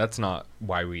 But that's not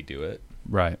why we do it.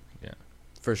 Right.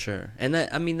 For sure. And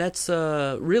that's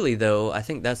really, though, I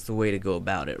think that's the way to go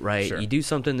about it, right? Sure. You do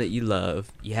something that you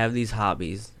love, you have these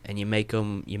hobbies, and you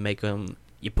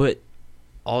put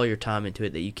all your time into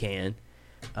it that you can.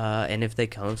 And if they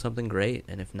come, something great.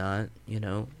 And if not,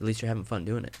 at least you're having fun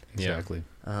doing it. Exactly.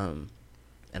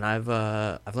 And I've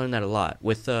learned that a lot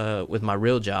with my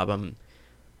real job.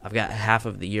 I've got half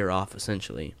of the year off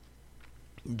essentially,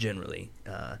 generally.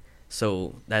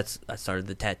 So I started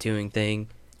the tattooing thing.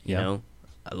 Yeah.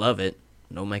 I love it.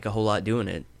 Don't make a whole lot doing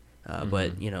it,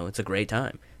 but Mhm. it's a great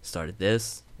time. Started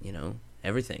this,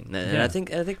 everything. And Yeah. I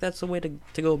think that's the way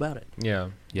to go about it. Yeah.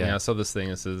 Yeah. So this thing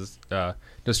is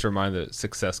just a reminder that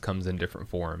success comes in different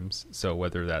forms. So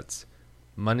whether that's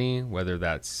money, whether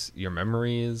that's your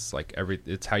memories,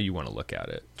 it's how you want to look at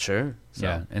it. Sure. So,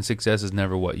 Yeah, and success is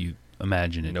never what you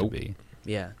imagine it Nope. to be.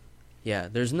 Yeah. Yeah.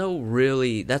 There's no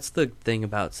really. That's the thing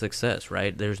about success,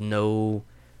 right? There's no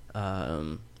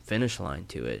finish line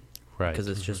to it. Right. Because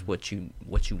it's just what you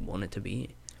want it to be.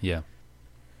 Yeah.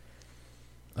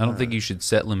 I don't think you should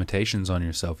set limitations on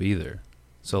yourself either.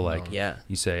 So like Yeah.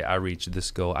 you say, I reached this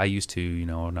goal. I used to,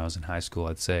 when I was in high school,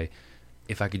 I'd say,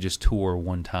 if I could just tour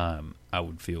one time, I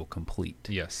would feel complete.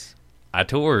 Yes. I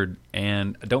toured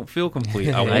and I don't feel complete.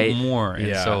 I Right. want more. And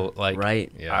Yeah. so like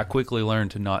Right. Yeah. I quickly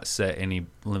learned to not set any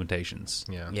limitations.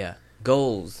 Yeah. Yeah.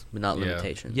 Goals, but not Yeah.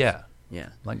 limitations. Yeah. Yeah.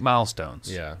 Like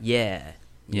milestones. Yeah. Yeah.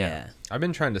 Yeah. Yeah. I've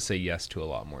been trying to say yes to a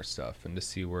lot more stuff and to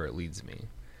see where it leads me.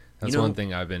 That's You know- one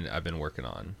thing I've been working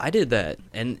on. I did that,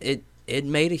 and it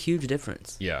made a huge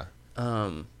difference. Yeah.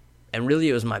 and really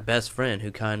it was my best friend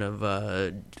who kind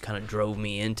of drove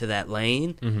me into that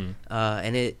lane. Mm-hmm.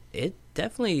 And it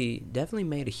definitely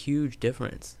made a huge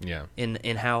difference Yeah.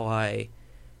 in how I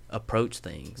approach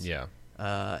things. Yeah.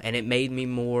 And it made me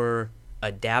more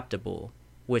adaptable,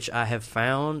 which I have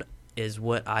found is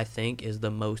what I think is the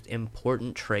most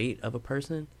important trait of a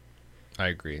person. I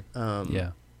agree.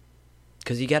 Yeah.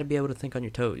 Because you got to be able to think on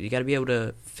your toes. You got to be able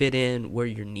to fit in where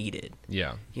you're needed.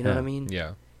 Yeah. You know Yeah. what I mean?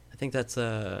 Yeah. I think that's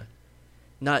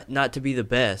not to be the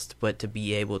best, but to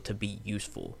be able to be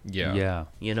useful. Yeah. Yeah.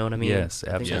 You know what I mean? Yes,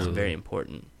 I think that's absolutely. very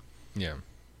important. Yeah.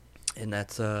 And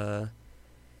that's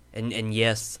and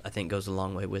yes, I think goes a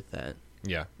long way with that.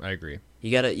 Yeah. I agree.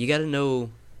 You gotta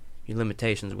know your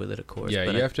limitations with it, of course. Yeah.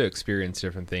 but You have to experience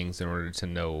different things in order to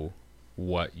know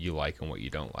what you like and what you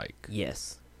don't like.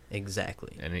 Yes,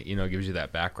 exactly. And it, gives you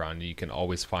that background. You can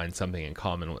always find something in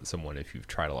common with someone if you've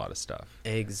tried a lot of stuff.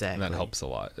 Exactly. And that helps a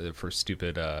lot for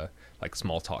stupid, like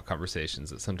small talk conversations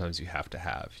that sometimes you have to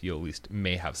have. You at least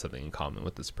may have something in common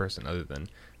with this person other than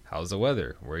how's the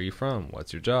weather? Where are you from?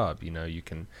 What's your job? You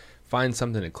can find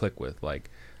something to click with.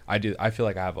 Like I do. I feel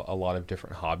like I have a lot of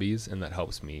different hobbies, and that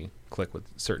helps me click with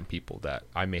certain people that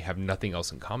I may have nothing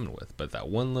else in common with. But that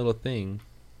one little thing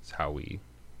is how we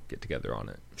get together on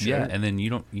it. Yeah, and then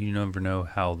you never know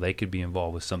how they could be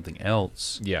involved with something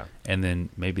else. Yeah. And then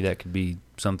maybe that could be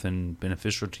something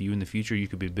beneficial to you in the future. You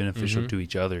could be beneficial Mhm. to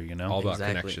each other, All about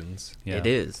Exactly. connections. Yeah. It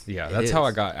is. Yeah, It that's is.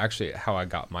 how I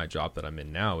got my job that I'm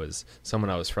in now is someone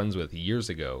I was friends with years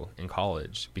ago in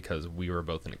college because we were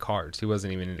both into cards. He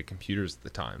wasn't even into computers at the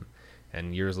time.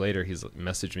 And years later, he's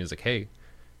messaged me. He's like, "Hey,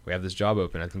 we have this job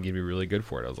open. I think you'd be really good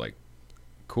for it." I was like,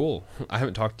 "Cool." I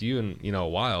haven't talked to you in a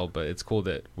while, but it's cool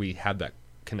that we had that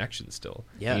connection still.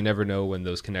 Yeah. You never know when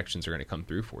those connections are going to come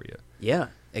through for you. Yeah,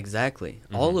 exactly.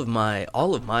 Mhm.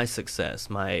 All of my success,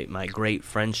 my great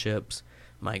friendships,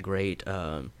 my great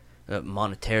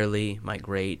monetarily, my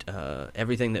great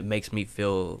everything that makes me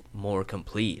feel more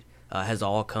complete has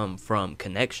all come from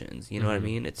connections. You know what I Mhm.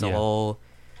 mean? It's Yeah. all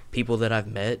people that I've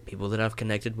met, people that I've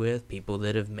connected with, people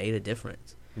that have made a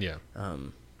difference. Yeah.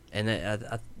 And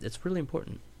it's really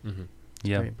important. Mm-hmm. It's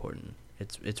Yeah. very important.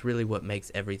 It's really what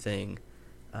makes everything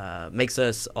makes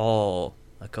us all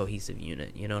a cohesive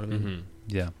unit. You know what I mean? Mm-hmm.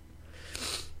 Yeah.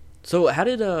 So how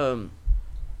did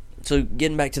so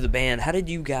getting back to the band, how did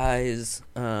you guys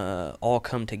all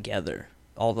come together?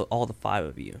 All the five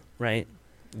of you, right?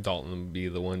 Dalton would be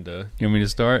the one to. You want me to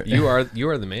start? You are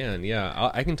the man.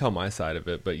 Yeah, I can tell my side of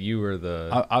it, but you were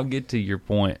the. I'll get to your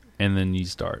point and then you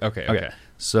start. Okay.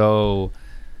 So,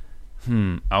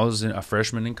 I was a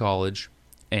freshman in college,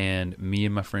 and me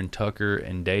and my friend Tucker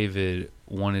and David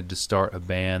wanted to start a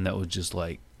band that was just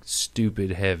like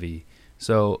stupid heavy.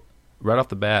 So right off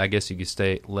the bat, I guess you could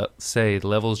say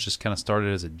Levels just kind of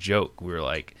started as a joke. We were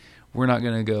like, we're not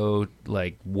going to go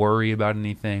like worry about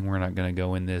anything. We're not going to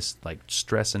go in this like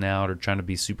stressing out or trying to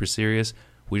be super serious.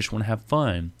 We just want to have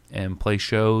fun and play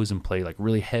shows and play like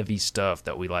really heavy stuff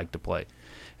that we like to play.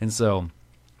 And so,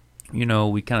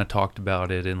 we kind of talked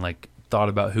about it and like thought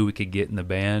about who we could get in the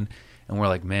band. And we're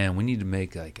like, man, we need to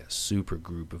make like a super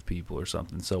group of people or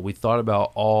something. So we thought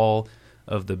about all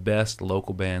of the best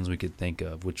local bands we could think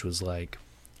of, which was like,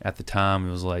 at the time,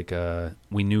 it was like,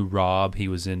 we knew Rob. He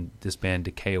was in this band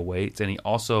Decay Awaits. And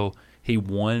he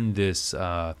won this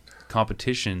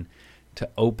competition to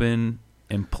open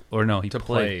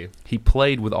play. He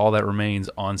played with All That Remains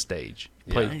on stage.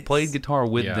 Nice. Played guitar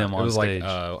with Yeah, them on it was stage.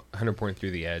 like 100 Point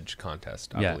Through the Edge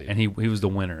contest, I believe. And he was the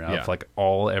winner out Yeah. of like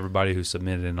everybody who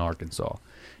submitted in Arkansas.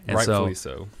 And Rightfully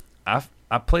so so.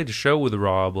 I played a show with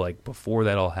Rob like before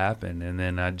that all happened, and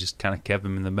then I just kind of kept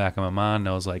him in the back of my mind. And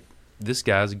I was like, this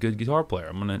guy's a good guitar player.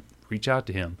 I'm gonna reach out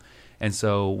to him. And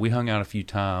so we hung out a few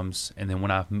times, and then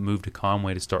when I moved to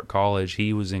Conway to start college,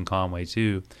 he was in Conway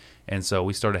too, and so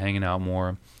we started hanging out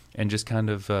more and just kind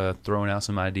of throwing out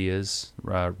some ideas,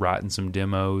 writing some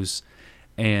demos.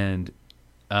 And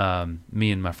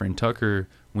me and my friend Tucker,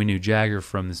 we knew Jagger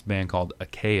from this band called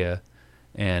Achaia,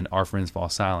 and Our Friends Fall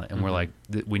Silent. And we're like,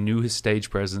 we knew his stage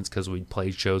presence because we'd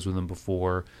played shows with him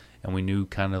before, and we knew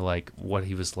kind of like what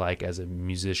he was like as a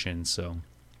musician. So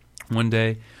one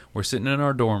day, we're sitting in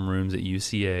our dorm rooms at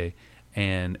UCA,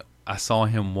 and I saw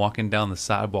him walking down the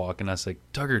sidewalk, and I was like,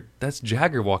 Tucker, that's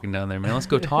Jagger walking down there, man. Let's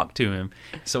go talk to him.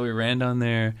 So we ran down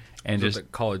there and Just just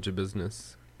the College of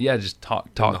Business. just talk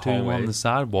the to him on hallway. the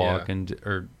sidewalk.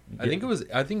 Yeah. I think it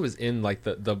was in like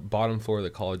the bottom floor of the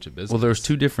College of Business. Well, there was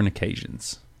two different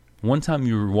occasions. One time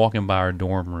you were walking by our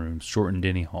dorm rooms, Short and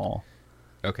Denny Hall,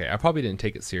 Okay, I probably didn't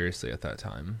take it seriously at that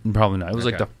time. Probably not. It was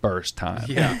like Okay. the first time.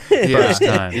 Yeah. First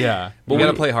time. Yeah. But You got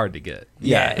to we- play hard to get.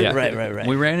 Yeah, right.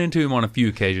 We ran into him on a few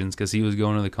occasions because he was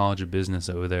going to the College of Business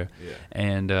over there. Yeah.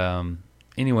 And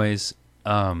anyways,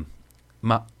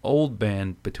 my old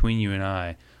band, Between You and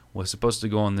I, was supposed to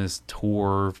go on this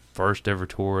tour, first ever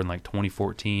tour in like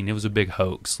 2014. It was a big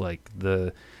hoax. Like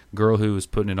the girl who was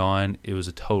putting it on, it was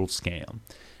a total scam.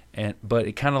 But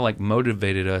it kind of like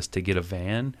motivated us to get a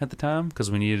van at the time because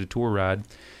we needed a tour ride.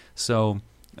 So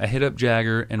I hit up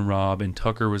Jagger and Rob, and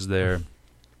Tucker was there.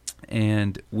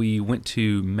 And we went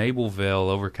to Mableville,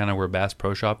 over kind of where Bass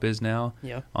Pro Shop is now,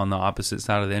 Yeah. on the opposite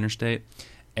side of the interstate.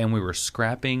 And we were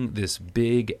scrapping this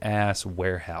big ass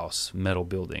warehouse metal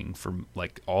building for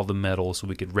like all the metal so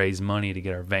we could raise money to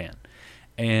get our van.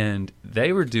 And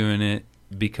they were doing it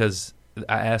because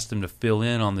I asked them to fill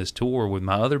in on this tour with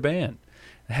my other band.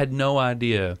 I had no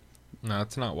idea. No,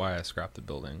 that's not why I scrapped the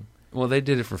building. Well, they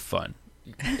did it for fun.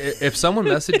 If someone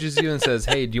messages you and says,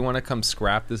 "Hey, do you want to come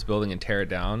scrap this building and tear it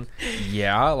down?"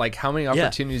 Yeah, like how many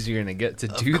opportunities are you going to get to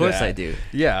do that? Of course I do.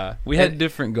 Yeah, We had And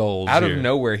different goals. out here. of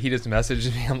nowhere, he just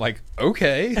messaged me. I'm like,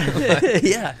 okay,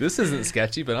 Yeah. this isn't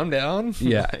sketchy, but I'm down.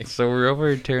 Yeah. Like, So we're over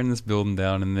here tearing this building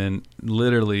down, and then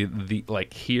literally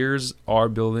here's our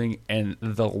building, and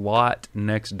the lot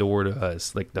next door to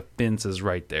us, like the fence is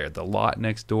right there. The lot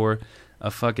next door, a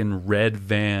fucking red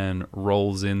van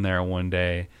rolls in there one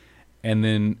day, and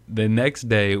then the next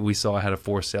day we saw it had a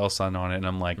for sale sign on it, and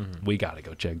I'm like, we got to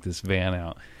go check this van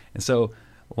out. And so,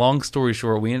 long story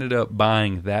short, we ended up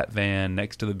buying that van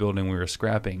next to the building we were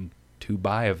scrapping to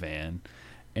buy a van.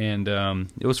 And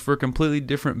it was for a completely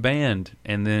different band.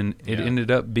 And then it Yeah.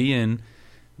 ended up being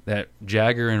that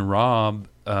Jagger and Rob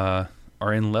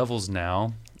are in Levels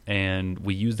now, and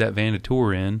we used that van to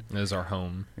tour in. it was our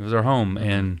home. It was our home,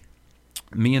 and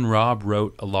me and Rob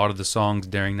wrote a lot of the songs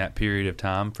during that period of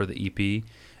time for the EP,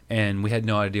 and we had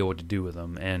no idea what to do with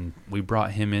them. And we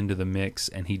brought him into the mix,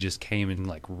 and he just came and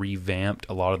like revamped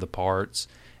a lot of the parts.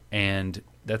 And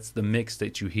that's the mix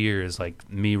that you hear is like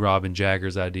me, Rob, and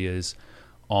Jagger's ideas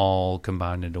all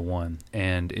combined into one.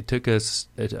 And it took us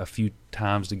a few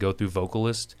times to go through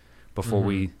vocalist before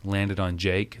we landed on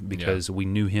Jake, because we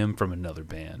knew him from another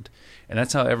band. And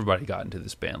that's how everybody got into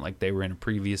this band. Like they were in a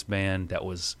previous band that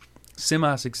was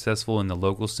semi-successful in the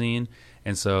local scene,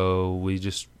 and so we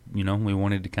just, we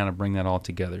wanted to kind of bring that all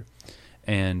together.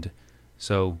 And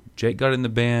so Jake got in the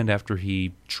band after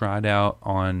he tried out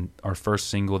on our first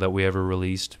single that we ever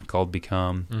released called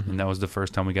Become, and that was the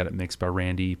first time we got it mixed by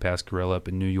Randy Pascarella up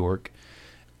in New York.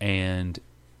 And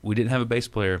we didn't have a bass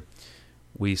player.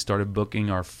 We started booking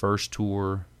our first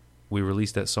tour. We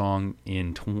released that song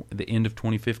in the end of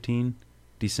 2015,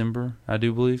 December, I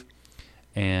do believe.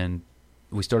 And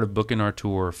we started booking our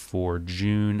tour for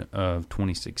June of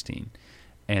 2016.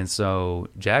 And so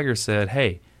Jagger said,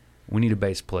 hey, we need a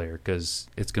bass player because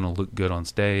it's going to look good on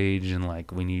stage, and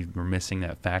like we're missing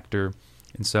that factor.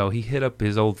 And so he hit up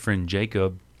his old friend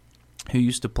Jacob, who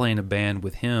used to play in a band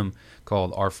with him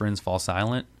called Our Friends Fall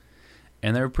Silent.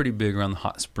 And they were pretty big around the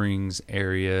Hot Springs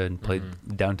area and played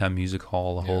Downtown Music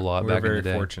Hall a whole lot back in the day. We were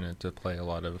very fortunate to play a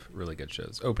lot of really good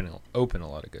shows, open a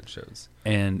lot of good shows.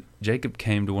 And Jacob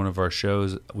came to one of our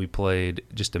shows we played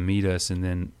just to meet us, and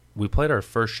then we played our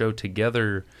first show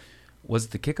together. Was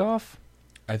it the kickoff?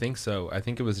 I think so. I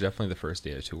think it was definitely the first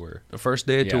day of tour. The first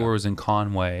day of Yeah. tour was in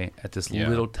Conway at this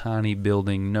little tiny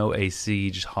building, no AC,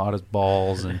 just hot as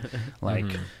balls, and like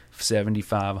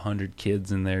 7,500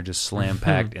 kids in there just slam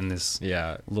packed in this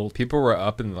Yeah, little people were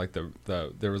up in like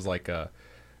there was like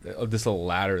this little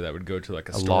ladder that would go to like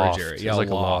a storage loft. area. It Yeah, was like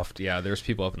a loft. Yeah, there's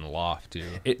people up in the loft too.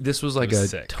 This was like It was a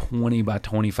sick. 20 by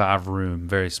 25 room,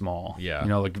 very small. Yeah.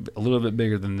 like a little bit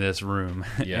bigger than this room.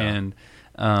 Yeah.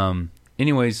 And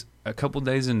anyways, a couple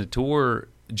days into tour,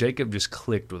 Jacob just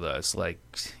clicked with us like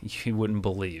you wouldn't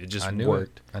believe. It just I knew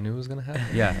worked. I knew it was gonna happen.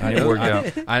 Yeah, I it know. worked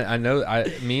out. I know.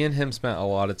 Me and him spent a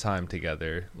lot of time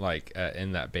together, like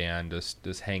in that band,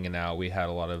 just hanging out. We had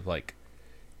a lot of like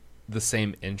the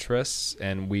same interests,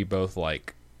 and we both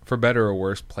like, for better or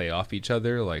worse, play off each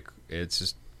other. Like it's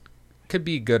just could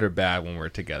be good or bad when we're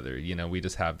together. We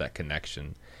just have that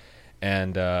connection.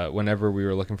 And whenever we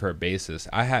were looking for a bassist,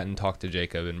 I hadn't talked to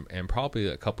Jacob in probably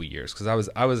a couple years, because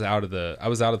I was out of the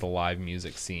live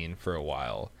music scene for a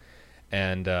while,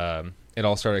 and it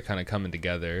all started kind of coming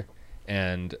together.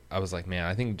 And I was like,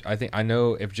 man, I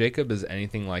know if Jacob is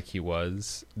anything like he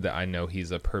was, that I know he's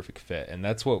a perfect fit. And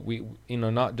that's what we,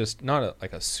 not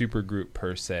like a super group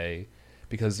per se,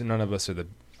 because none of us are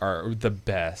are the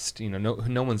best. You know,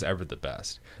 no one's ever the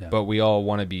best, Yeah. but we all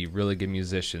want to be really good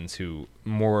musicians who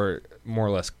more or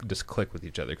less just click with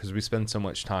each other because we spend so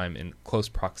much time in close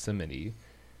proximity,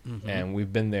 and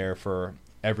we've been there for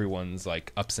everyone's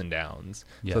like ups and downs.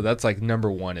 Yeah. So that's like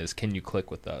number one is, can you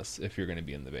click with us if you're going to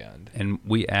be in the band? And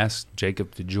we asked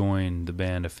Jacob to join the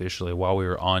band officially while we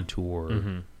were on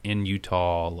tour in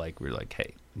Utah. Like, we were like,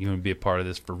 hey, you want to be a part of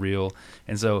this for real?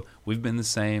 And so we've been the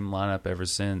same lineup ever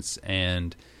since.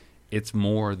 And it's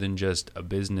more than just a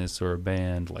business or a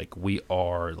band. Like, we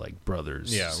are like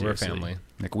brothers. Yeah, seriously. we're a family.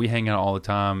 Like, we hang out all the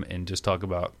time and just talk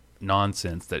about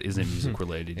nonsense that isn't music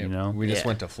related, Yeah, you know? we just Yeah.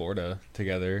 went to Florida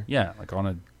together. Yeah, like on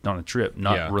a trip,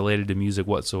 not Yeah. related to music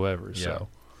whatsoever. Yeah. So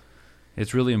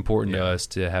it's really important to Yeah. us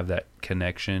to have that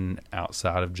connection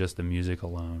outside of just the music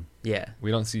alone. Yeah.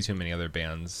 We don't see too many other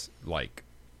bands like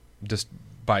just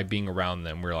by being around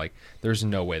them. We're like, there's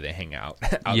no way they hang out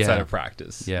outside Yeah. of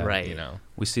practice. Yeah. Right. You know.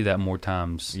 We see that more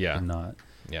times Yeah. than not.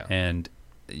 Yeah. And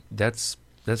that's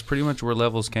pretty much where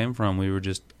Levels came from. We were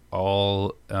just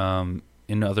all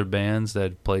in other bands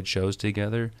that played shows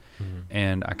together,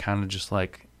 and I kind of just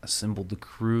like assembled the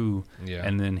crew, Yeah.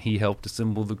 and then he helped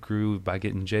assemble the crew by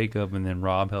getting Jacob, and then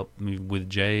Rob helped me with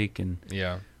Jake, and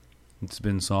Yeah. it's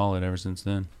been solid ever since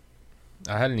then.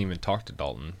 I hadn't even talked to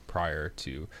Dalton prior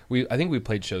to I think we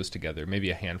played shows together, maybe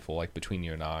a handful, like between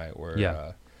you and I, or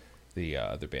Yeah. the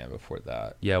other band before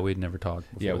that. Yeah, we'd never talked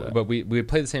before that. But we had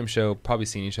played the same show, probably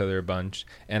seen each other a bunch,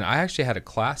 and I actually had a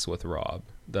class with Rob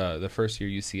the first year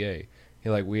UCA.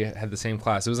 We had the same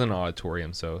class. It was in an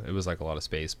auditorium, so it was like a lot of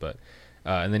space, but.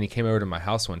 And then he came over to my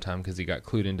house one time because he got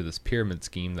clued into this pyramid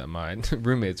scheme that my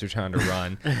roommates were trying to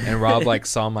run. And Rob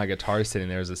saw my guitar sitting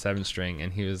there as a 7-string,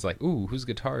 and he was like, "Ooh, whose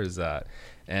guitar is that?"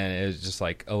 And it was just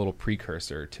like a little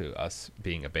precursor to us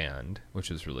being a band, which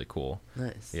was really cool.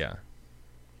 Nice. Yeah,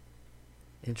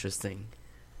 Interesting.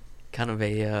 Kind of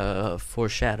a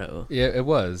foreshadow. yeah, it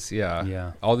was. Yeah,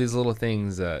 Yeah. All these little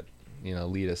things that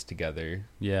lead us together.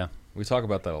 Yeah. We talk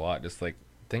about that a lot. Just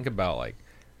think about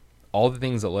all the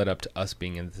things that led up to us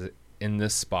being in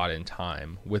this spot in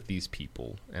time with these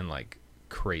people, and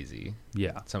crazy.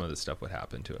 Yeah. Some of this stuff would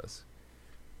happen to us.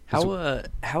 How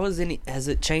has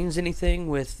it changed anything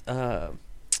with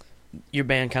your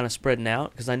band kind of spreading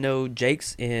out? Because I know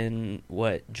Jake's in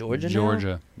Georgia now?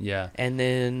 Georgia. Yeah. And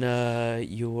then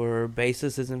your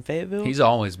bassist is in Fayetteville. He's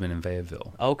always been in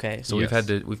Fayetteville. Okay. So Yes.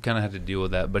 we've kind of had to deal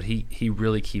with that, but he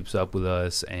really keeps up with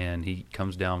us, and he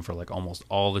comes down for almost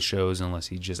all the shows unless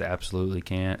he just absolutely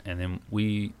can't. And then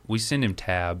we send him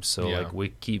tabs, so Yeah. we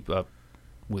keep up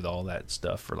with all that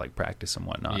stuff for practice and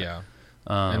whatnot. Yeah.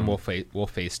 And we'll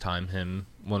FaceTime him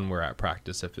when we're at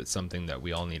practice if it's something that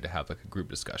we all need to have a group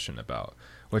discussion about,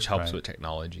 which helps Right. with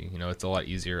technology. It's a lot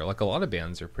easier. A lot of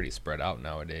bands are pretty spread out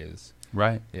nowadays.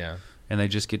 Right. Yeah. And they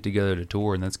just get together to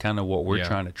tour, and that's kind of what we're Yeah.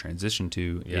 trying to transition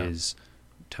to, Yeah. is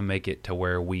to make it to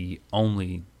where we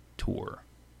only tour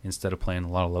instead of playing a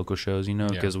lot of local shows, Yeah.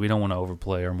 because we don't want to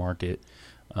overplay our market.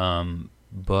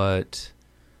 But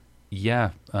yeah,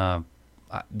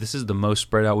 this is the most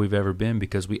spread out we've ever been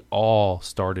because we all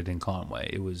started in Conway.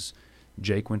 It was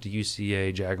Jake went to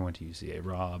UCA, Jagger went to UCA,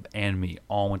 Rob and me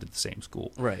all went to the same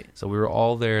school. Right. So we were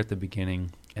all there at the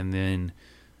beginning, and then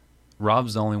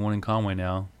Rob's the only one in Conway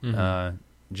now. Mhm.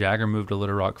 Jagger moved to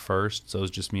Little Rock first, so it was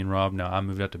just me and Rob. Now I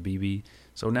moved out to BB.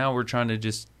 So now we're trying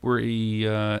to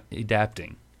we're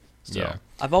adapting. So, Yeah.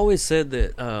 I've always said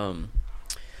that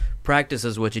practice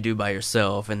is what you do by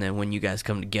yourself, and then when you guys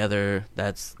come together,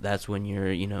 that's when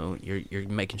you're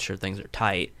making sure things are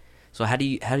tight. So how do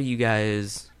you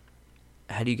guys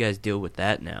deal with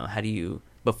that now? How do you,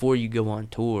 before you go on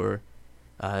tour?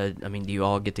 Do you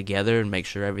all get together and make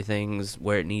sure everything's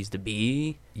where it needs to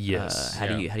be? Yes. How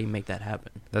do you make that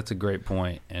happen? That's a great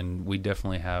point, and we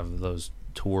definitely have those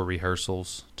tour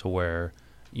rehearsals to where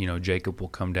Jacob will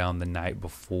come down the night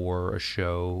before a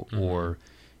show, Mhm. or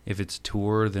if it's a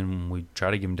tour, then we try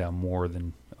to get him down more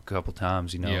than a couple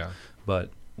times, Yeah.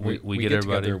 But we get get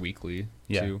everybody together weekly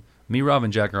Yeah. too. Me, Rob,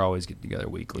 and Jack are always get together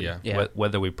weekly. Yeah. Yeah.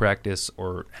 Whether we practice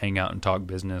or hang out and talk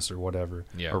business or whatever,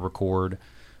 Yeah. or record.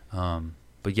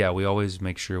 But yeah, we always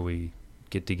make sure we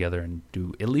get together and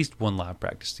do at least one live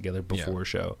practice together before a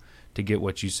show to get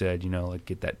what you said,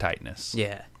 get that tightness.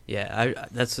 Yeah.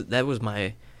 That was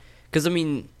my, because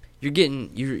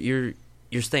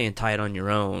you're staying tight on your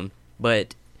own,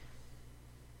 but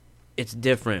it's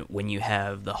different when you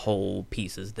have the whole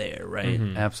pieces there, right?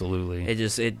 Mhm. Absolutely.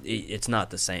 It's not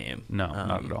the same. No,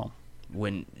 not at all.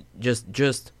 When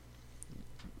just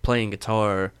playing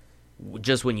guitar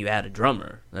just when you add a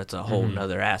drummer, that's a whole Mhm.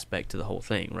 nother aspect to the whole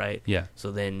thing, right? Yeah.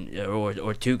 So then,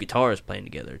 or two guitars playing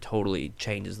together totally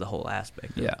changes the whole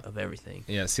aspect Yeah. of everything.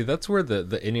 Yeah, see, that's where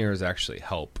the in-ears actually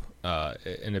help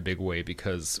in a big way,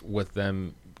 because with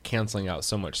them canceling out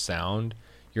so much sound,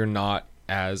 you're not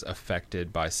as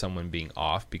affected by someone being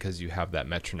off because you have that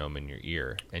metronome in your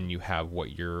ear and you have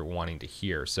what you're wanting to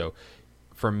hear. So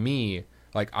for me,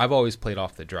 like, I've always played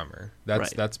off the drummer.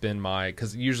 That's been my,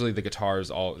 because usually the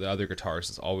other guitarist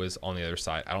is always on the other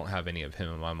side. I don't have any of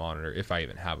him in my monitor, if I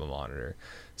even have a monitor.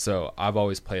 So I've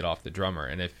always played off the drummer.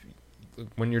 And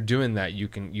when you're doing that,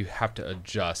 you have to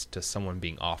adjust to someone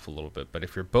being off a little bit. But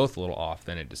if you're both a little off,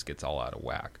 then it just gets all out of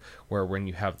whack. Where when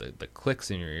you have the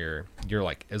clicks in your ear, you're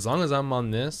like, as long as I'm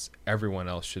on this, everyone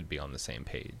else should be on the same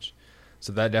page.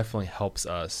 So that definitely helps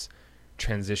us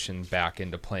transition back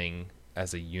into playing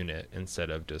as a unit instead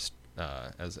of just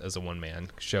as a one-man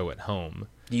show at home.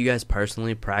 Do you guys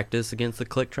personally practice against the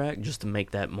click track just to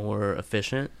make that more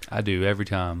efficient? I do every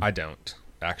time. I don't,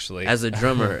 actually. As a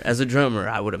drummer,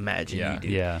 I would imagine Yeah. you do.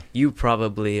 Yeah. You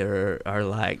probably are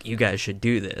like, you guys should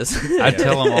do this. I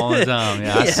tell them all the time.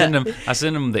 Yeah, Yeah. I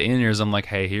send them the in-ears. I'm like,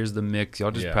 hey, here's the mix.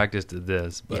 Y'all just Yeah. practice to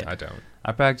this. But I don't.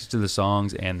 I practice to the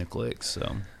songs and the clicks.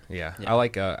 So Yeah. Yeah. I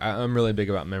like I'm really big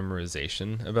about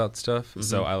memorization about stuff.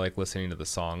 So Mhm. I like listening to the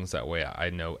songs, that way I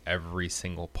know every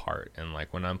single part. And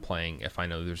like when I'm playing, if I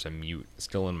know there's a mute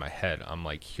still in my head, I'm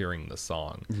like hearing the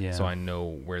song. Yeah. So I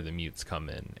know where the mutes come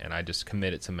in, and I just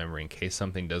commit it to memory in case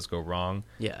something does go wrong.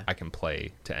 Yeah. I can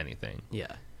play to anything.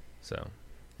 Yeah. So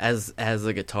As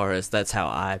a guitarist, that's how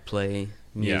I play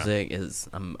Yeah. music. Is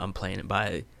I'm playing it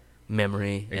by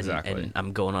memory, Exactly. and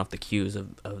I'm going off the cues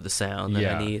of the sound that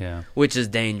Yeah. I need, yeah. which is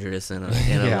dangerous in a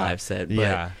Yeah. live set. But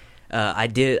yeah.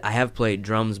 I have played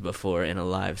drums before in a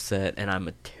live set, and I'm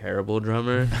a terrible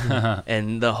drummer.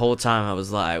 And the whole time I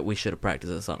was like, we should have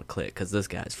practiced this on a click because this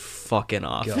guy's fucking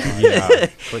off. Yeah.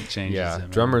 Click changes. Yeah. it, man.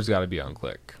 Drummer's got to be on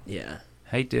click. Yeah.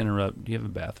 Hate to interrupt. Do you have a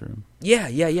bathroom? Yeah.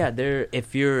 There,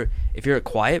 if you're a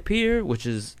quiet peer, which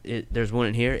is there's one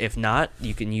in here. If not,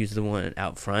 you can use the one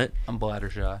out front. I'm bladder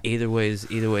shy. Either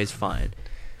way's fine.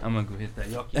 I'm gonna go hit that.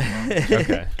 Y'all keep going.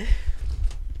 Okay.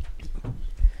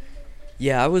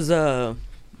 Yeah, I was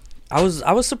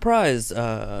surprised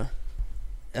when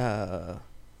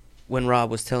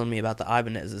Rob was telling me about the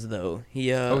Ibanez's though.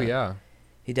 Oh yeah.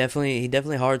 He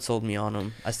definitely hard sold me on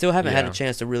them. I still haven't had a Yeah.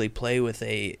 chance to really play with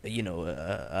a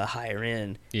higher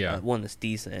end Yeah. one that's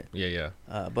decent. Yeah.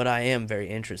 But I am very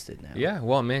interested now. Yeah,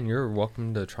 well, man, you're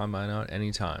welcome to try mine out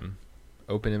anytime.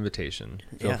 Open invitation.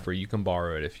 Feel Yeah. free. You can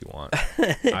borrow it if you want.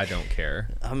 I don't care.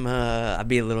 I'd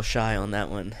be a little shy on that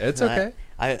one. It's okay.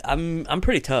 I'm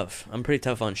pretty tough. I'm pretty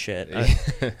tough on shit. I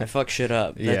fuck shit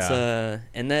up. That's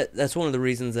and that's one of the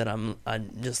reasons that I'm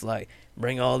just like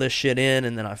bring all this shit in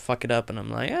and then I fuck it up and I'm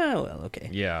like, oh well, okay.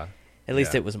 Yeah. At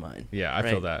least Yeah. it was mine. Yeah, I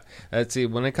feel Right. that. See,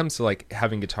 when it comes to like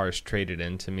having guitars traded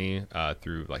into me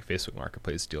through like Facebook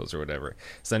Marketplace deals or whatever,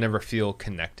 so I never feel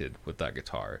connected with that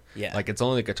guitar. Yeah. Like it's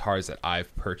only the guitars that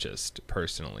I've purchased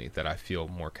personally that I feel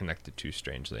more connected to.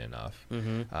 Strangely enough,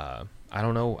 I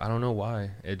don't know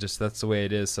why. It just that's the way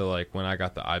it is. So like when I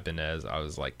got the Ibanez, I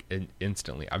was like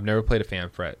instantly. I've never played a fan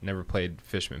fret, never played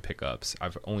Fishman pickups.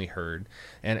 I've only heard,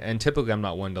 and typically I'm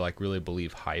not one to like really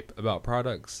believe hype about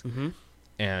products. Mm-hmm.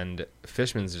 And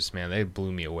Fishman's just, man, they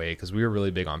blew me away because we were really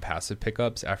big on passive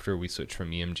pickups after we switched from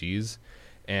EMGs.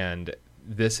 And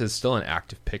this is still an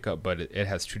active pickup, but it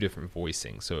has two different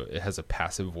voicings. So it has a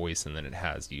passive voice, and then it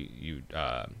has you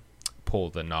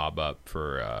pull the knob up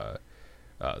for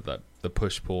the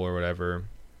push pull or whatever.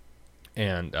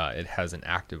 And it has an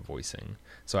active voicing.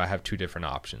 So I have two different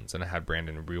options. And I had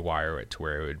Brandon rewire it to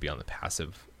where it would be on the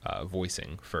passive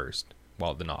voicing first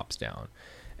while the knob's down.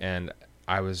 And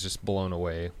I was just blown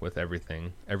away with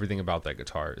everything. Everything about that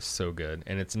guitar is so good,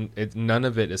 and it's none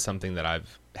of it is something that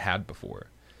I've had before.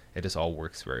 It just all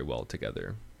works very well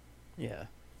together. Yeah.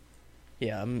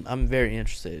 I'm very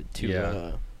interested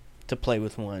to play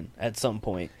with one at some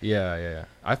point. Yeah.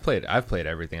 I've played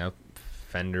everything. I've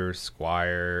Fender,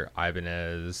 Squier,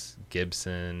 Ibanez,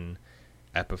 Gibson,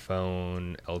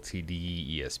 Epiphone,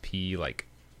 LTD, ESP, like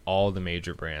all the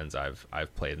major brands I've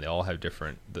played, and they all have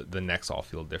different. The necks all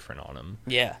feel different on them.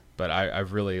 Yeah. But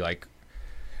I've really like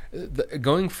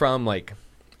going from like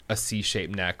a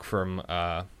C-shaped neck from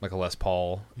like a Les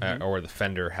Paul or the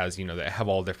Fender has, they have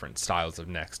all different styles of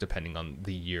necks depending on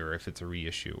the year, if it's a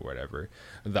reissue or whatever.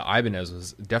 The Ibanez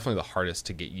was definitely the hardest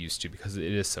to get used to because it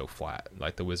is so flat.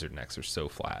 Like the Wizard necks are so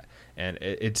flat, and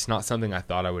it's not something I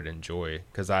thought I would enjoy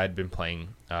because I had been playing.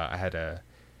 I had a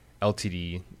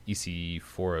LTD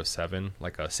EC407,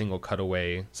 like a single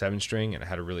cutaway 7-string, and it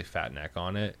had a really fat neck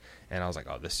on it. And I was like,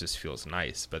 oh, this just feels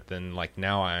nice. But then like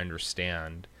now I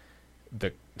understand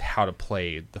how to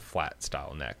play the flat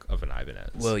style neck of an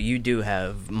Ibanez. Well, you do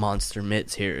have monster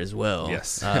mitts here as well. Yes.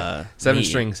 7 7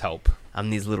 strings help. I'm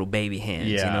these little baby hands.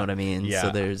 You know what I mean? Yeah.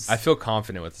 So there's. I feel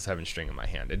confident with the 7-string in my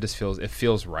hand. It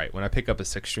feels right. When I pick up a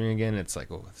 6-string again, it's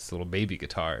like, oh, this little baby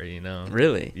guitar, you know?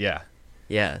 Really? Yeah.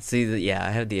 Yeah. See, I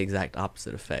have the exact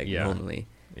opposite effect normally.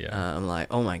 Yeah. I'm like,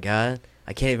 oh my god,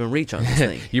 I can't even reach on this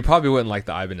thing. You probably wouldn't like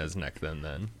the Ibanez neck then,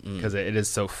 Mm. because it is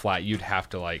so flat. You'd have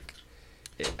to like,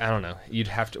 I don't know. You'd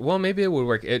have to. Well, maybe it would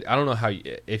work. I don't know how.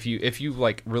 If you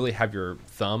like really have your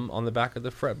thumb on the back of the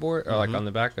fretboard or like on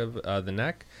the back of the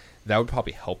neck, that would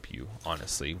probably help you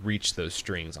honestly reach those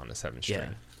strings on a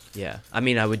 7-string. Yeah. I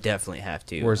mean, I would definitely have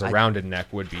to. Whereas a rounded neck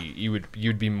would be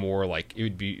you'd be more like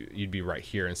you'd be right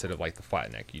here instead of like the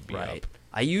flat neck. You'd be right. up.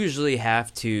 I usually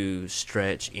have to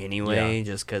stretch anyway, Yeah.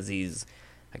 just because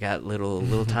I got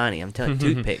little tiny. I'm telling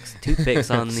you, toothpicks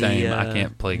on the. Same. I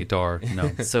can't play guitar.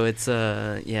 No. So it's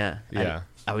Yeah.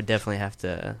 I would definitely have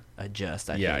to adjust.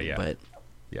 I think, Yeah. but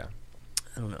Yeah.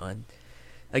 I don't know.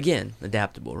 Again,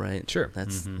 adaptable, right? Sure.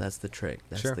 That's the trick.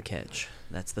 That's Sure. the catch.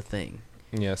 That's the thing.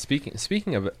 Yeah.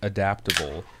 Speaking of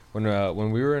adaptable, when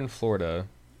we were in Florida,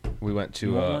 we went to.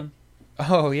 You want one?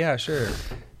 Oh yeah, sure.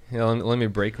 Yeah, let me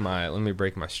break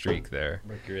my streak there.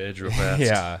 Break your edge real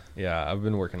fast. Yeah. I've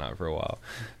been working on it for a while.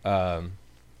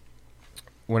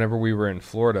 Whenever we were in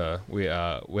Florida, we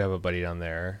have a buddy down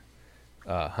there,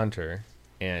 Hunter,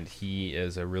 and he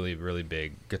is a really really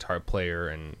big guitar player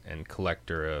and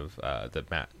collector of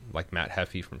Matt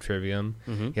Heffy from Trivium.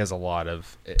 Mhm. He has a lot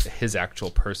of his actual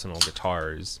personal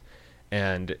guitars,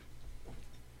 and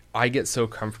I get so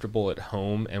comfortable at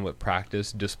home and with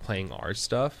practice just playing our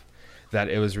stuff that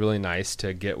it was really nice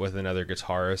to get with another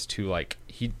guitarist who, like,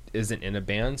 he isn't in a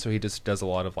band, so he just does a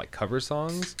lot of like cover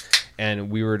songs, and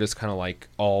we were just kind of like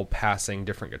all passing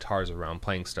different guitars around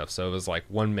playing stuff. So it was like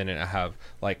 1 minute I have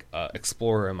like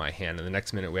Explorer in my hand, and the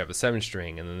next minute we have a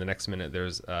 7-string, and then the next minute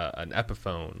there's an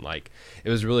Epiphone. Like, it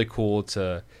was really cool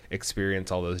to experience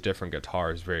all those different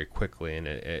guitars very quickly, and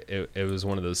it was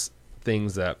one of those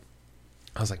things that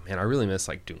I was like, man, I really miss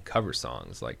like doing cover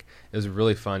songs. Like, it was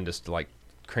really fun just to like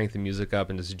crank the music up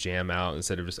and just jam out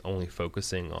instead of just only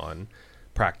focusing on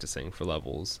practicing for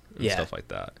levels and stuff like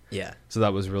that. Yeah. So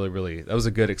that was that was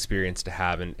a good experience to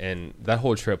have, and that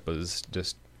whole trip was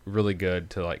just really good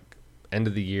to like end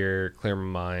of the year, clear my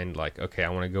mind, like, okay, I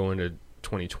want to go into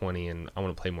 2020 and I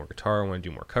want to play more guitar, I want to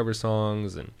do more cover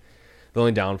songs. And the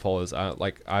only downfall is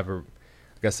like I have a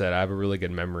really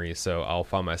good memory, so I'll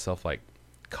find myself like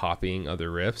copying other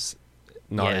riffs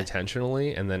not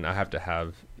intentionally, and then I have to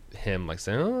have him like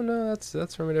saying, oh no,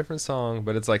 that's from a different song,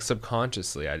 but it's like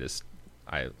subconsciously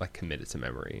I like commit it to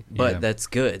memory. But that's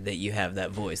good that you have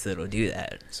that voice that'll do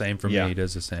that. Same for me. He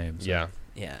does the same. So.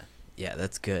 Yeah,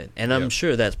 that's good. And I'm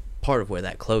sure that's part of where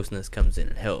that closeness comes in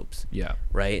and helps. Yeah.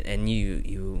 Right? And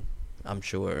you I'm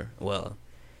sure, well,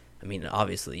 I mean,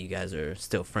 obviously you guys are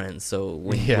still friends, so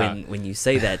when you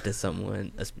say that to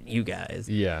someone, you guys,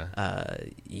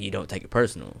 you don't take it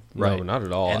personal. Right. No, not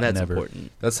at all. And that's Never.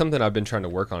 important. That's something I've been trying to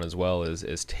work on as well,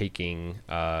 is taking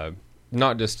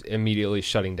not just immediately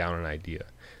shutting down an idea,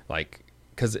 like,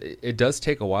 because it does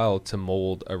take a while to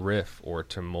mold a riff or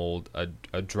to mold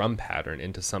a drum pattern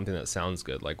into something that sounds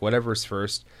good. Like, whatever's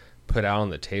first put out on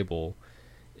the table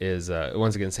is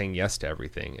once again saying yes to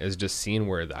everything, is just seeing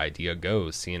where the idea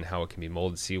goes, seeing how it can be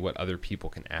molded, see what other people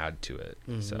can add to it.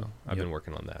 So I've been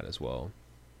working on that as well.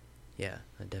 Yeah,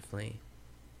 I definitely.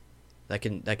 That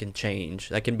can change.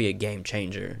 That can be a game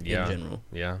changer in general.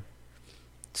 Yeah.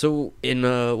 So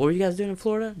what were you guys doing in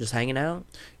Florida? Just hanging out?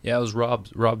 Yeah, it was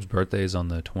Rob's birthday is on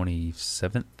the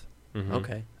 27th, Mm-hmm.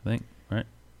 Okay. I think, right?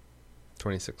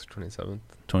 26th, 27th.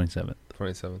 27th.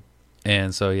 27th.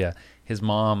 And so yeah, his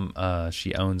mom,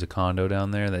 she owns a condo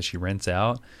down there that she rents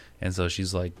out, and so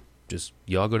she's like, just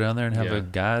y'all go down there and have a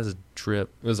guys trip.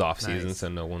 It was off season, Nice. so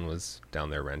no one was down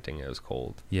there renting. It was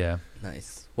cold. Yeah,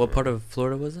 Nice. What part of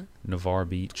Florida was it? Navarre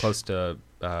Beach, Close to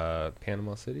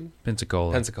Panama City?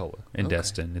 Pensacola, Pensacola. and Okay.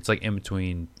 Destin. It's like in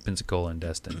between Pensacola and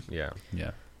Destin. Yeah.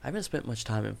 Yeah, I haven't spent much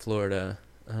time in Florida.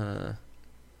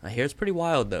 I hear it's pretty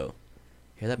wild though.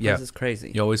 I hear that place Yeah. is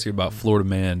crazy. you always hear about Florida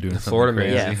man doing something Florida man.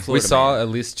 crazy. Yeah, We Florida saw man. at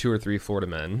least 2 or 3 Florida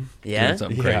men. Yeah? doing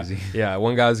something Yeah. crazy. Yeah,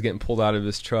 one guy was getting pulled out of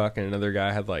his truck, and another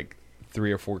guy had like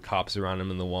 3 or 4 cops around him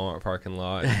in the Walmart parking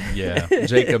lot. Yeah.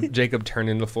 Jacob turned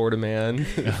into Florida man.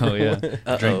 Oh yeah,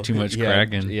 Uh-oh. drank too much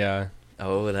Kraken. Yeah.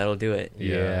 Oh, that'll do it.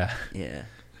 Yeah. Yeah.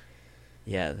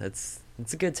 Yeah, it's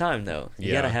a good time though. You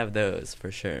Yeah. gotta have those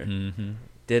for sure. Mm-hmm.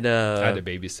 Did I had to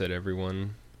babysit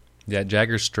everyone. Yeah,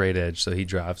 Jagger's straight edge, so he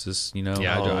drives us. You know.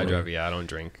 Yeah, Oh. I drive. Yeah, I don't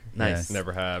drink. nice, Yeah.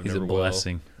 Never have. He's never a will.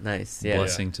 blessing. nice, yeah,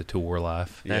 Blessing to tour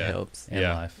life that Yeah. helps. and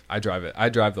Yeah. life. I drive it. I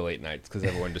drive the late nights because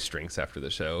everyone just drinks after the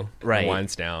show. Right. And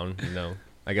winds down. You know.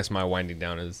 I guess my winding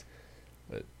down is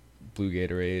blue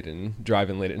Gatorade and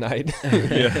driving late at night.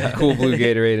 Cool blue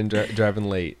Gatorade and driving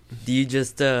late. Do you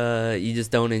just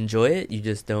don't enjoy it? You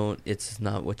just don't. It's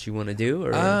not what you want to do,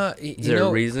 or is there a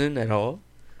reason at all?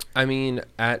 I mean,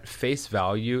 at face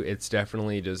value, it's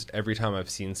definitely just every time I've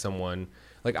seen someone,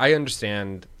 like, I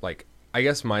understand, like, I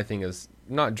guess my thing is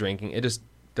not drinking. It just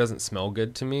doesn't smell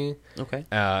good to me. Okay.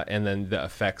 And then the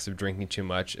effects of drinking too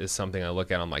much is something I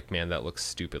look at. I'm like, man, that looks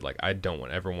stupid. Like, I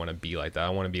don't ever want to be like that. I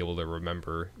want to be able to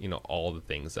remember, you know, all the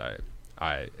things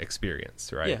I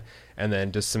experienced, right? Yeah. And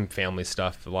then just some family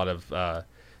stuff, a lot of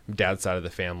dad's side of the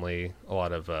family, a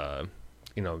lot of,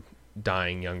 you know,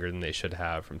 dying younger than they should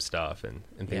have from stuff and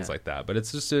things Yeah. like that. But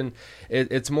it's just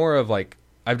it's more of like,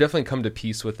 I've definitely come to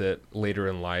peace with it later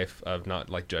in life of not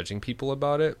like judging people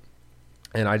about it.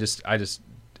 And I just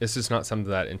it's just not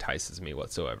something that entices me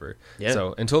whatsoever. Yeah.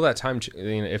 So until that time,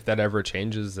 you know, if that ever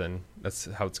changes, then that's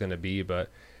how it's going to be. But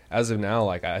as of now,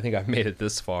 like, I think I've made it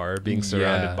this far, being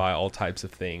surrounded Yeah. by all types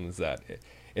of things that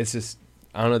it's just,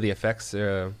 I don't know, the effects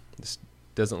just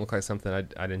doesn't look like something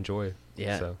I'd enjoy.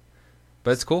 Yeah. So,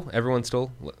 but it's cool.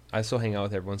 I still hang out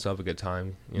with everyone, still have a good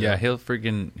time. You Yeah, know?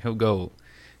 he'll go.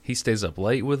 He stays up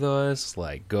late with us.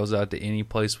 Like, goes out to any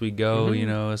place we go. Mhm. You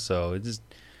know, so it just,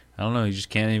 I don't know. You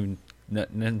just can't even.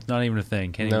 Not even a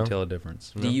thing. Can't No. even tell a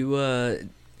difference. Do you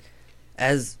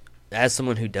as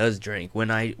someone who does drink, when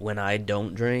I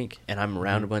don't drink and I'm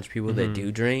around a bunch of people that Mhm.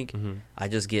 do drink, Mhm. I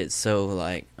just get so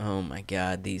like, oh my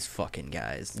god, these fucking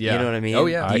guys. Yeah. You know what I mean? Oh,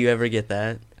 yeah. Do you ever get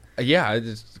that? Yeah,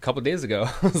 just a couple of days ago,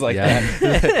 I was like Yeah.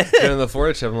 that. And in the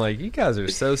Florida trip, I'm like, you guys are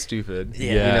so stupid.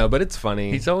 Yeah. You know, but it's funny.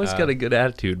 He's always got a good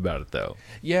attitude about it, though.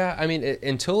 Yeah, I mean,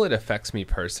 until it affects me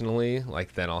personally,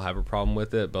 like, then I'll have a problem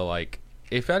with it. But, like,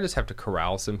 if I just have to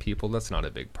corral some people, that's not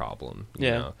a big problem. You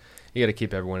Yeah. know? You got to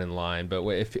keep everyone in line. But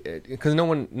because no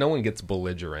one gets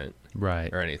belligerent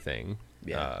Right. or anything.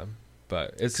 Yeah.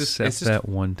 But it's just That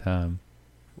one time,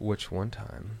 which one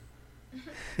time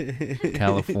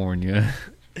California.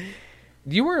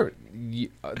 you were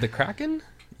the Kraken?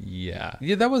 Yeah.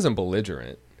 Yeah, that wasn't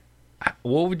belligerent.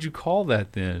 What would you call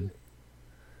that then?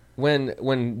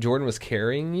 When Jordan was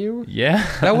carrying you. Yeah.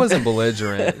 That wasn't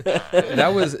belligerent.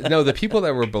 That was the people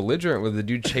that were belligerent were the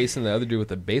dude chasing the other dude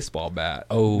with a baseball bat.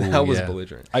 Oh, that was yeah.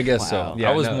 belligerent. I guess Wow. so. Yeah,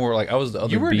 I was no. more like I was the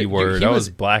other You were- B dude, word. he I was- was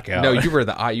blackout. No, you were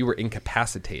you were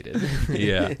incapacitated.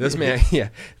 Yeah. This man, yeah,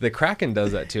 the Kraken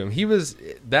does that to him.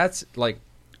 That's like,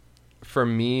 for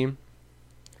me,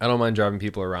 I don't mind driving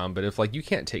people around, but if like you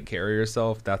can't take care of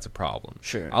yourself, that's a problem.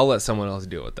 Sure. I'll let someone else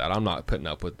deal with that. I'm not putting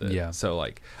up with it. Yeah. So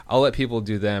like I'll let people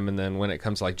do them, and then when it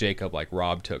comes to like Jacob, like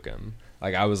Rob took him.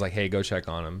 Like I was like, hey, go check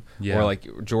on him. Yeah. Or like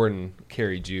Jordan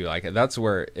carried you. Like that's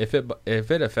where if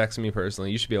it affects me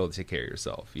personally, you should be able to take care of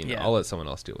yourself. You know, Yeah. I'll let someone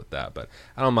else deal with that. But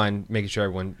I don't mind making sure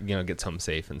everyone gets home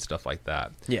safe and stuff like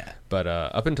that. Yeah. But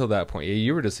up until that point, yeah,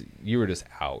 you were just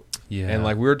out. Yeah. And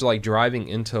like we were like driving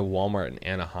into Walmart in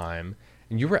Anaheim,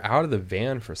 and you were out of the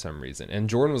van for some reason. And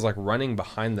Jordan was like running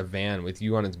behind the van with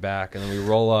you on his back, and then we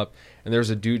roll up, and there's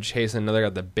a dude chasing another guy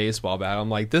with the baseball bat. I'm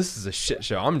like, this is a shit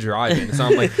show. I'm driving, so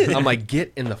I'm like,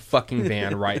 get in the fucking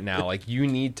van right now. Like you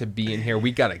need to be in here.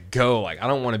 We gotta go. Like I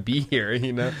don't want to be here.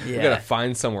 We Yeah. gotta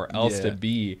find somewhere else to Yeah.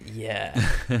 be. Yeah.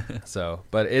 So,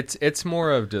 but it's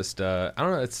more of just I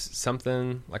don't know. It's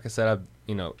something like I said.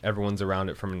 Everyone's around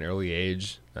it from an early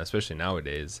age, especially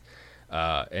nowadays.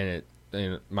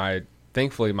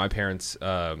 Thankfully, my parents,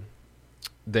 I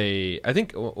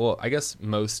guess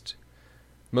most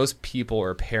people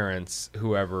or parents,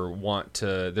 whoever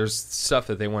there's stuff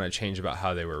that they want to change about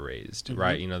how they were raised,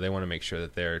 right? They want to make sure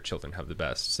that their children have the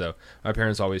best. So my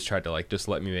parents always tried to like just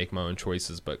let me make my own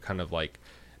choices, but kind of like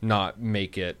not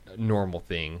make it a normal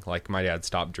thing. Like my dad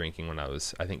stopped drinking when I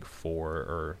was, I think 4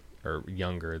 or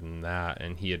younger than that,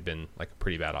 and he had been like a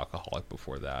pretty bad alcoholic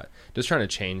before that, just trying to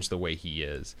change the way he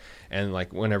is. And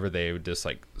like whenever they would just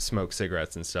like smoke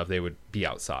cigarettes and stuff, they would be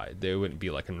outside. They wouldn't be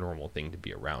like a normal thing to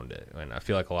be around it. And I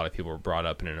feel like a lot of people were brought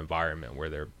up in an environment where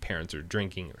their parents are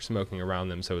drinking or smoking around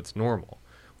them, so it's normal,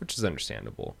 which is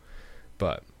understandable,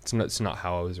 but it's not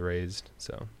how I was raised.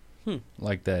 So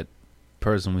like that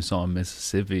person we saw in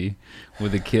Mississippi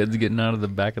with the kids getting out of the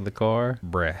back of the car.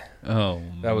 bruh, Oh,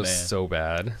 that was man. so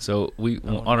bad. So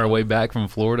on our way back from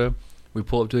Florida, we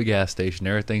pull up to a gas station.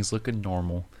 Everything's looking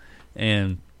normal,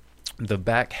 and the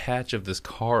back hatch of this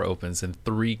car opens and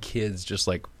 3 kids just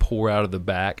like pour out of the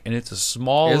back, and it's a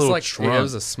small It was little like trunk. it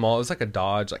was like a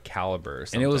Dodge like Caliber or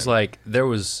something. And it was like there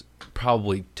was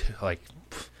probably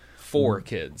 4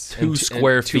 kids, 2 and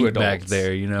square 2 feet back adults.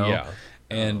 there, you know. Yeah.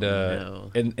 And no.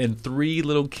 and 3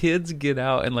 little kids get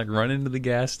out and like run into the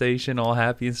gas station all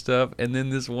happy and stuff, and then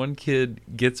this one kid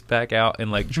gets back out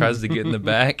and like tries to get in the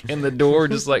back, and the door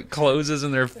just like closes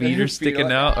and their feet are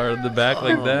sticking out or the back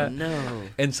like Oh, that. no.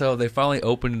 And so they finally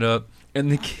opened it up,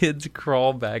 and the kids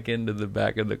crawl back into the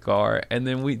back of the car. And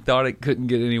then we thought it couldn't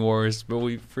get any worse, but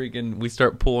we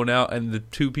start pulling out, and the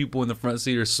 2 people in the front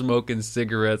seat are smoking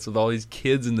cigarettes with all these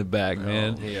kids in the back,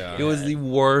 man. yeah. It was the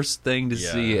worst thing to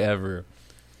Yeah. see ever.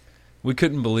 We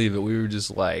couldn't believe it. We were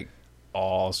just like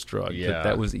awestruck Yeah,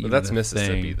 that was but even that's a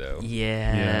Mississippi thing. though.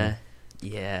 Yeah.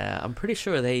 Yeah. I'm pretty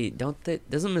sure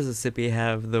doesn't Mississippi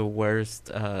have the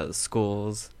worst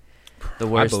schools, the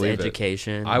worst believe it.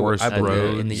 education Worst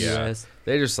in the yeah. US?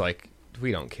 They just like,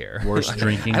 we don't care. Worst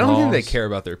drinking I don't think they laws. care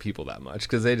about their people that much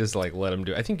because they just like let them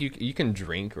do it. I think you can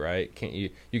drink, right? Can't you?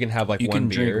 You can have like You one can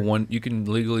beer. drink one. You can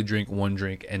legally drink one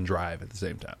drink and drive at the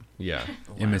same time Yeah,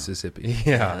 in Wow. Mississippi.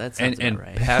 yeah. that sounds and about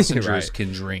right. passengers Right.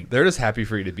 can drink. They're just happy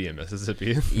for you to be in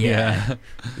Mississippi. Yeah.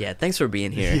 Yeah. Thanks for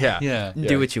being here. yeah, Yeah.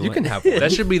 Do what you want. can have one.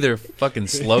 That should be their fucking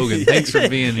slogan. Thanks for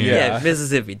being here. Yeah. Yeah.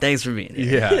 Mississippi. Thanks for being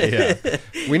here. yeah, yeah.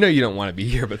 We know you don't want to be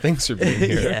here, but thanks for being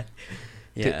here. Yeah.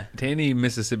 Yeah. To any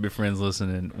Mississippi friends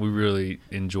listening, we really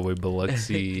enjoy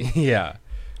Biloxi. Yeah,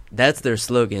 That's their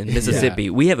slogan. Mississippi.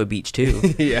 We have a beach too.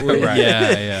 yeah, right.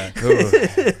 Yeah. Ooh,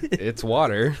 it's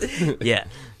water. Yeah.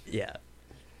 Yeah.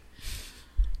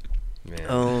 Man.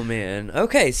 Oh man.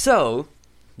 Okay, so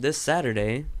this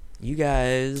Saturday, you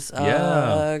guys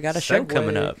got a show Segue.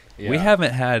 coming up. Yeah. We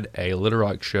haven't had a Little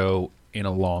Rock show in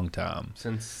a long time.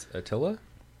 since Attila.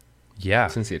 Yeah.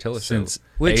 Since the Attila show. Since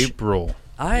Which- April.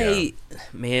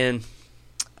 Man,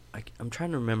 I'm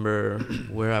trying to remember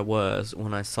where I was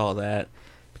when I saw that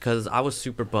because I was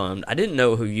super bummed. I didn't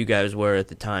know who you guys were at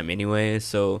the time anyway,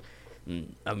 so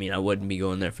I mean I wouldn't be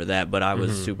going there for that. But I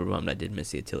was super bummed I did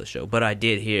miss the Attila show. But I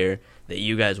did hear that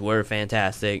you guys were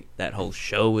fantastic. That whole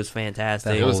show was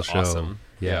fantastic. It was whole show. awesome.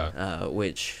 Yeah.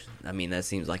 Which I mean that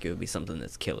seems like it would be something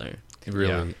that's killer.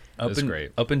 Really. Yeah, it's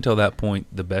great. Up until that point,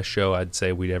 the best show I'd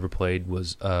say we'd ever played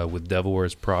was with Devil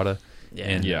Wears Prada. Yeah.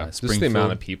 And, Yeah, uh, just the Springfield.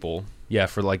 amount of people. Yeah,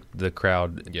 for like the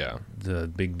crowd, Yeah, the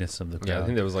bigness of the crowd. yeah. I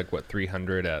think there was like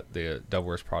 300 at the Devil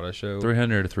Wears Prada show.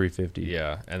 300 to 350.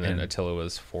 Yeah, and then And- Attila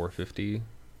was 450.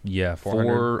 Yeah,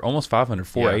 400. almost 500,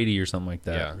 480 or something like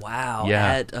that. Yeah. Wow. Yeah.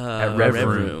 At Rev Rev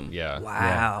Room. Room. Yeah.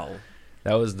 Wow.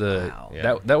 That was the Wow.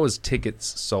 Yeah. that was tickets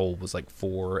sold was like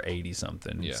 480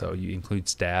 something. Yeah. So you include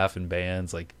staff and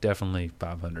bands, like definitely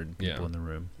 500 people Yeah. in the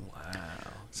room. Wow.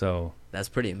 So That's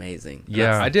pretty amazing.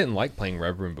 yeah, I didn't like playing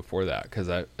Rev Room before that because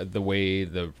the way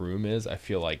the room is, I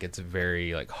feel like it's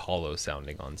very like hollow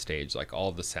sounding on stage. Like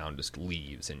all the sound just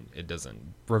leaves and it doesn't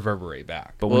reverberate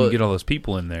back. but when Well, you get all those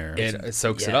people in there, it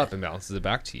soaks it yeah. up and bounces it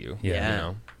back to you. Yeah. You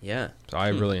know? Yeah. So I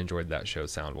really enjoyed that show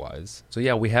sound wise. so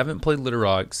yeah, we haven't played Little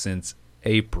Rock since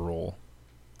April,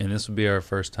 and this will be our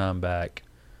first time back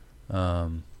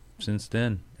since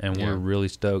then, and Yeah. we're really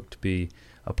stoked to be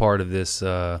a part of this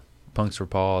Punks for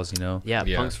Paws. You know, Yeah.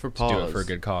 Punks for to Paws. do it for a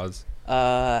good cause.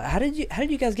 How did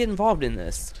you guys get involved in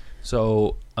this?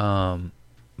 So,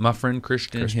 my friend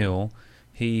Christian Hill,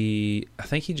 I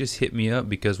think he just hit me up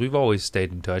because we've always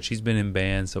stayed in touch. He's been in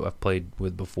bands that I've played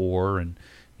with before, and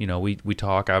you know, we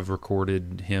talk. I've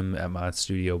recorded him at my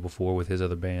studio before with his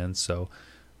other bands. So,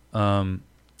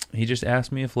 he just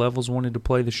asked me if Levels wanted to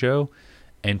play the show,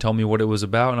 and told me what it was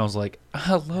about, and I was like,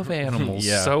 I love animals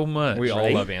Yeah. so much. We all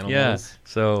right? love animals. Yeah.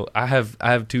 So I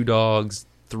have 2 dogs,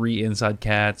 3 inside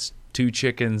cats, 2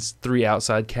 chickens, 3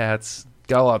 outside cats.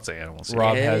 Got lots of animals.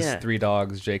 Rob Yeah, has yeah. 3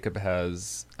 dogs. Jacob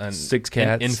has 6 an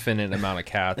cats. infinite amount of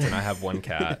cats, and I have 1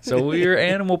 cat. So we're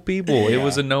animal people. It Yeah.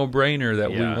 was a no-brainer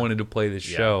that Yeah. we wanted to play this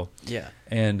Yeah. show. Yeah.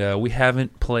 And we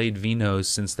haven't played Vino's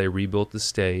since they rebuilt the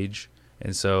stage.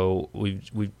 And so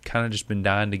we've kind of just been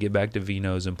dying to get back to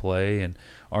Vino's and play. And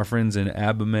our friends in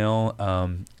Abamel,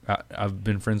 I've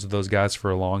been friends with those guys for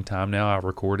a long time now. I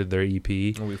recorded their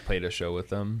EP. And we've played a show with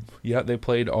them, Yeah, they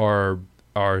played our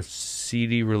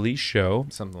CD release show.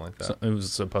 something like that. So it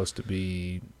was supposed to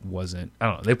be, wasn't. I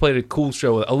don't know. They played a cool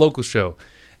show, a local show.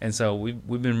 And so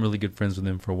we've been really good friends with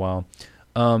them for a while.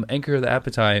 Anchor of the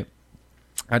Appetite,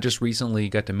 I just recently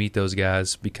got to meet those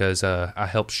guys because I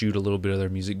helped shoot a little bit of their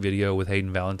music video with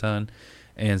Hayden Valentine.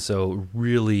 And so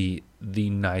really the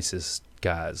nicest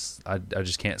guys. I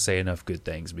just can't say enough good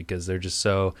things because they're just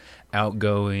so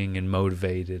outgoing and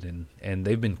motivated, and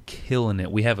they've been killing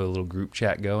it. We have a little group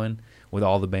chat going with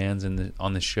all the bands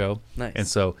on this show. Nice. And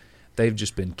so they've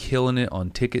just been killing it on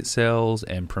ticket sales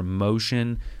and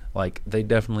promotion. Like, they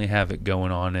definitely have it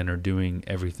going on and are doing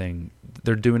everything.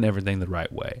 They're doing everything the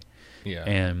right way. Yeah.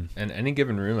 And Any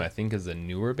Given Room, I think, is a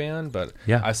newer band, but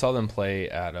Yeah. I saw them play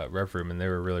at Rev Room, and they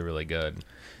were really, really good.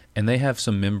 and they have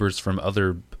some members from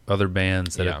other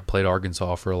bands that Yeah. have played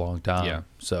Arkansas for a long time. Yeah.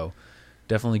 So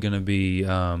definitely going to be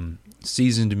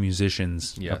seasoned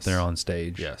musicians up Yes. there on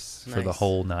stage. Yes. For the Nice.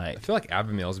 whole I night. feel like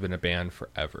Abimail's been a band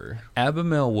forever.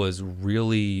 Abimail was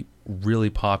really, really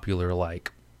popular.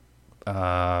 Like,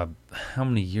 how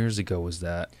many years ago was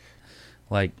that?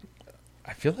 Like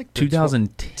I feel like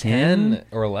 2010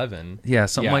 or 11. Yeah,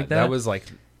 something like that. That was like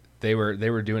they were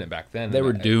doing it back then. They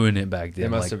were doing it back then. They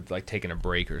must like, have like taken a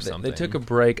break or They- something. They took a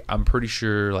break. I'm pretty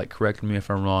sure, like, correct me if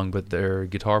I'm wrong, but their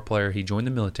guitar player, he joined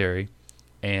the military,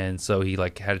 and so he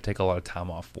like had to take a lot of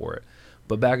time off for it.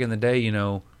 But back in the day, you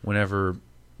know, whenever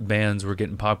bands were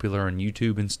getting popular on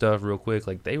YouTube and stuff real quick,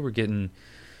 like, they were getting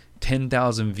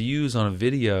 10,000 views on a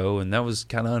video, and that was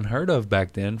kind of unheard of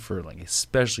back then for, like,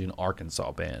 especially an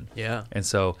Arkansas band. Yeah. And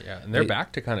so Yeah, and they're they-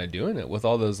 back to kind of doing it with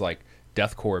all those like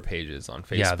deathcore pages on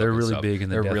Facebook. Yeah, they're and really stuff. big in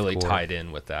the They're really deathcore. tied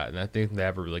in with that, and I think they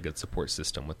have a really good support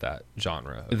system with that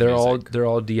genre. Of They're music.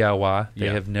 all DIY. They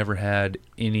Yeah. have never had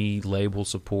any label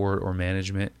support or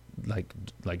management, like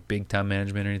big time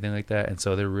management or anything like that. And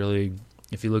so they're really,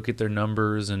 if you look at their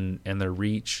numbers and their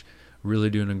reach, really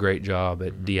doing a great job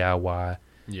at DIY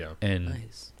Yeah. and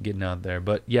Nice. getting out there.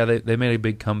 But yeah, they made a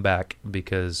big comeback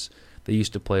because they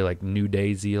used to play like New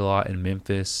Daisy a lot in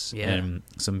Memphis Yeah. and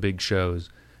some big shows.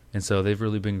 And so they've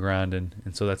really been grinding.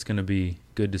 And so that's going to be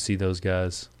good to see those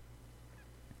guys.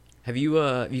 Have you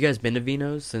guys been to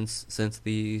Vino's since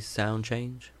the sound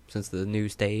change, since the new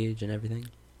stage and everything?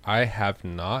 I have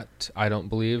not, I don't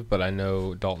believe, but I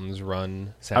know Dalton's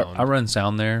run sound. I run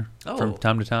sound there from Oh,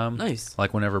 time to time. Nice.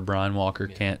 Like whenever Brian Walker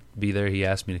Yeah. can't be there, he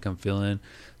asked me to come fill in.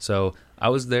 So I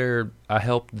was there. I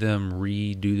helped them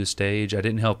redo the stage. I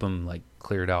didn't help them like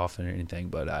clear it off or anything,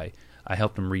 but I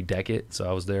helped them redeck it. So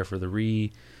I was there for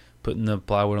the putting the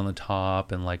plywood on the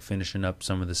top and like finishing up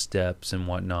some of the steps and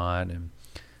whatnot. And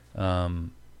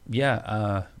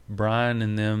Brian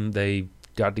and them, they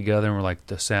got together and were like,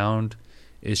 the sound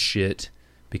is shit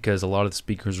because a lot of the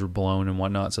speakers were blown and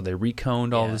whatnot. So they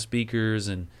reconed all Yeah. the speakers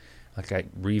and like I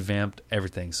revamped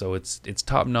everything. So it's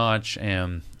top notch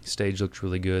and stage looks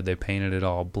really good. They painted it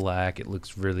all black. It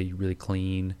looks really, really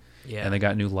clean. Yeah. And they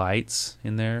got new lights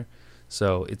in there.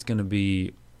 So it's gonna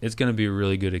be a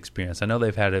really good experience. I know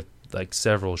they've had like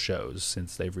several shows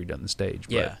since they've redone the stage.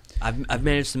 But Yeah. I've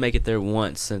managed to make it there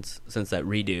once since that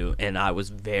redo, and I was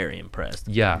very impressed.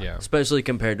 yeah. Yeah. Especially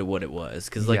compared to what it was,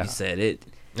 because like Yeah. you said,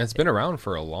 It's been around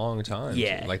for a long time.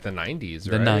 Yeah. Like the 90s,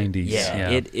 The right? 90s. yeah,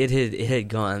 Yeah. it had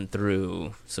gone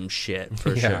through some shit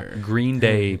for Yeah. sure. Green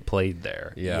Day played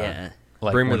there. Yeah.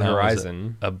 Like Bring Me when the I was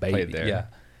Horizon a baby. played there. Yeah.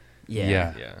 Yeah.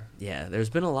 Yeah. Yeah. Yeah. There's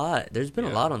been a lot. There's been a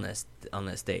Yeah. lot on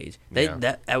that stage. Yeah.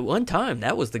 That at one time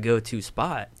that was the go-to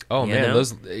spot. Oh you man, know?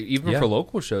 those even Yeah. for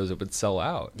local shows it would sell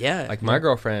out. Yeah. Like my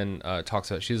girlfriend talks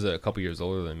about, she's a couple years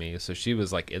older than me, so she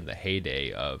was like in the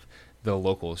heyday of the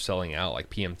locals selling out, like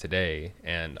PM Today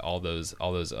and all those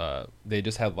they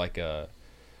just had like a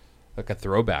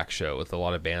throwback show with a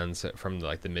lot of bands from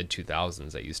like the mid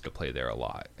 2000s that used to play there a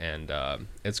lot, and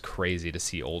it's crazy to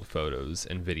see old photos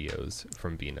and videos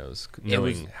from Vino's,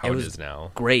 knowing how it was is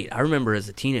now. Great. I remember as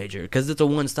a teenager, because it's a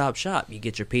one-stop shop. You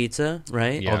get your pizza,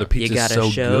 right? Yeah. Oh, the You pizza's got a so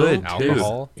show, good. too.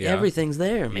 Alcohol, yeah. Everything's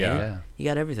there, man. Yeah. You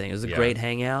got everything. It was a Yeah. great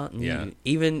hangout. And Yeah.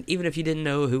 even if you didn't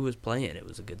know who was playing, it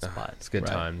was a good spot. It's good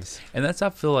Right. times. And I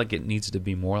feel like it needs to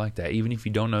be more like that. Even if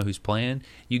you don't know who's playing,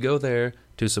 you go there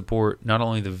to support not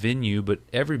only the venue but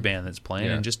every band that's playing,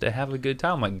 Yeah. and just to have a good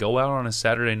time. Like, go out on a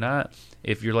Saturday night.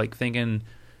 If you're like thinking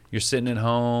you're sitting at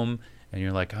home and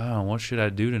you're like, oh, what should I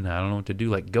do tonight? I don't know what to do.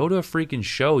 Like, go to a freaking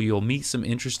show. You'll meet some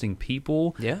interesting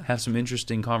people. Yeah. Have some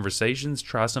interesting conversations.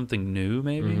 Try something new,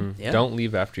 maybe. Mhm. Yeah. Don't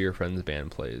leave after your friend's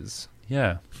band plays.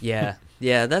 Yeah. Yeah.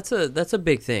 Yeah, that's a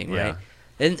big thing, right?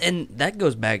 And that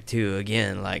goes back to,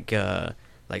 again, like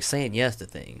saying yes to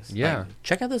things. Yeah. Like,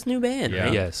 check out this new band. Yeah.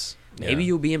 Right? Yes. Maybe Yeah.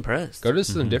 you'll be impressed. Go to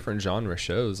some Mhm. different genre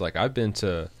shows. Like I've been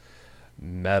to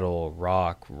metal,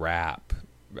 rock, rap,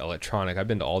 electronic. I've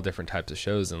been to all different types of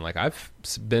shows, and like I've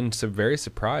been very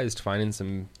surprised finding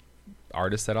some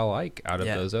artists that I like out of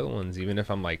Yeah. those other ones. Even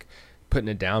if I'm like putting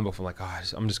it down before, I'm like,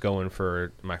 oh, I'm just going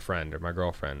for my friend or my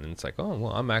girlfriend, and it's like, oh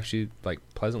well, I'm actually like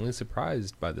pleasantly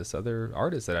surprised by this other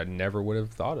artist that I never would have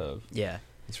thought of. Yeah.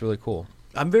 It's really cool.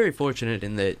 I'm very fortunate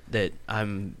in that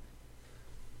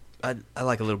I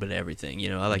like a little bit of everything, you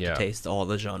know. I like Yeah. to taste all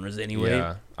the genres anyway.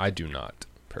 Yeah, I do not.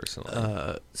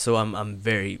 personally. So I'm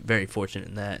very, very fortunate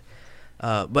in that.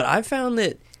 But I found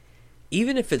that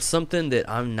even if it's something that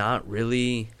I'm not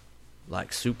really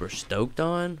like super stoked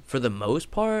on, for the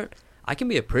most part, I can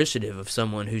be appreciative of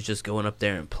someone who's just going up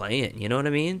there and playing. You know what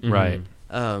I mean? Right.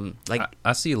 Like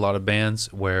I see a lot of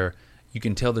bands where you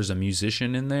can tell there's a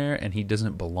musician in there and he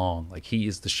doesn't belong. Like he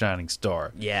is the shining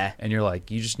star. yeah. And you're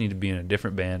like, you just need to be in a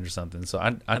different band or something. So I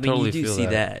mean, totally you do feel see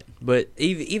that. But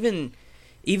even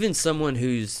someone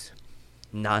who's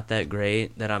not that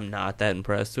great, that I'm not that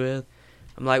impressed with,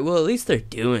 I'm like, well, at least they're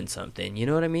doing something. You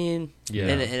know what I mean? Yeah.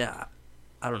 And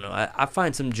I don't know. I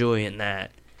find some joy in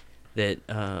that. That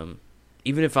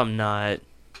even if I'm not,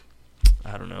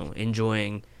 I don't know,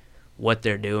 enjoying what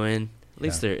they're doing, at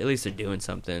least they're doing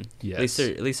something. Yes.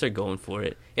 At least they're going for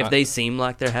it. If they seem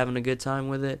like they're having a good time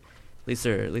with it, at least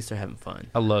they're having fun.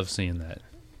 I love seeing that.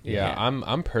 Yeah,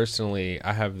 I'm personally,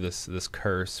 I have this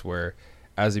curse where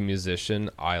as a musician,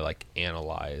 I like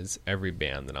analyze every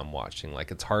band that I'm watching.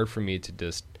 Like it's hard for me to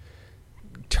just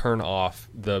turn off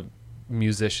the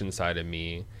musician side of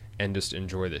me and just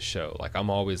enjoy the show. Like I'm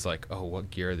always like, oh, what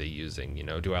gear are they using? You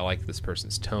know, do I like this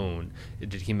person's tone?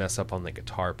 Did he mess up on the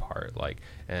guitar part? Like,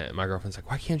 and my girlfriend's like,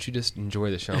 why can't you just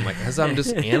enjoy the show? I'm like, because I'm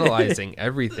just analyzing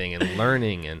everything and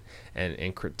learning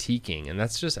and critiquing. And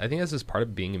that's just, I think that's just part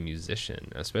of being a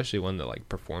musician, especially one that like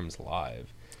performs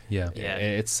live. Yeah. Yeah.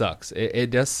 It sucks. It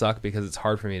does suck because it's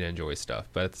hard for me to enjoy stuff,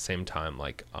 but at the same time,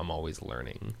 like I'm always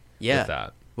learning. Yeah. With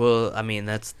that. Well, I mean,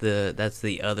 that's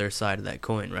the other side of that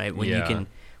coin, right? When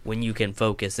you can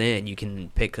focus in, you can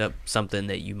pick up something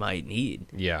that you might need,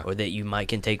 Yeah. or that you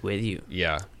can take with you.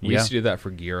 Yeah, we used to do that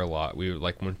for gear a lot. We would,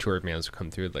 like when tour bands would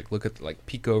come through, like look at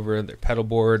peek over their pedal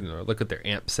board and look at their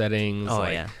amp settings. Oh,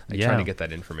 like, yeah. trying to get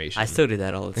that information. I still do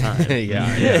that all the time.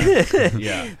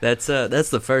 yeah. That's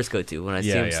the first go-to when I see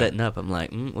him Yeah. setting up. I'm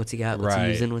like, what's he got? What's he Right.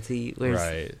 using? Where's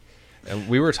Right. And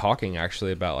we were talking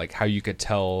actually about like how you could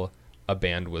tell a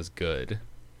band was good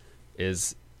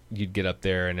is you'd get up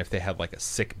there and if they had like a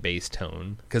sick bass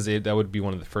tone, because that would be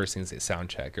one of the first things they sound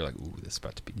check. You're like, ooh, this is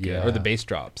about to be good. Yeah. Or the bass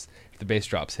drops. If the bass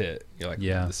drops hit, you're like,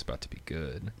 Yeah. ooh, this is about to be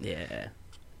good. Yeah.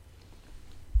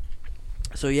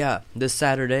 So yeah, this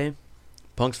Saturday,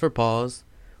 Punks for Paws.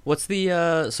 What's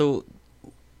the so?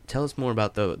 Tell us more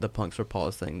about the Punks for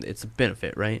Paws thing. It's a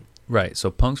benefit, right? Right. So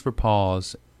Punks for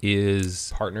Paws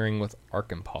is Partnering with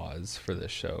Ark and Paws for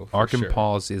this show. Ark and sure.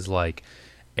 Paws is like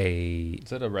a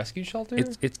Is it a rescue shelter?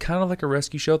 it's kind of like a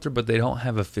rescue shelter, but they don't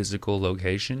have a physical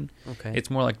location. Okay. It's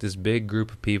more like this big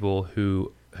group of people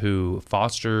who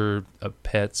foster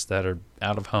pets that are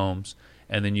out of homes,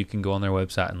 and then you can go on their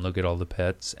website and look at all the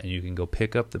pets, and you can go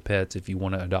pick up the pets if you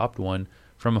want to adopt one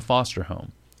from a foster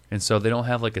home. And so they don't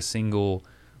have like a single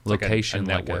location,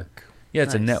 like a network. Yeah,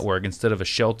 it's a Nice. network instead of a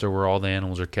shelter where all the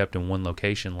animals are kept in one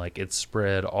location. Like it's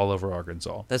spread all over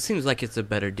Arkansas. That seems like it's a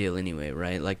better deal anyway,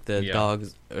 right? Like the Yeah.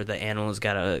 dogs or the animals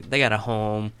got a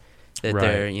home that Right.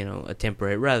 they're a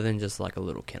temporary, rather than just like a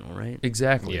little kennel, right?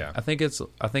 Exactly. Yeah. I think it's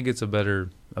a better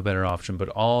option. But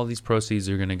all these proceeds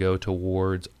are going to go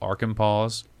towards Ark and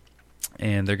Paws,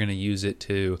 and they're going to use it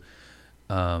to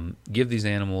give these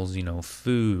animals,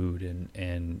 food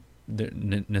and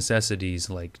the necessities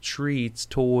like treats,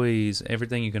 toys,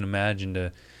 everything you can imagine.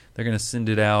 They're going to send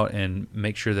it out and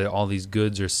make sure that all these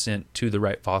goods are sent to the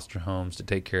right foster homes to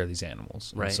take care of these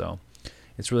animals. Right. And so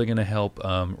it's really going to help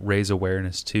raise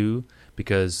awareness too,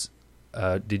 because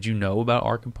did you know about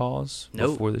Ark and Paws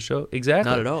Nope. before the show? Exactly.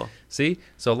 Not at all. See,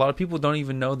 so a lot of people don't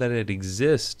even know that it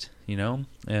exists, And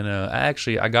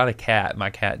I got a cat, my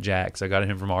cat Jax. I got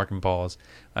him from Ark and Paws.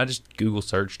 I just Google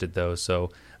searched it though,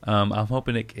 so I'm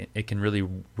hoping it can really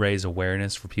raise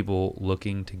awareness for people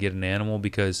looking to get an animal,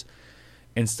 because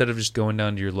instead of just going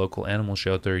down to your local animal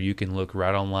shelter, you can look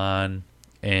right online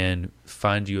and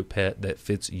find you a pet that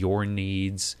fits your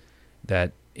needs,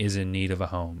 that is in need of a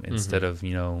home, instead of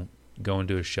going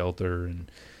to a shelter and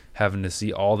having to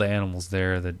see all the animals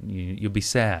there. That you'll be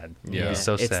sad. Yeah. You'll be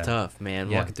so It's sad. tough, man.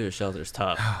 Yeah. Walking through a shelter is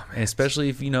tough. And especially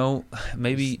if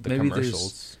maybe The maybe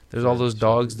commercials there's all for those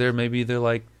dogs shelters. there. Maybe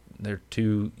they're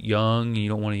too young. You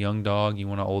don't want a young dog. You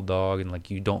want an old dog, and like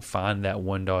you don't find that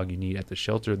one dog you need at the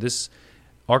shelter. This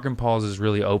Ark and Paws is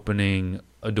really opening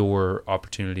a door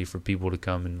opportunity for people to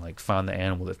come and like find the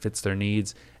animal that fits their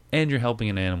needs, and you're helping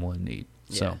an animal in need.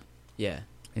 So Yeah.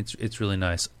 it's really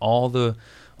nice. All the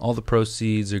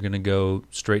proceeds are going to go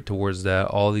straight towards that.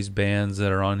 All these bands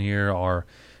that are on here are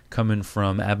coming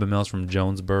from Abamel's from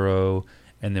Jonesboro,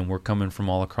 and then we're coming from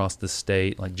all across the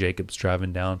state. Like Jacob's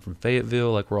driving down from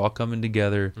Fayetteville. Like we're all coming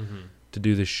together to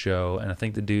do this show. And I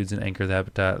think the dudes in Anchor the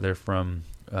Appetite, they're from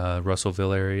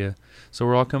Russellville area. So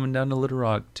we're all coming down to Little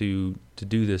Rock to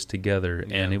do this together,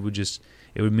 and Yeah.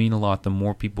 it would mean a lot. The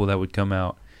more people that would come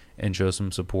out and show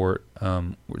some support.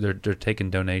 They're taking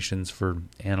donations for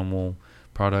animal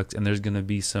products, and there's going to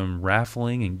be some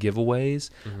raffling and giveaways.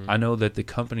 Mm-hmm. I know that the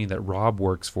company that Rob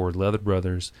works for, Leather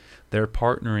Brothers, they're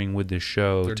partnering with this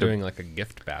show. They're doing like a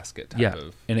gift basket type yeah,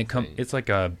 of and thing. it's like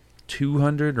a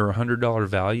 $200 or $100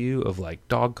 value of like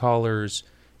dog collars,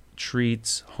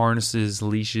 treats, harnesses,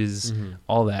 leashes, Mm-hmm.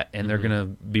 all that, and they're gonna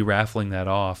be raffling that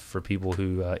off for people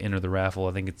who enter the raffle.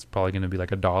 I think it's probably gonna be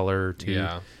like $1 or $2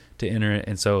 Yeah. to enter it,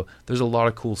 and so there's a lot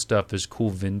of cool stuff. There's cool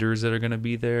vendors that are gonna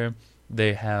be there.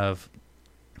 They have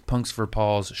Punks for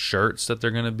Paws shirts that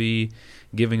they're gonna be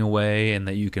giving away, and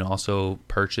that you can also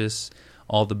purchase.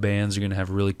 All the bands are gonna have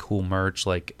really cool merch.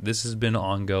 Like, this has been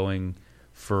ongoing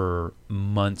for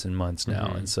months and months now,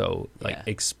 Mhm. and so like Yeah.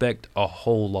 expect a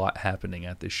whole lot happening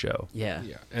at this show. Yeah.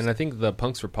 Yeah, and I think the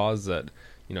Punks for Paws that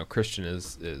Christian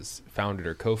is founded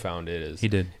or co-founded He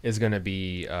did. is going to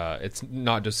be. It's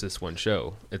not just this one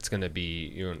show. It's going to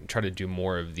be try to do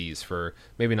more of these for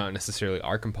maybe not necessarily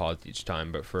our composites each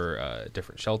time, but for a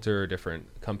different shelter, different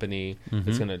company. Mhm.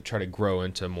 It's going to try to grow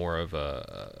into more of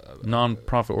a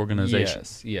Non-profit organization.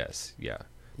 Yes, yeah. Yeah.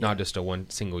 Not just a one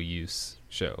single use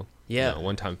show. Yeah.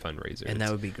 One-time fundraiser. And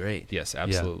that would be great. yes,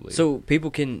 absolutely. So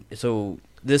people can. So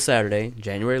this Saturday,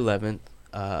 January 11th,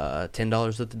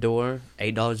 $10 at the door,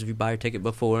 $8 if you buy your ticket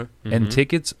before. And Mhm.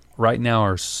 tickets right now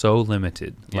are so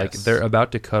limited. Like, Yes. they're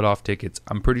about to cut off tickets.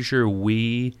 I'm pretty sure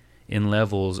we in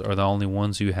Levels are the only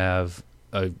ones who have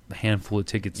a handful of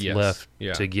tickets Yes. left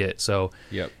Yeah. to get. So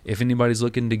Yep. if anybody's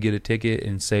looking to get a ticket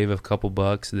and save a couple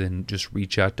bucks, then just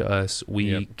reach out to us.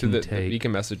 We Yep. can you take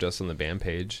can message us on the band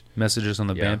page. messages on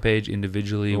the Yeah. band page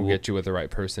individually. We'll get you with the right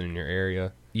person in your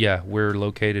area. Yeah, we're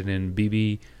located in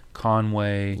BB,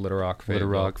 Conway, Little Rock, Little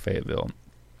Rock, Fayetteville.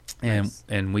 And Nice.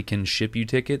 and we can ship you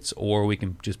tickets, or we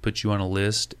can just put you on a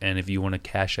list. And if you want to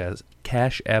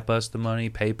cash app us the money,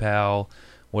 PayPal,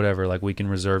 whatever, like, we can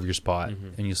reserve your spot,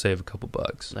 Mhm. and you'll save a couple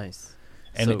bucks. Nice.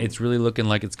 And So- it's really looking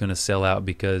like it's going to sell out,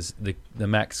 because the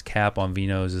max cap on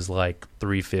Vinos is like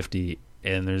 $350,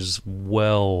 and there's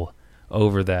well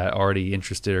over that already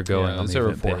interested or going Yeah, on it's the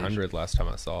over event page. 400 last time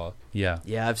I saw. Yeah,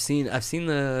 Yeah, I've seen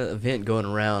the event going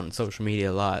around social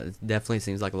media a lot. It definitely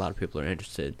seems like a lot of people are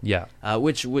interested, yeah,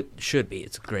 which should be.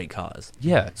 It's a great cause.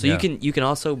 yeah. So yeah. you can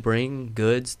also bring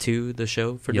goods to the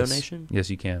show for Yes. donation. Yes,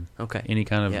 you can. Okay. Any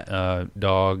kind of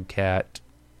dog, cat.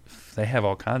 They have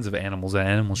all kinds of animals at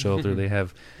Animal Shelter. They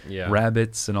have Yeah.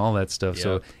 rabbits and all that stuff.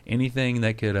 So Yep. anything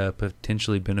that could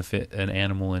potentially benefit an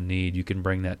animal in need, you can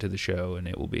bring that to the show, and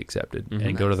it will be accepted Mhm.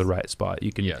 and go to the Nice. right spot.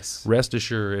 You can Yes. rest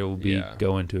assured it will be Yeah.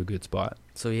 going to a good spot.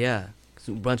 So yeah,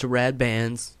 so a bunch of rad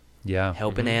bands Yeah.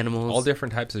 helping Mhm. animals. All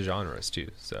different types of genres too.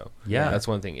 So Yeah. that's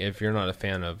one thing. If you're not a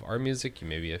fan of our music, you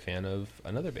may be a fan of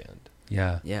another band.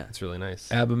 Yeah. Yeah. It's really nice.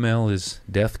 Abamel is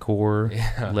deathcore.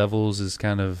 Yeah. Levels is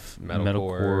kind of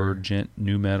Metalcore. metalcore,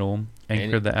 new metal.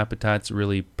 Anchor And- the Appetite's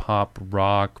really pop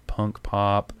rock, punk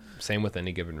pop. Same with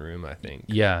Any Given Room, I think.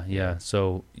 Yeah.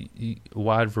 So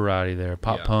wide variety there.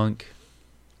 Pop Yeah. punk.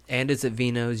 And it's at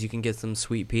Vino's. You can get some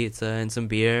sweet pizza and some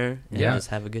beer and Yeah. just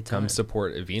have a good time. Come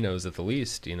support Vino's at the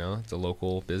least. It's a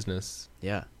local business.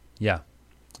 Yeah. Yeah.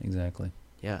 Exactly.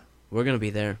 Yeah. We're going to be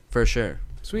there for sure.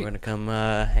 Sweet. We're going to come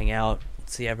hang out,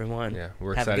 see everyone. Yeah,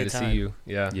 we're Have a excited good to see time. you.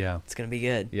 Yeah. Yeah. It's going to be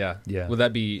good. Yeah. Yeah. Will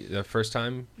that be the first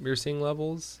time you're seeing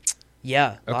Levels?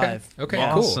 Yeah. Okay. Live. Okay,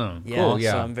 Yeah. cool. Awesome. Yeah. Cool,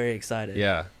 yeah. So I'm very excited.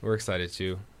 Yeah, we're excited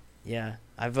too. Yeah.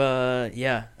 I've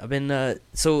been I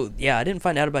didn't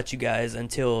find out about you guys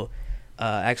until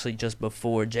actually just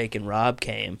before Jake and Rob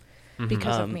came.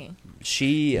 Because of Um, me.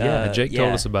 She Yeah. Jake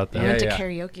told us about I that. Yeah, went to yeah.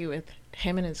 karaoke with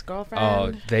him and his girlfriend.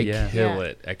 Oh, they Yeah. kill Yeah.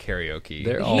 it at karaoke.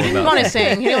 They're He all didn't about want to that.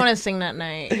 sing. He didn't want to sing that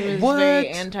night. He was What? very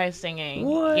anti-singing.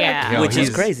 What? Yeah. Yeah. which is he's-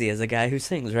 crazy as a guy who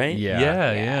sings, right? Yeah.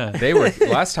 Yeah. Yeah. Yeah. They were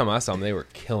last time I saw them, they were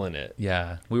killing it.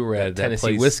 Yeah. We were At at that Tennessee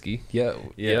place. Whiskey. Yeah.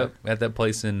 Yeah. Yep. At that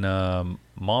place in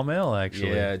Maumelle,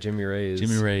 actually. Yeah, Jimmy Ray's.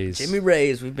 Jimmy Ray's. Jimmy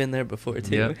Ray's, we've been there before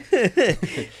too. Yep.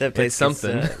 That place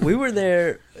something. we were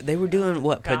there. They were doing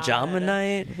what, God. pajama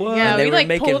night? What? Yeah, And they we were like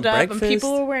making pulled up breakfast. and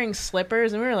people were wearing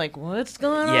slippers and we were like, "What's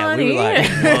going Yeah, on we were here?" like,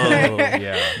 whoa.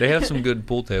 Yeah. They have some good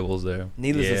pool tables there.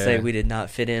 Needless to say, Yeah. we did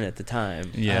not fit in at the time.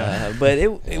 Yeah.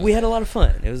 But we had a lot of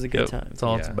fun. It was a good Yep, time. that's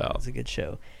all it's Yeah. It about. was a good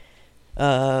show.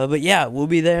 But yeah, we'll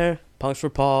be there. Punks for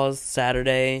Paws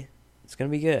Saturday. It's gonna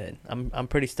be good. I'm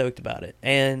pretty stoked about it.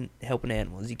 And helping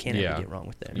animals, you can't Yeah. ever get wrong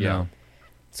with that. Yeah. No.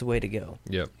 It's the way to go.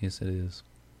 Yep. Yes, it is.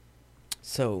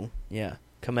 So yeah,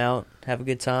 come out, have a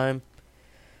good time,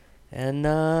 and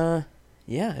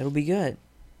yeah, it'll be good.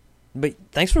 But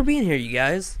thanks for being here, you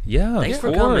guys. Yeah, Thanks of for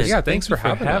course. coming. Yeah, thanks Thank for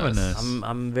you having us.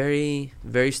 I'm very,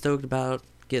 very stoked about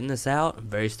getting this out. I'm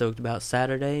very stoked about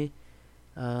Saturday.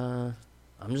 I'm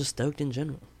just stoked in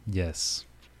general. Yes.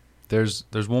 There's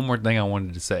one more thing I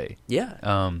wanted to say.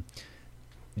 Yeah.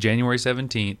 January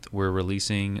 17th, we're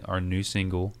releasing our new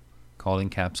single called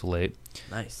Encapsulate.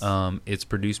 Nice. It's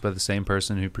produced by the same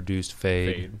person who produced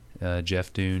Fade.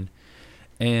 Jeff Dune.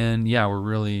 And yeah, we're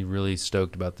really, really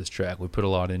stoked about this track. We put a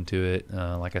lot into it.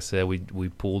 Like I said, we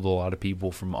pulled a lot of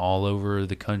people from all over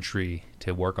the country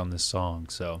to work on this song.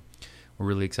 So we're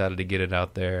really excited to get it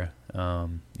out there.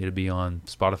 It'll be on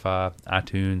Spotify,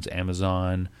 iTunes,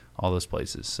 Amazon, all those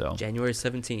places. So January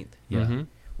 17th. yeah. Mm-hmm.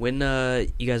 When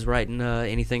you guys writing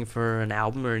anything for an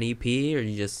album or an EP, or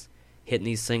you just hitting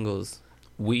these singles?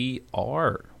 We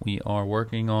are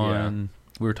working on.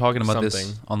 We were talking about this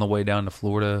Something. on the way down to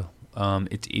Florida.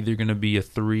 It's either going to be a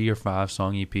 3 or 5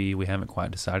 song EP. We haven't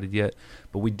quite decided yet,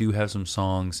 but we do have some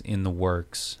songs in the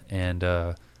works and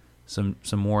some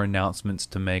more announcements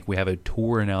to make. We have a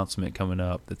tour announcement coming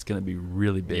up that's going to be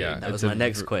really big. Yeah, That was it's my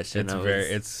next question.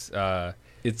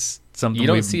 It's something you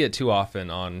don't we- see it too often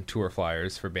on tour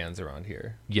flyers for bands around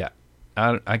here. Yeah,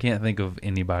 I can't think of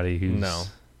anybody who's No.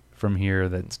 from here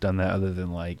that's done that other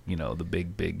than like the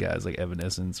big guys like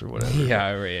Evanescence or whatever.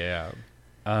 Yeah.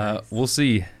 We'll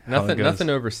see. how it goes. Nothing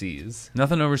overseas.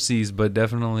 Nothing overseas, but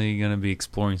definitely going to be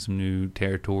exploring some new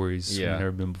territories we've Yeah. never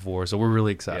been before. So we're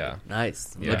really excited. Yeah.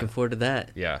 Nice. I'm Yeah. looking forward to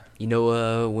that. Yeah. You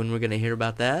know when we're going to hear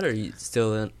about that, or are you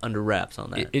still under wraps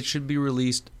on that? It should be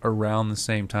released around the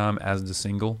same time as the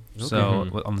single, so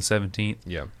Mhm. on the 17th.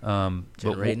 Yeah. But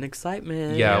Generating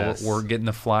excitement. yeah, Yes. we're getting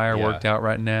the flyer Yeah. worked out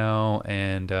right now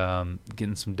and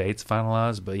getting some dates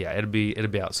finalized. But yeah, it'll be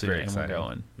out soon, very and we're exciting.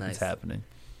 going. Nice. It's happening.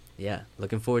 Yeah,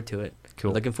 looking forward to it.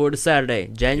 Cool. Looking forward to Saturday,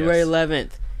 January Yes.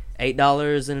 11th.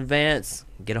 $8 in advance.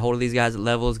 Get a hold of these guys at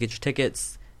Levels. Get your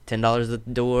tickets. $10 at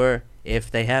the door.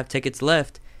 If they have tickets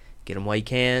left, get them while you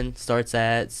can. Starts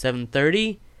at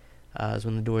 7:30. Is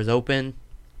when the doors open.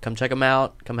 Come check them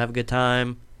out. Come have a good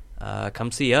time.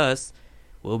 Come see us.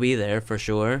 We'll be there for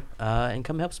sure. And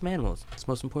come help some animals. It's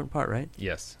the most important part, right?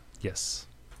 Yes. Yes.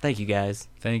 Thank you guys.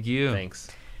 Thank you. Thanks.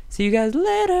 See you guys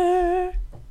later.